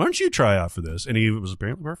like, "Why don't you try out for this?" And he was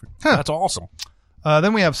apparently perfect. That's awesome.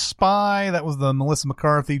 Then we have Spy. That was the Melissa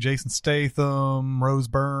McCarthy, Jason Statham, Rose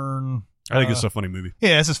Byrne. I think it's a funny movie.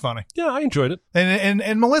 Yeah, this is funny. Yeah, I enjoyed it.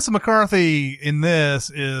 And Melissa McCarthy in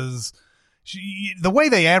this is the way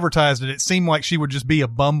they advertised it. It seemed like she would just be a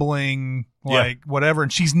bumbling whatever,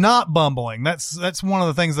 and she's not bumbling. That's one of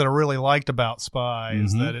the things that I really liked about Spy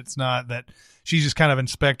is that it's not that she's just kind of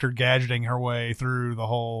Inspector Gadgeting her way through the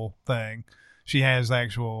whole thing. She has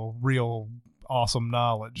actual real awesome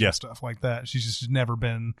knowledge and stuff like that. She's just never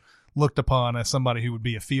been looked upon as somebody who would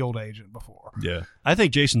be a field agent before. Yeah, I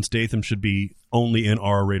think Jason Statham should be only in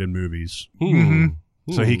R-rated movies,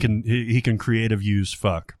 so he can creative use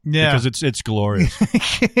fuck. Yeah, because it's glorious.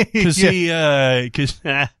 Because because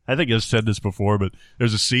I think I've said this before, but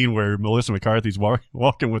there's a scene where Melissa McCarthy's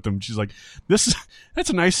walking with him. She's like, "That's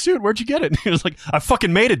a nice suit. Where'd you get it?" And he was like, "I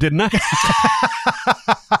fucking made it, didn't I?"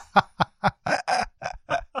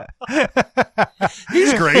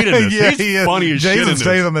 He's great in this. He's funny as shit in Jason this.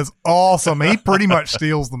 Statham is awesome. He pretty much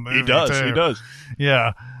steals the movie. He does. too. He does.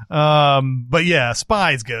 Yeah. But yeah,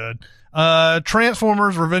 Spy's good.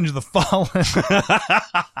 Transformers: Revenge of the Fallen.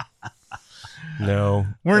 No.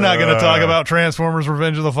 We're not going to talk about Transformers: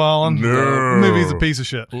 Revenge of the Fallen. No. The movie's a piece of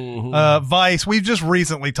shit. Vice. We've just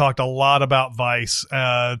recently talked a lot about Vice.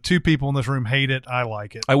 Two people in this room hate it. I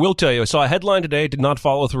like it. I will tell you, I saw a headline today, did not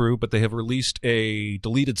follow through, but they have released a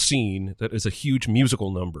deleted scene that is a huge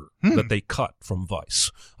musical number that they cut from Vice.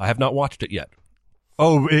 I have not watched it yet.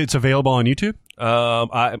 Oh, it's available on YouTube?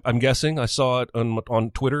 I'm guessing. I saw it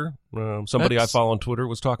on Twitter. Somebody I follow on Twitter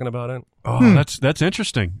was talking about it. Oh, that's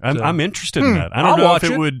interesting. I'm interested in that. I don't I'll know watch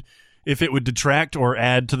if it would detract or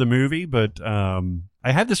add to the movie, but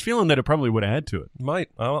I had this feeling that it probably would add to it. Might.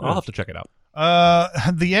 I'll have to check it out.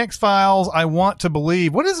 The X-Files, I want to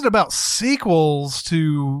believe. What is it about sequels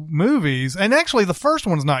to movies? And actually, the first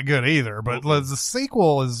one's not good either, but the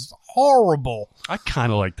sequel is horrible. I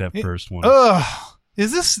kind of like that first one.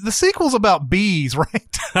 Is this the sequel's about bees,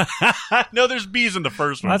 right? No, there's bees in the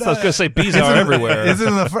first one. I was going to say bees are everywhere. It's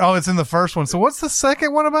in the first one. So what's the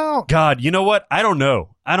second one about? God, you know what? I don't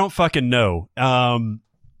know. I don't fucking know.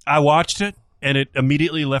 I watched it and it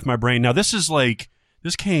immediately left my brain. Now this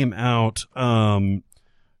came out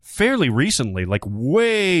fairly recently, like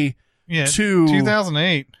way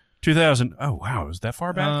 2008. 2000. Oh wow, was that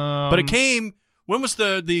far back? But it came. When was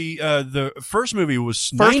the first movie?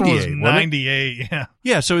 Was 98? First one was 98. Yeah.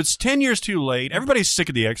 Yeah. So it's 10 years too late. Everybody's sick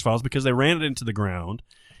of the X-Files because they ran it into the ground,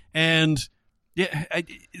 and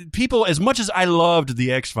people. As much as I loved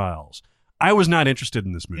the X-Files, I was not interested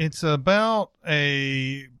in this movie. It's about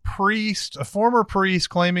a former priest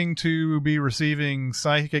claiming to be receiving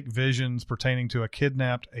psychic visions pertaining to a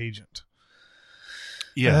kidnapped agent.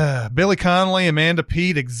 Yeah. Billy Connolly, Amanda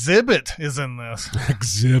Peet, Exhibit is in this.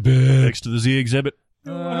 Exhibit. Next to the Z Exhibit. I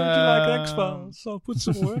heard you like X-Files, so I'll put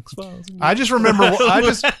some more X-Files in there. I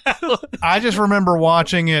just remember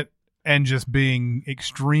watching it and just being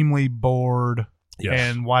extremely bored. Yes.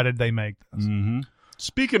 And why did they make this?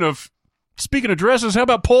 Speaking of dresses, how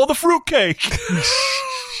about Paul the Fruitcake?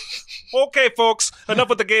 Okay, folks, enough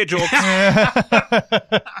with the gay joke.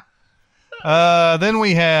 Then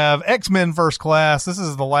we have X-Men First Class. This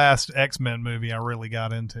is the last X-Men movie I really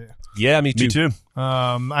got into. Yeah, me too. Me too.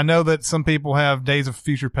 I know that some people have Days of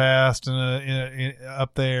Future Past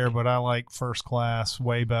up there, but I like First Class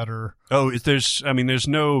way better. Oh, there's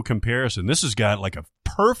no comparison. This has got like a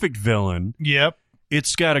perfect villain. Yep.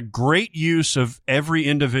 It's got a great use of every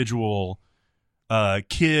individual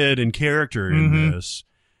kid and character in this.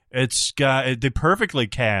 It's got they perfectly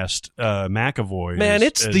cast McAvoy. Man,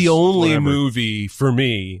 it's the only movie for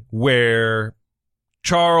me where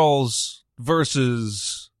Charles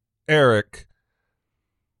versus Eric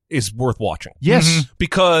is worth watching. Yes.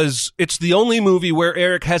 Because it's the only movie where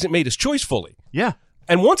Eric hasn't made his choice fully. Yeah.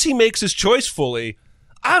 And once he makes his choice fully,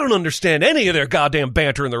 I don't understand any of their goddamn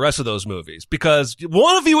banter in the rest of those movies because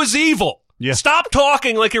one of you is evil. Yeah. Stop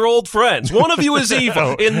talking like your old friends. One of you is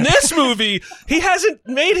evil. In this movie, he hasn't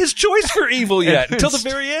made his choice for evil yet until the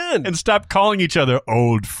very end. And stop calling each other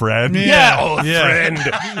old friend. Yeah, old friend.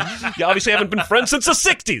 You obviously haven't been friends since the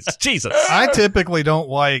 60s. Jesus. I typically don't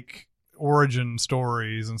like origin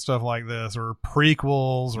stories and stuff like this or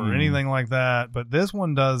prequels or anything like that, but this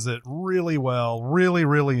one does it really well. Really,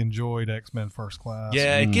 really enjoyed X-Men First Class.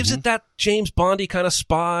 Yeah, it gives it that James Bondy kind of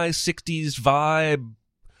spy 60s vibe.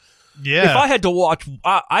 Yeah. If I had to watch,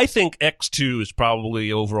 I think X2 is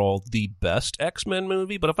probably overall the best X-Men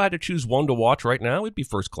movie, but if I had to choose one to watch right now, it'd be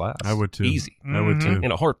First Class. I would too. Easy. I would too.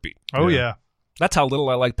 In a heartbeat. Oh, yeah. That's how little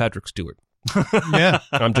I like Patrick Stewart. Yeah.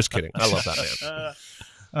 I'm just kidding. I love that man.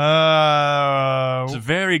 It's a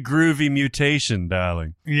very groovy mutation,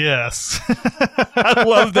 darling. Yes. I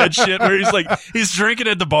love that shit where he's drinking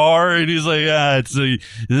at the bar and he's like,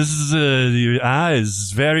 your eyes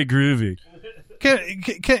is very groovy.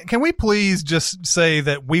 Can we please just say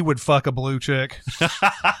that we would fuck a blue chick?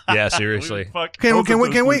 Yeah, seriously. Can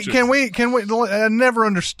we? I never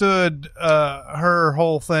understood her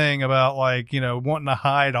whole thing about wanting to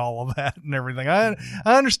hide all of that and everything. I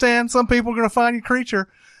understand some people are going to find you creature,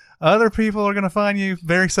 other people are going to find you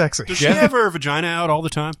very sexy. Does she have her vagina out all the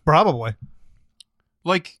time? Probably.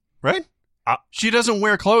 Right? She doesn't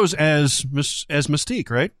wear clothes as Mystique,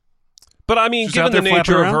 right? But I mean, She's given out there the nature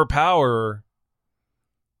flapping of around? her power.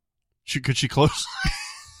 Could she close?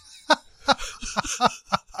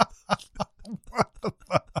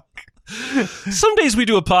 Some days we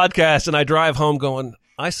do a podcast and I drive home going,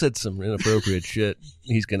 I said some inappropriate shit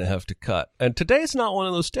he's going to have to cut. And today's not one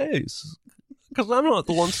of those days because I'm not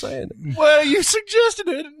the one saying it. Well, you suggested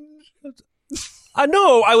it. I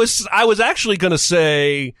know. I was actually going to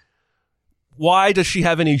say, why does she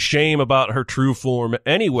have any shame about her true form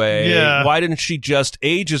anyway? Yeah. Why didn't she just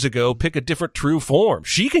ages ago pick a different true form?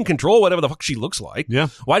 She can control whatever the fuck she looks like. Yeah.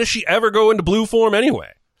 Why does she ever go into blue form anyway?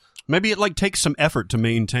 Maybe it takes some effort to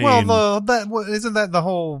maintain. Well, isn't that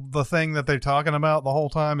the thing that they're talking about the whole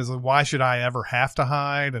time is why should I ever have to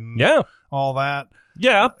hide and all that?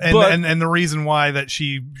 Yeah, and the reason why that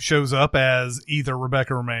she shows up as either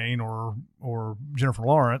Rebecca Romijn or Jennifer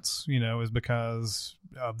Lawrence, is because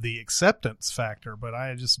of the acceptance factor. But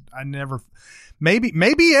I never, maybe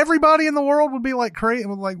everybody in the world would be crazy,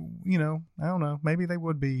 I don't know. Maybe they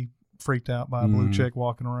would be freaked out by a blue chick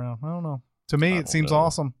walking around. I don't know. To me, it seems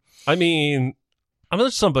awesome. I mean,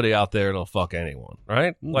 there's somebody out there that'll fuck anyone,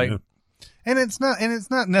 right? And it's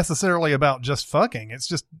not necessarily about just fucking. It's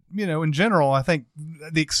just, in general, I think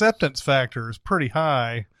the acceptance factor is pretty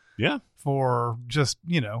high. Yeah. For just,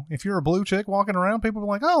 if you're a blue chick walking around, people are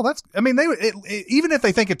like, oh, even if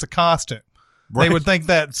they think it's a costume, they would think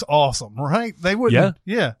that's awesome, right? They wouldn't.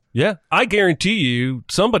 Yeah. I guarantee you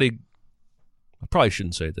somebody, I probably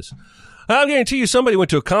shouldn't say this. I guarantee you somebody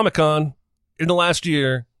went to a Comic-Con in the last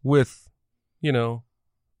year with,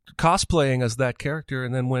 cosplaying as that character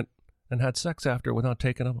and then went and had sex after without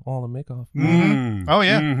taking all the makeup. Mm-hmm. Oh,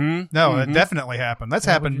 yeah. Mm-hmm. No, it definitely happened. That's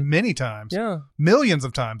happened many times. Yeah. Millions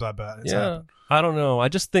of times, I bet. It's happened. I don't know. I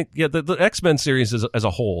just think, the X-Men series as a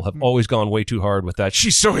whole have always gone way too hard with that.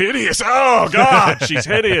 She's so hideous. Oh, God, she's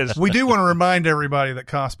hideous. We do want to remind everybody that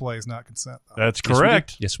cosplay is not consent, though. That's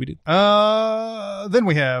correct. Yes, we do. Then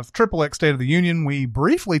we have XXX State of the Union. We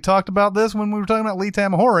briefly talked about this when we were talking about Lee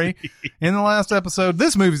Tamahori in the last episode.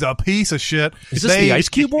 This movie's a piece of shit. Is this the Ice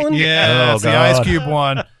Cube one? Yeah, it's the Ice Cube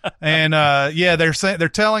one. And they're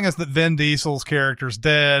telling us that Vin Diesel's character's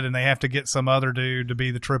dead, and they have to get some other dude to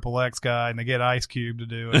be the XXX guy, and they get Ice Cube to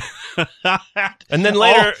do it. And then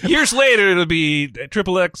years later, it'll be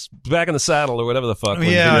XXX back in the saddle or whatever the fuck.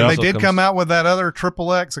 Yeah, they did come out with that other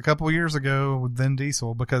XXX a couple of years ago with Vin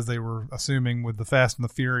Diesel because they were assuming with the Fast and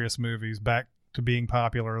the Furious movies back to being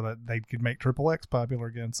popular that they could make Triple X popular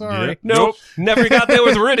again. Sorry. Yeah. Nope. Never got there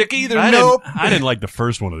with Riddick either. I Nope. didn't like the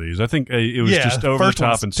first one of these. I think it was just over the first top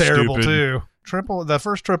one's and terrible stupid. too. The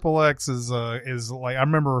first Triple X is like, I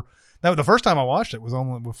remember that the first time I watched it was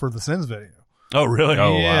only for the Sins video. Oh, really?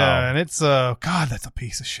 Oh, yeah, wow. and it's God, that's a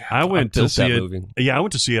piece of shit. I went to built see that it. movie. Yeah, I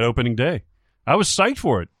went to see it opening day. I was psyched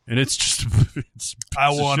for it, and it's just. It's a I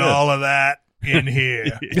piece of want shit. all of that in here.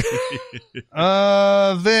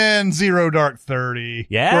 Then Zero Dark 30.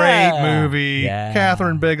 Yeah. Great movie. Yeah.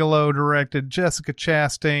 Catherine Bigelow directed. Jessica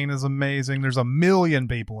Chastain is amazing. There's a million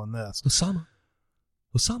people in this. Osama.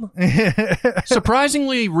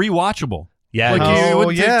 Surprisingly rewatchable. Yeah. Like Oh, you would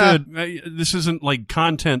think yeah. that this isn't like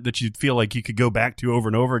content that you'd feel like you could go back to over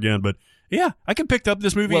and over again, but yeah, I can pick up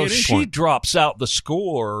this movie Well, at any she point. drops out the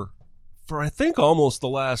score for I think almost the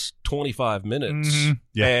last 25 minutes, Mhm.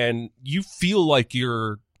 Yeah. and you feel like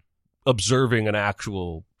you're observing an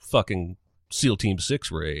actual fucking SEAL Team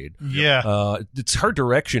 6 raid. Yeah. It's her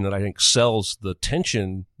direction that I think sells the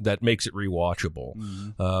tension that makes it rewatchable.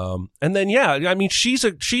 And then, yeah, I mean, she's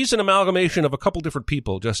an amalgamation of a couple different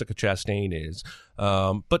people. Jessica Chastain is,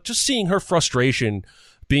 but just seeing her frustration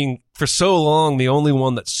being for so long the only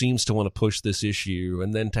one that seems to want to push this issue,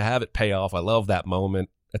 and then to have it pay off. I love that moment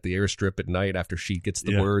at the airstrip at night after she gets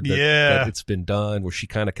the Yeah. word that, Yeah. that it's been done, where she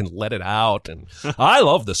kind of can let it out. And I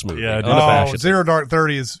love this movie. Yeah, I do. unabashedly. Zero Dark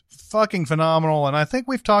 30 is fucking phenomenal, and I think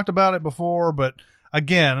we've talked about it before, but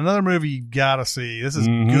again, another movie you gotta see. This is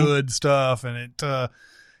good stuff, and it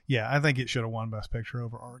I think it should have won Best Picture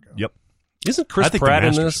over Argo. Yep. Isn't Chris I think Pratt The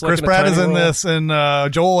in Masters. this? Like Chris in a Pratt tiny is in role? this,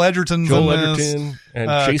 and Joel Edgerton's Joel in this. Edgerton and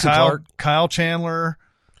Jason Kyle, Clarke. Kyle Chandler.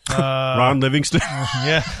 Ron Livingston.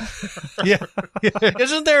 Yeah. Yeah.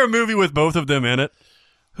 Isn't there a movie with both of them in it?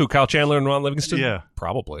 Who, Kyle Chandler and Ron Livingston? Yeah.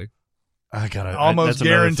 Probably. I gotta Almost that's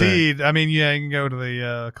another thing. guaranteed. I mean, yeah, you can go to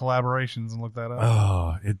the collaborations and look that up.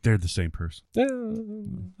 Oh, they're the same person. Yeah,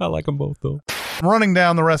 I like them both, though. Running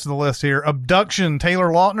down the rest of the list here. Abduction, Taylor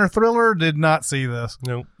Lautner thriller. Did not see this.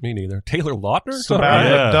 No, me neither. Taylor Lautner? It's about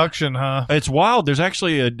Yeah. abduction, huh? It's wild. There's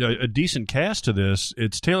actually a decent cast to this.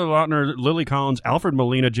 It's Taylor Lautner, Lily Collins, Alfred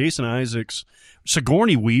Molina, Jason Isaacs,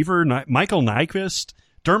 Sigourney Weaver, Michael Nyqvist,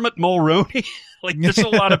 Dermot Mulroney. Like, there's a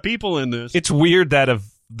lot of people in this. It's weird that of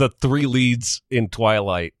the three leads in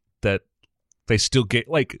Twilight that they still get,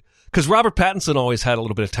 like, because Robert Pattinson always had a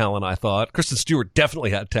little bit of talent, I thought. Kristen Stewart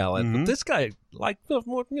definitely had talent. But this guy, like,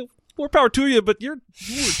 more power to you, but you're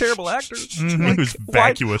a terrible actor. He was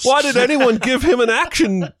vacuous. Why did anyone give him an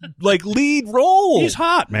action, like, lead role? He's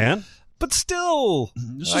hot, man. But still.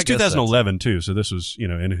 This I was guess 2011 too, so this was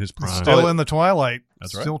in his prime. Still in the Twilight.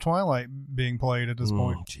 That's right. Still Twilight being played at this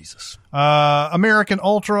point. Jesus. American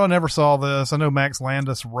Ultra. Never saw this. I know Max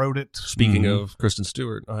Landis wrote it. Speaking of Kristen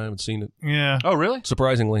Stewart, I haven't seen it. Yeah. Oh, really?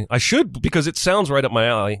 Surprisingly, I should, because it sounds right up my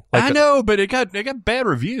alley. Like I know, but it got bad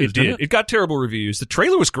reviews. it did. didn't It got terrible reviews. The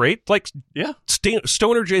trailer was great, like Yeah.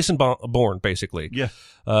 Stoner Jason Bourne, basically. Yeah.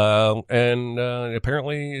 And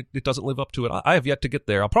apparently it doesn't live up to it. I have yet to get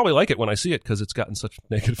there. I'll probably like it when I see it because it's gotten such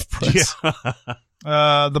negative press.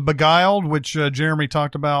 The Beguiled, which Jeremy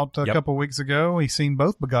talked about a Yep. couple weeks ago. He's seen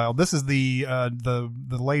both Beguiled. This is the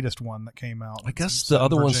latest one that came out. I guess It's the in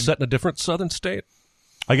other one's Virginia. set in a different southern state.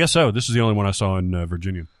 I guess so. This is the only one I saw in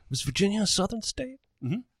Virginia. Was Virginia a southern state?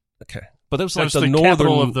 Mhm. Okay, but that was That like was the the northern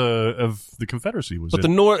capital of the Confederacy. Was But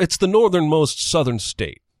it? it's the northernmost southern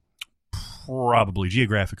state. Probably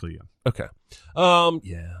geographically, yeah. Okay.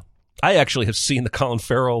 Yeah. I actually have seen the Colin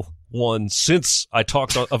Farrell one since I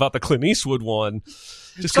talked about the Clint Eastwood one.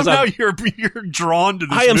 Just because Somehow you're drawn to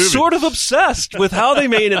this I am movie. sort of obsessed with how they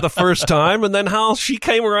made it the first time, and then how she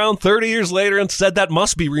came around 30 years later and said that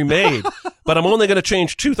must be remade. But I'm only going to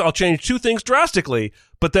change I'll change two things drastically,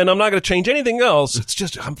 but then I'm not going to change anything else. It's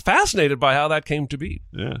just, I'm fascinated by how that came to be.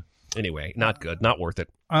 Yeah. Anyway, not good, not worth it.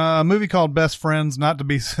 A movie called Best Friends, not to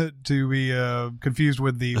be confused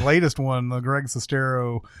with the latest one, the Greg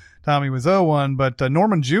Sestero, Tommy Wiseau one, but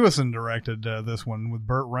Norman Jewison directed this one with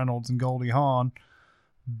Burt Reynolds and Goldie Hawn,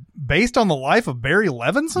 based on the life of Barry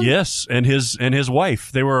Levinson. Yes, and his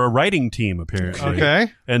wife. They were a writing team apparently.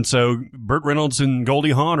 Okay. And so Burt Reynolds and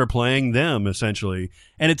Goldie Hawn are playing them essentially,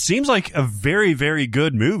 and it seems like a very, very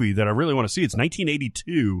good movie that I really want to see. It's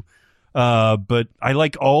 1982, but I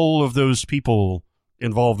like all of those people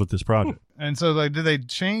involved with this project. And so did they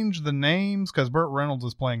change the names? Because Burt Reynolds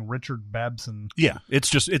is playing Richard Babson. Yeah, it's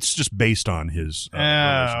just based on his.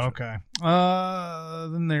 relationship. Okay.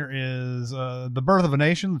 Then there is The Birth of a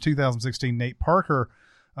Nation, the 2016 Nate Parker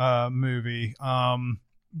movie. I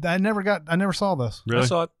never saw this. Really? I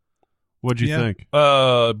saw it. What'd you Yeah.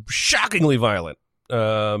 think? Shockingly violent.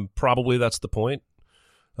 Probably that's the point.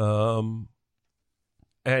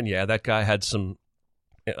 And yeah, that guy had some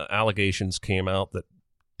allegations came out that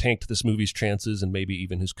tanked this movie's chances and maybe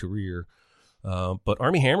even his career. But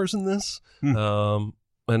Armie Hammer's in this. And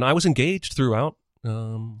I was engaged throughout.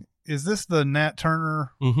 Is this the Nat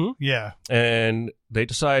Turner? Mm-hmm. Yeah. And they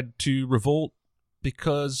decide to revolt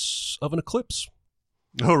because of an eclipse.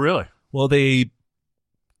 Oh, really? Well, they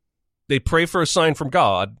pray for a sign from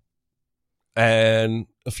God, and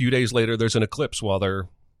a few days later there's an eclipse while they're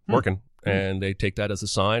working, and they take that as a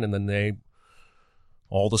sign, and then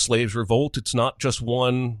all the slaves revolt. It's not just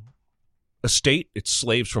one estate, it's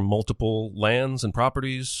slaves from multiple lands and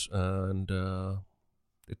properties, and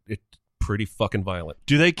it's pretty fucking violent.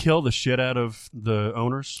 Do they kill the shit out of the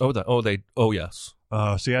owners? Oh yes.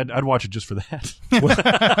 See, I'd watch it just for that.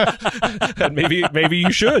 And maybe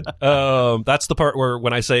you should. That's the part where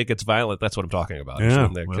when I say it gets violent, that's what I'm talking about. Yeah,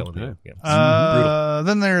 when they're killing you. Yeah. Brutal.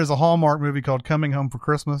 Then there's a Hallmark movie called Coming Home for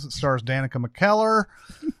Christmas. It stars Danica McKellar.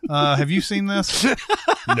 Have you seen this?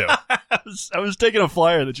 No. I was taking a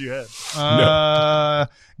flyer that you had.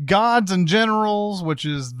 Gods and Generals, which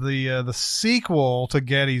is the sequel to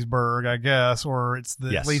Gettysburg, I guess, or it's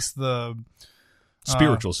Yes. at least the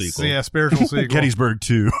Spiritual sequel. Yeah, spiritual sequel. Gettysburg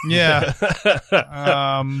 2. Yeah.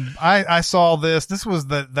 I saw this. This was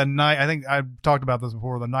the night, I think I talked about this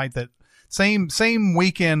before, the night that same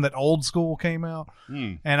weekend that Old School came out.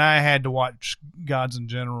 And I had to watch Gods and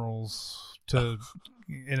Generals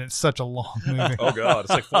and it's such a long movie. Oh God, it's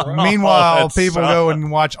like 4 hours. Meanwhile, people go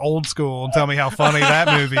and watch Old School and tell me how funny that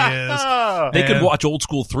movie is. They could And watch Old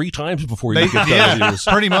School 3 times before you get done with yours.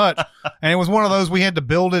 pretty much. And it was one of those we had to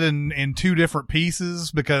build it in 2 different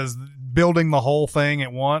pieces because building the whole thing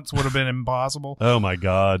at once would have been impossible. Oh my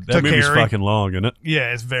God, that To movie's carry. fucking long, isn't it?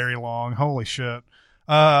 Yeah, it's very long. Holy shit.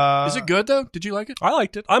 Is it good though? Did you like it? I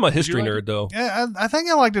liked it. I'm a history like nerd, though. Yeah, I think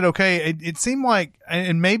I liked it okay. It seemed like,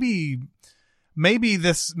 and maybe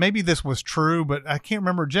this was true, but I can't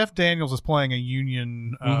remember. Jeff Daniels is playing a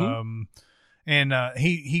Union, and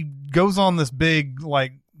he goes on this big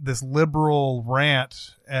this liberal rant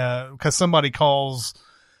because somebody calls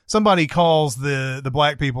the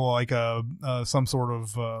black people like some sort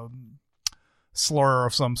of slur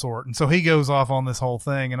of some sort, and so he goes off on this whole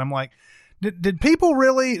thing, and I'm like, did people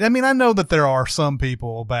really? I mean, I know that there are some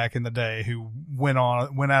people back in the day who went out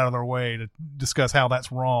of their way to discuss how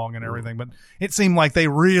that's wrong and everything, but it seemed like they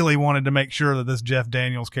really wanted to make sure that this Jeff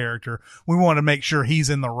Daniels character, we wanted to make sure he's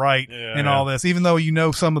in the right in all this, even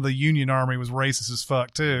though some of the Union Army was racist as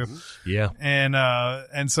fuck too. Yeah.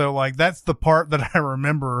 And so like that's the part that I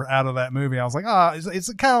remember out of that movie. I was like,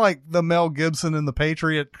 it's kind of like the Mel Gibson in The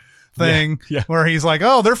Patriot thing where he's like,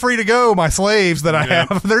 oh, they're free to go, my slaves that I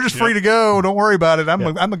have. They're just free to go. Don't worry about it. I'm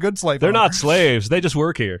a good slave. They're owner. not slaves. They just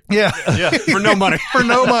work here. Yeah. For no money. For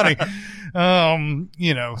no money.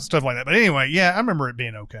 Stuff like that. But anyway, I remember it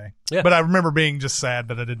being okay. Yeah. But I remember being just sad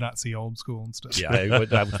that I did not see Old School and stuff. Yeah, I would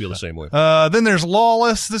feel the same way. Then there's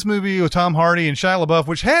Lawless, this movie with Tom Hardy and Shia LaBeouf,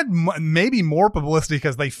 which had maybe more publicity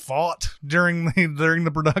because they fought during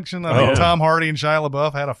the production. I mean, Tom Hardy and Shia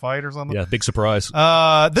LaBeouf had a fight or something. Yeah, big surprise.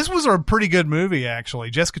 This was a pretty good movie, actually.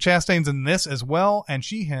 Jessica Chastain's in this as well, and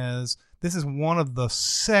this is one of the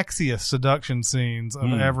sexiest seduction scenes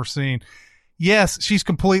I've ever seen. Yes, she's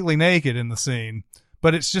completely naked in the scene,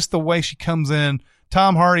 but it's just the way she comes in.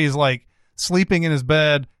 Tom Hardy is like sleeping in his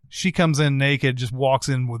bed. She comes in naked, just walks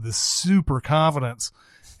in with this super confidence.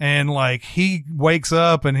 And like he wakes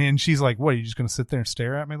up and she's like, what, are you just going to sit there and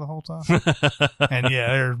stare at me the whole time? And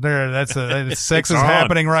sex is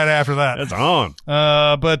happening right after that. That's on.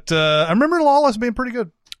 But I remember Lawless being pretty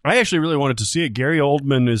good. I actually really wanted to see it. Gary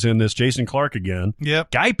Oldman is in this. Jason Clarke again. Yep.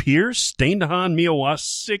 Guy Pearce, Staindahan, Mia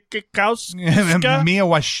Wasikowska.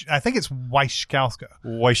 I think it's Wasikowska.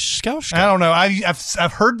 Wasikowska. I don't know.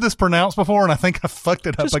 I've heard this pronounced before, and I think I fucked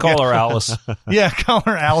it up. Just again. call her Alice. Yeah, call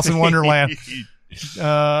her Alice in Wonderland.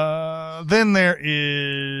 Then there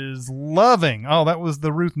is Loving. Oh, that was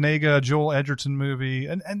the Ruth Negga, Joel Edgerton movie.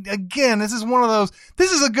 And again, this is one of those.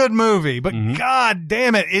 This is a good movie, but God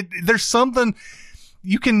damn it, there's something.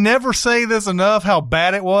 You can never say this enough how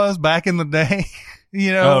bad it was back in the day.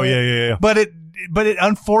 Oh yeah. But it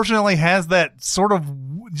unfortunately has that sort of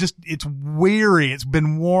just, it's weary. It's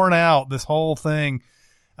been worn out, this whole thing.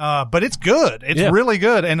 But it's good. It's really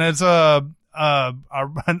good. And it's an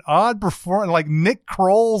odd performance. Like Nick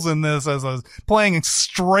Kroll's in this as playing a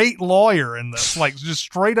straight lawyer in this, like just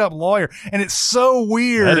straight up lawyer. And it's so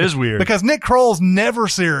weird. That is weird. Because Nick Kroll's never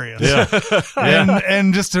serious. Yeah.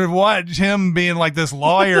 And just to watch him being like this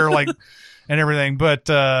lawyer, like, and everything.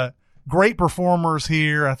 But, great performers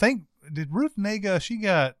here. I think, did Ruth Negga, she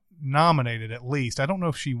got nominated at least. I don't know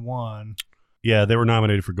if she won. Yeah, they were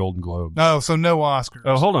nominated for Golden Globes. Oh, so no Oscars.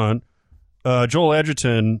 Oh, hold on. Joel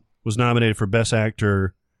Edgerton was nominated for Best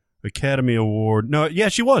Actor, Academy Award. No, yeah,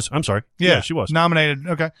 she was. I'm sorry. Yeah, she was. Nominated.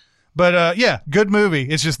 Okay. But, yeah, good movie.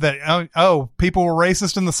 It's just that, people were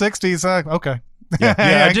racist in the 60s. Okay.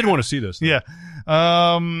 Yeah, I did want to see this. Yeah.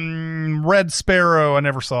 Red Sparrow. I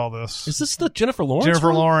never saw this. Is this the Jennifer Lawrence? Jennifer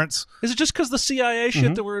one? Lawrence. Is it just because the CIA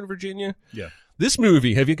shit that we're in Virginia? Yeah. This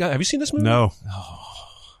movie, have you seen this movie? No.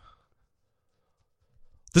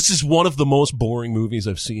 This is one of the most boring movies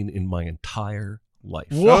I've seen in my entire life.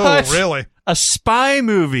 What? Oh, really? A spy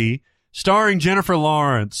movie starring Jennifer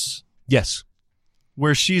Lawrence Yes.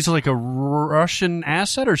 where she's like a Russian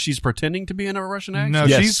asset, or she's pretending to be in a Russian accent? No,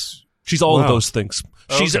 Yes. She's all of Wow. those things.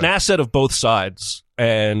 She's an asset of both sides,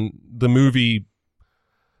 and the movie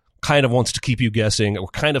kind of wants to keep you guessing, or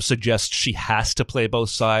kind of suggests she has to play both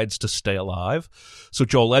sides to stay alive. So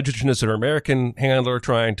Joel Edgerton is her American handler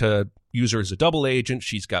trying to use her as a double agent.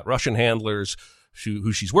 She's got Russian handlers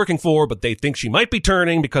who she's working for, but they think she might be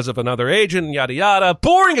turning because of another agent, yada, yada.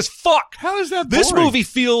 Boring as fuck. How is that This boring? movie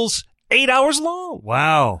feels 8 hours long.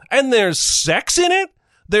 Wow. And there's sex in it.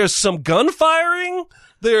 There's some gunfiring.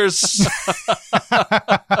 There's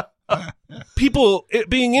people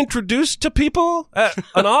being introduced to people at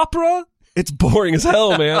an opera. It's boring as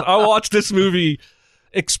hell, man. I watched this movie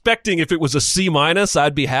expecting if it was a C-,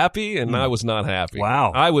 I'd be happy, and I was not happy.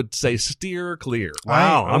 Wow. I would say steer clear. Wow.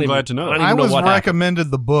 I don't I'm even- glad to know. I don't I even know was what happened.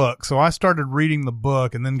 recommended the book, so I started reading the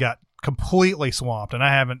book and then got completely swamped, and I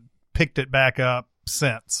haven't picked it back up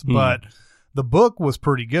since. But the book was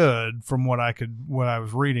pretty good from what I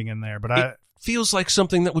was reading in there. But It feels like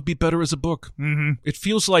something that would be better as a book. Mhm. It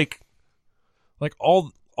feels like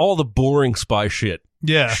all the boring spy shit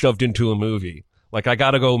yeah, shoved into a movie. Like, I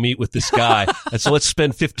gotta go meet with this guy. And so let's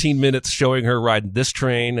spend 15 minutes showing her riding this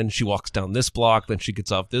train, and she walks down this block, then she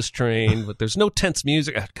gets off this train, but there's no tense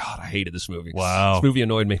music. God, I hated this movie. Wow. This movie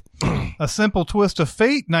annoyed me. A Simple Twist of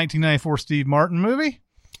Fate, 1994 Steve Martin movie.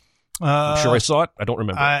 I'm sure I saw it. I don't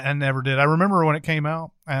remember. I never did. I remember when it came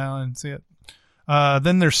out. I didn't see it.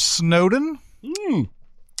 Then there's Snowden.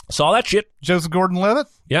 Saw that shit. Joseph Gordon-Levitt.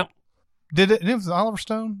 Yep. Did it? It was Oliver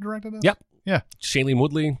Stone directed it. Yep. Yeah. Shailene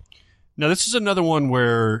Woodley. Now, this is another one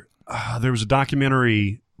where there was a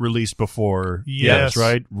documentary released before. Yes.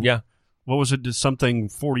 Right? Yeah. What was it? Something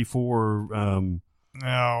 44.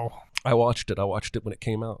 No. I watched it. I watched it when it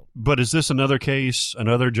came out. But is this another case,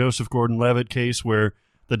 another Joseph Gordon-Levitt case where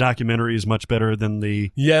the documentary is much better than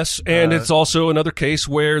the... Yes, and it's also another case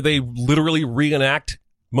where they literally reenact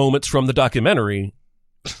moments from the documentary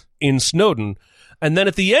in Snowden. And then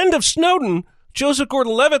at the end of Snowden, Joseph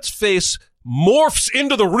Gordon-Levitt's face morphs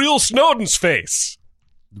into the real Snowden's face.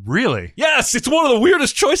 Really? Yes, it's one of the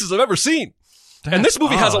weirdest choices I've ever seen. And this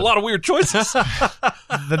movie has a odd. lot of weird choices.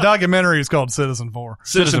 The documentary is called Citizenfour.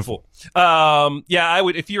 Citizenful. Yeah, I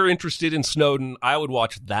would. If you're interested in Snowden, I would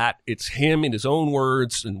watch that. It's him in his own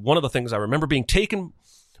words. And one of the things I remember being taken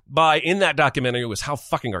by in that documentary was how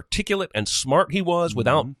fucking articulate and smart he was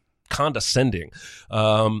without condescending.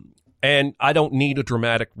 And I don't need a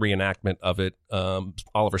dramatic reenactment of it.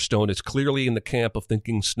 Oliver Stone is clearly in the camp of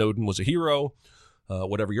thinking Snowden was a hero.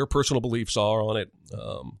 Whatever your personal beliefs are on it.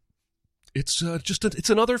 It's it's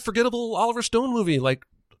another forgettable Oliver Stone movie. Like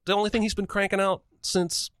the only thing he's been cranking out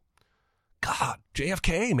since, God,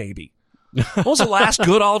 JFK maybe. What was the last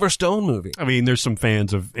good Oliver Stone movie? I mean, there's some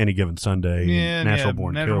fans of Any Given Sunday, and Natural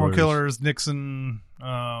Born Killers, Nixon.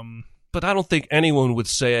 But I don't think anyone would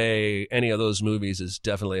say any of those movies is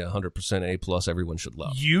definitely 100% A+. Everyone should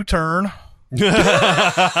love. U-Turn.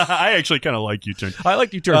 I actually kind of like U-Turn. I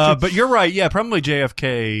like U-Turn. But you're right. Yeah, probably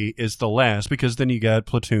JFK is the last because then you got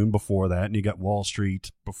Platoon before that, and you got Wall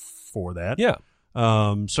Street before that. Yeah.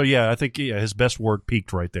 So yeah, I think his best work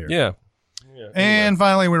peaked right there. Yeah. And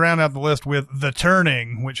finally, we round out the list with The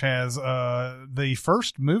Turning, which has the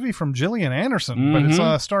first movie from Gillian Anderson, but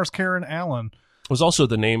it stars Karen Allen. It was also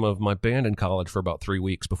the name of my band in college for about 3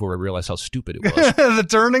 weeks before I realized how stupid it was. The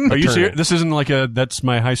Turning? Are you Turning. serious? This isn't like that's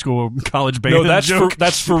my high school college band No, that's joke?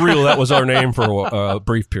 that's for real. That was our name for a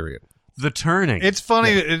brief period. The Turning. It's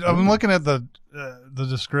funny. I'm looking at the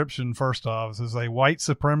description first off. It says a white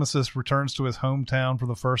supremacist returns to his hometown for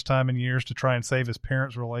the first time in years to try and save his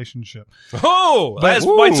parents' relationship. Oh, But- as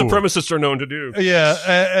white supremacists are known to do. Yeah,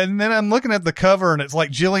 and then I'm looking at the cover and it's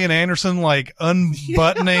like Gillian Anderson like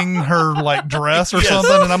unbuttoning her like dress or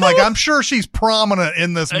something, and I'm like, I'm sure she's prominent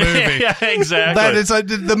in this movie. yeah, exactly. That is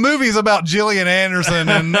the movie's about Gillian Anderson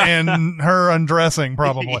and her undressing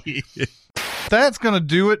probably. That's going to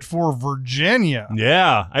do it for Virginia.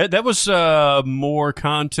 Yeah, that was more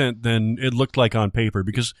content than it looked like on paper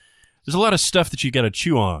because There's a lot of stuff that you got to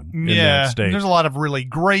chew on in Yeah, that state. there's a lot of really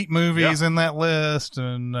great movies in that list,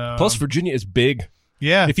 and Plus, Virginia is big.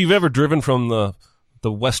 yeah, If you've ever driven from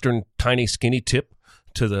the western tiny skinny tip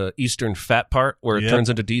to the eastern fat part where it Yep. turns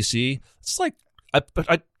into DC, it's like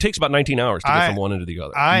it takes about 19 hours to get from one end to the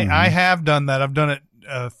other. I have done that. I've done it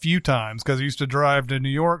a few times because I used to drive to New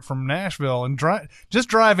York from Nashville, and just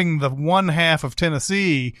driving the one half of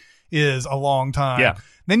Tennessee is a long time. Yeah.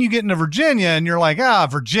 Then you get into Virginia, and you're like,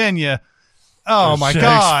 Virginia. Oh my Takes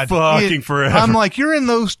God! fucking forever. I'm like, you're in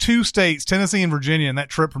those two states, Tennessee and Virginia, and that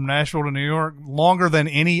trip from Nashville to New York longer than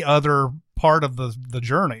any other part of the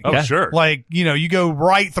journey. Oh, sure. Like, you go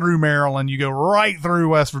right through Maryland, you go right through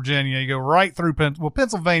West Virginia, you go right through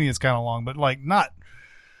Pennsylvania is kind of long, but like not.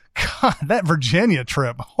 God, that Virginia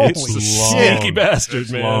trip. Holy It's a shit. sneaky bastard,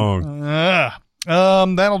 It's man.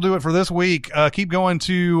 long. That'll do it for this week. Keep going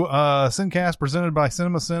to Sincast presented by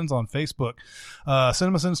CinemaSins on Facebook,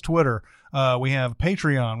 CinemaSins Twitter. We have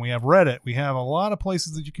Patreon, we have Reddit, we have a lot of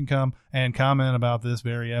places that you can come and comment about this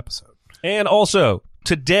very episode. And also,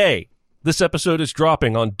 today, this episode is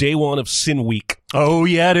dropping on day one of Sin Week. Oh,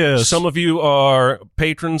 yeah, it is. Some of you are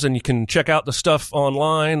patrons, and you can check out the stuff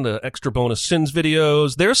online, the extra bonus Sins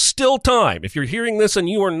videos. There's still time. If you're hearing this and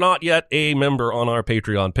you are not yet a member on our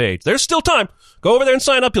Patreon page, there's still time. Go over there and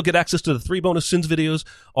sign up. You'll get access to the 3 bonus Sins videos,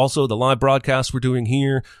 also the live broadcasts we're doing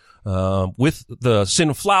here with the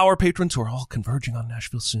Sin Flower patrons who are all converging on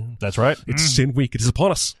Nashville soon. That's right. It's Sin Week. It is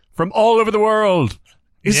upon us. From all over the world.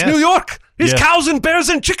 It's Yes. New York. It's Yes. cows and bears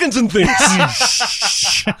and chickens and things.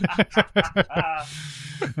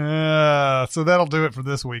 So that'll do it for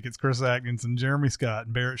this week. It's Chris Atkins and Jeremy Scott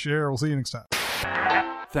and Barrett Scher. We'll see you next time.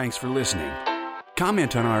 Thanks for listening.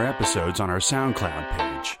 Comment on our episodes on our SoundCloud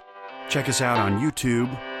page. Check us out on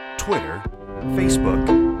YouTube, Twitter, Facebook,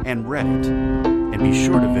 and Reddit. And be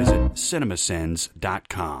sure to visit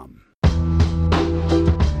cinemasins.com.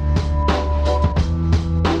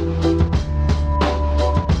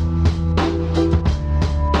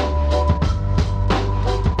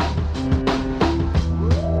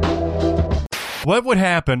 What would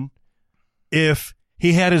happen if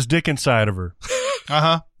he had his dick inside of her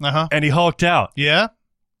and he hulked out? Yeah.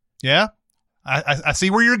 I see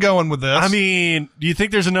where you're going with this. I mean, do you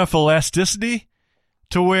think there's enough elasticity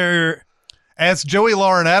to where... As Joey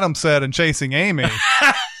Lauren Adams said in Chasing Amy,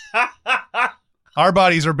 our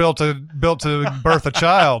bodies are built to birth a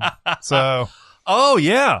child. So Oh,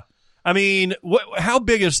 yeah. I mean, how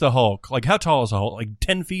big is the Hulk? Like, how tall is the Hulk? Like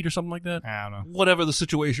 10 feet or something like that? I don't know. Whatever the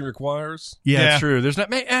situation requires. Yeah, Yeah. true. There's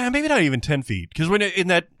not maybe not even 10 feet because when in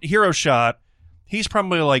that hero shot, he's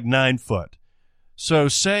probably like 9 foot. So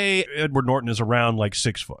say Edward Norton is around like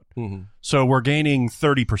 6 foot. Mm-hmm. So we're gaining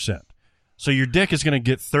 30%. So your dick is going to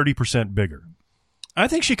get 30% bigger. I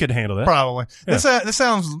think she could handle that. Probably. This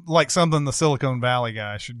sounds like something the Silicon Valley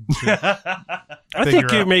guy should I figure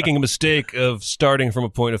think you're out. making a mistake of starting from a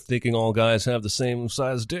point of thinking all guys have the same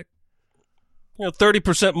size dick.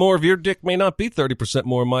 30% more of your dick may not be 30%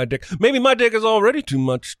 more of my dick. Maybe my dick is already too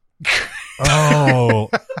much. Oh,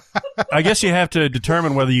 I guess you have to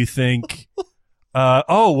determine whether you think.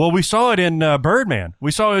 We saw it in Birdman.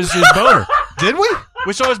 We saw his boner. Did we?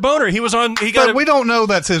 We saw his boner. He was on. He got. But we don't know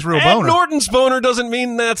that's his real Ed boner. Norton's boner doesn't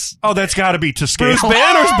mean that's Oh, that's got to be to scale. Bruce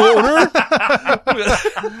Banner's boner.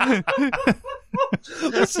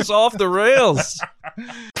 This is off the rails.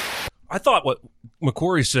 I thought what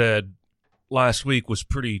McQuarrie said last week was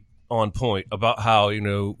pretty on point about how,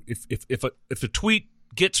 if a tweet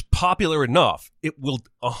gets popular enough, it will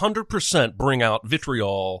 100% bring out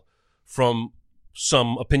vitriol from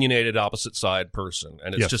some opinionated opposite side person,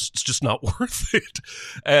 and it's just not worth it.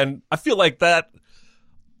 And I feel like that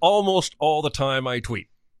almost all the time I tweet.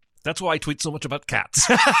 That's why I tweet so much about cats.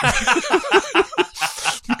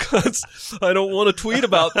 Because I don't want to tweet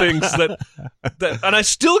about things that and I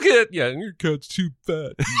still get, your cat's too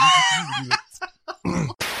fat.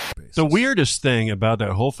 The weirdest thing about that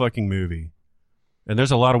whole fucking movie, and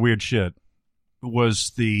there's a lot of weird shit,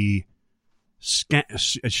 was the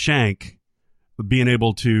Shank being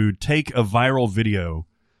able to take a viral video.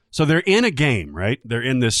 So they're in a game, right? They're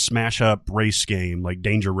in this smash up race game, like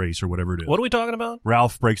Danger Race or whatever it is. What are we talking about?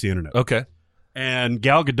 Ralph Breaks the Internet. Okay. And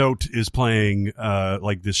Gal Gadot is playing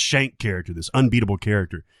like this Shank character, this unbeatable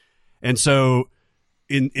character. And so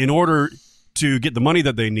in order to get the money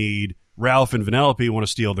that they need, Ralph and Vanellope want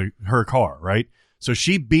to steal her car, right? So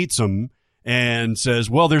she beats them and says,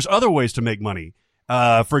 well, there's other ways to make money.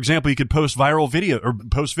 For example, you could post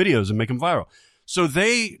videos and make them viral. So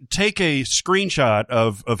they take a screenshot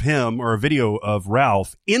of him or a video of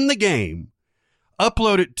Ralph in the game,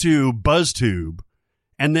 upload it to BuzzTube,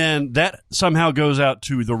 and then that somehow goes out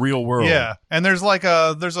to the real world. Yeah, and there's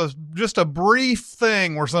just a brief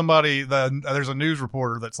thing where there's a news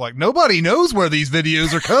reporter that's like, nobody knows where these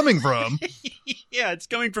videos are coming from. Yeah, it's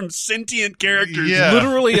coming from sentient characters. Yeah.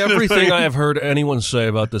 Literally everything I have heard anyone say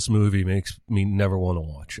about this movie makes me never want to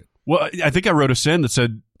watch it. Well, I think I wrote a sin that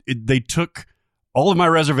said they took all of my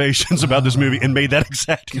reservations about this movie and made that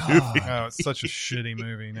exact movie. Oh, it's such a shitty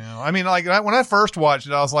movie now. I mean, like when I first watched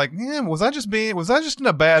it, I was like, man, was I just in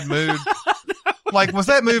a bad mood? Like, was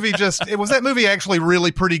that movie actually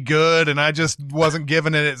really pretty good and I just wasn't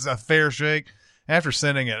giving it a fair shake? After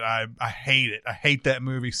sending it, I hate it. I hate that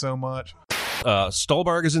movie so much.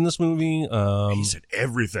 Stolberg is in this movie. He's in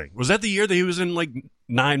everything. Was that the year that he was in like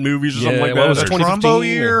 9 movies or something like that? Was The it 2015? Trumbo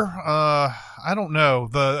year? I don't know.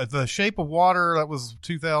 The Shape of Water, that was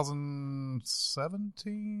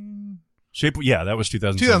 2017. That was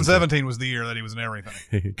 2017. 2017 was the year that he was in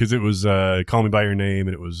everything. Because it was Call Me by Your Name,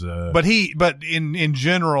 and it was. But in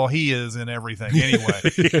general, he is in everything anyway.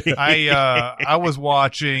 I was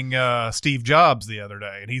watching Steve Jobs the other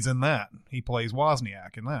day, and he's in that. He plays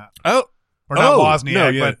Wozniak in that. Oh, or not Wozniak, no,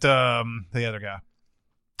 yeah. but the other guy.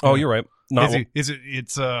 Oh, you're right.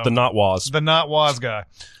 It's the not Woz. the not Woz guy.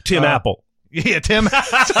 Tim Apple. Yeah, Tim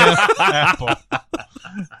Apple.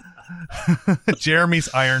 Jeremy's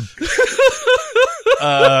Iron.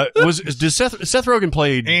 Did Seth Rogen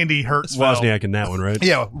played Andy Hertzfeld. Wozniak in that one, right?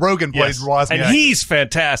 Yeah, Rogen played Wozniak. And he's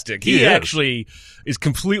fantastic. He is. actually is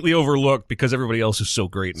completely overlooked because everybody else is so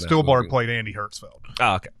great in that Spielberg movie. played Andy Hertzfeld.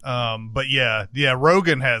 Ah, okay. But yeah,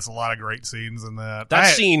 Rogen has a lot of great scenes in that.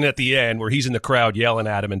 That scene at the end where he's in the crowd yelling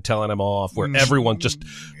at him and telling him off, where everyone just,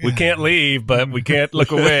 we can't leave, but we can't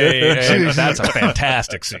look away. And that's a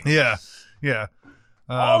fantastic scene. Yeah.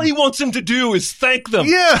 All he wants him to do is thank them.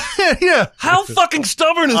 Yeah. How fucking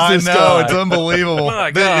stubborn is I this know, guy? it's unbelievable.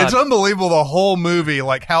 My God. It's unbelievable the whole movie,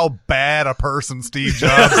 like how bad a person Steve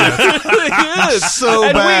Jobs is. He is.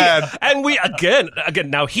 So bad. And we again,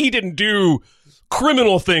 now he didn't do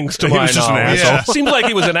criminal things to He my was just an knowledge. asshole. Seems like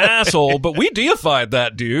he was an asshole, but we deified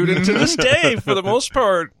that dude, and to this day, for the most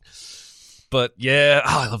part. But yeah,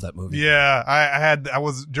 I love that movie. Yeah, I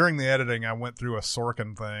was during the editing, I went through a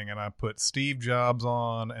Sorkin thing and I put Steve Jobs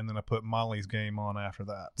on and then I put Molly's Game on after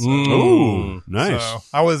that. So, Ooh, nice.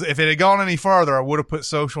 so if it had gone any farther, I would have put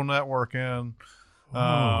Social Network in.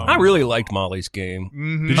 I really liked Molly's Game.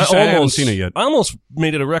 Mhm. Did you say I haven't seen it yet? I almost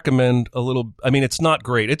made it a recommend a little. I mean, it's not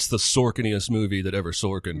great. It's the Sorkiniest movie that ever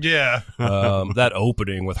Sorkin. Yeah. That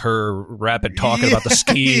opening with her rapid talking about the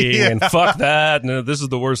skiing and fuck that, and this is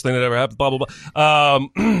the worst thing that ever happened, blah, blah, blah.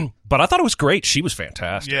 But I thought it was great. She was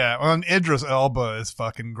fantastic. Yeah, and Idris Elba is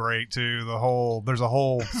fucking great too. There's a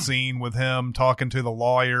whole scene with him talking to the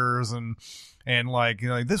lawyers and like,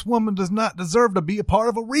 this woman does not deserve to be a part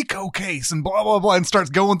of a RICO case and blah, blah, blah, and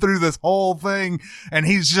starts going through this whole thing. And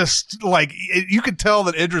he's just like, you could tell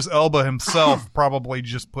that Idris Elba himself probably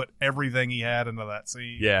just put everything he had into that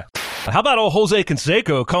scene. Yeah. How about old Jose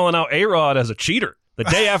Canseco calling out A-Rod as a cheater the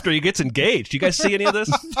day after he gets engaged? You guys see any of this?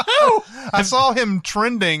 No! I saw him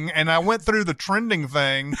trending and I went through the trending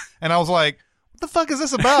thing and I was like, what the fuck is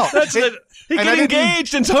this about? He and get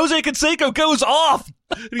engaged and Jose Canseco goes off.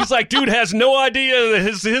 And he's like, dude has no idea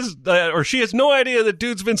that or she has no idea that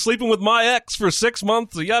dude's been sleeping with my ex for 6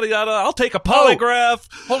 months, yada, yada. I'll take a polygraph.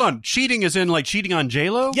 Hold on. Cheating is in like cheating on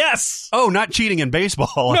J-Lo? Yes. Oh, not cheating in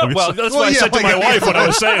baseball. No, well, that's what I said to my wife when I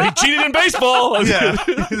was saying he cheated in baseball. Yeah.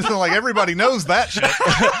 Like everybody knows that shit.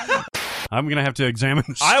 I'm going to have to examine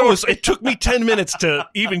the It took me 10 minutes to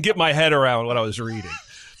even get my head around what I was reading.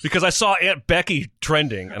 Because I saw Aunt Becky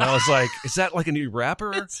trending, and I was like, is that like a new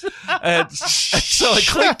rapper? And so I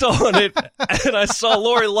clicked on it, and I saw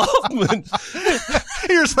Lori Loughlin.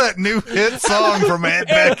 Here's that new hit song from Aunt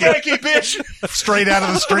Becky. Aunt Becky, bitch. Straight out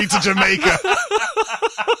of the streets of Jamaica.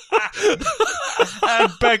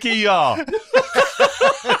 Aunt Becky, y'all.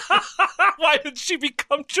 Why did she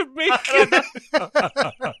become Jamaican?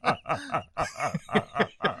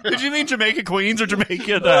 Did you mean Jamaica Queens or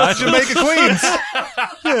Jamaica? Jamaica Queens.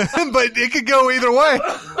 But it could go either way.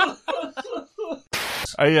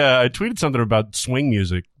 I tweeted something about swing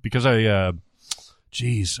music because for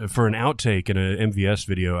an outtake in an MVS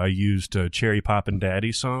video, I used Cherry Poppin'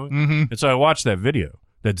 Daddy song. Mm-hmm. And so I watched that video,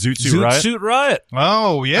 that Zoot Suit Riot. Zoot Riot.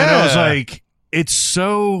 Oh, yeah. And I was like, it's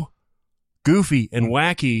so goofy and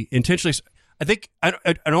wacky, intentionally. I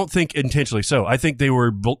don't think intentionally so. I think they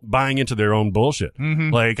were buying into their own bullshit.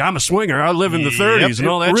 Like, I'm a swinger. I live in the 30s and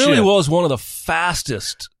all that It really shit. was one of the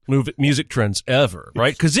fastest music trends ever,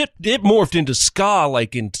 right? Because it morphed into ska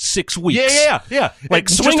like in 6 weeks. Yeah. Like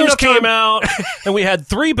Just Swingers enough came time- out, and we had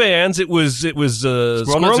 3 bands. It was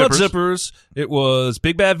Squirrel Nut Zippers. It was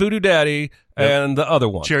Big Bad Voodoo Daddy, and the other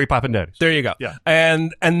one. Cherry Poppin' Daddies. There you go. Yeah.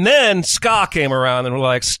 And then ska came around and were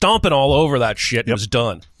like stomping all over that shit. It was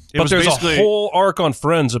done. But was there's a basically- whole arc on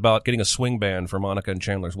Friends about getting a swing band for Monica and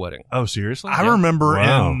Chandler's wedding. Oh, seriously? I remember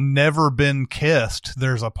Wow. in Never Been Kissed,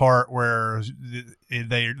 there's a part where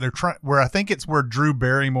they're trying, where I think it's where Drew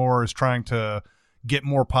Barrymore is trying to get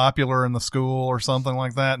more popular in the school or something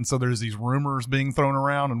like that, and so there's these rumors being thrown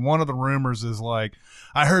around, and one of the rumors is like,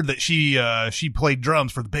 I heard that she played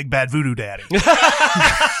drums for the Big Bad Voodoo Daddy.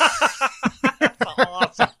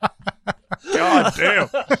 God damn.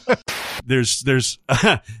 There's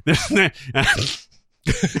a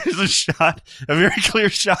shot, a very clear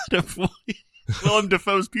shot of Willem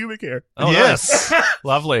Dafoe's pubic hair. Oh, Yes. nice.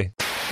 Lovely.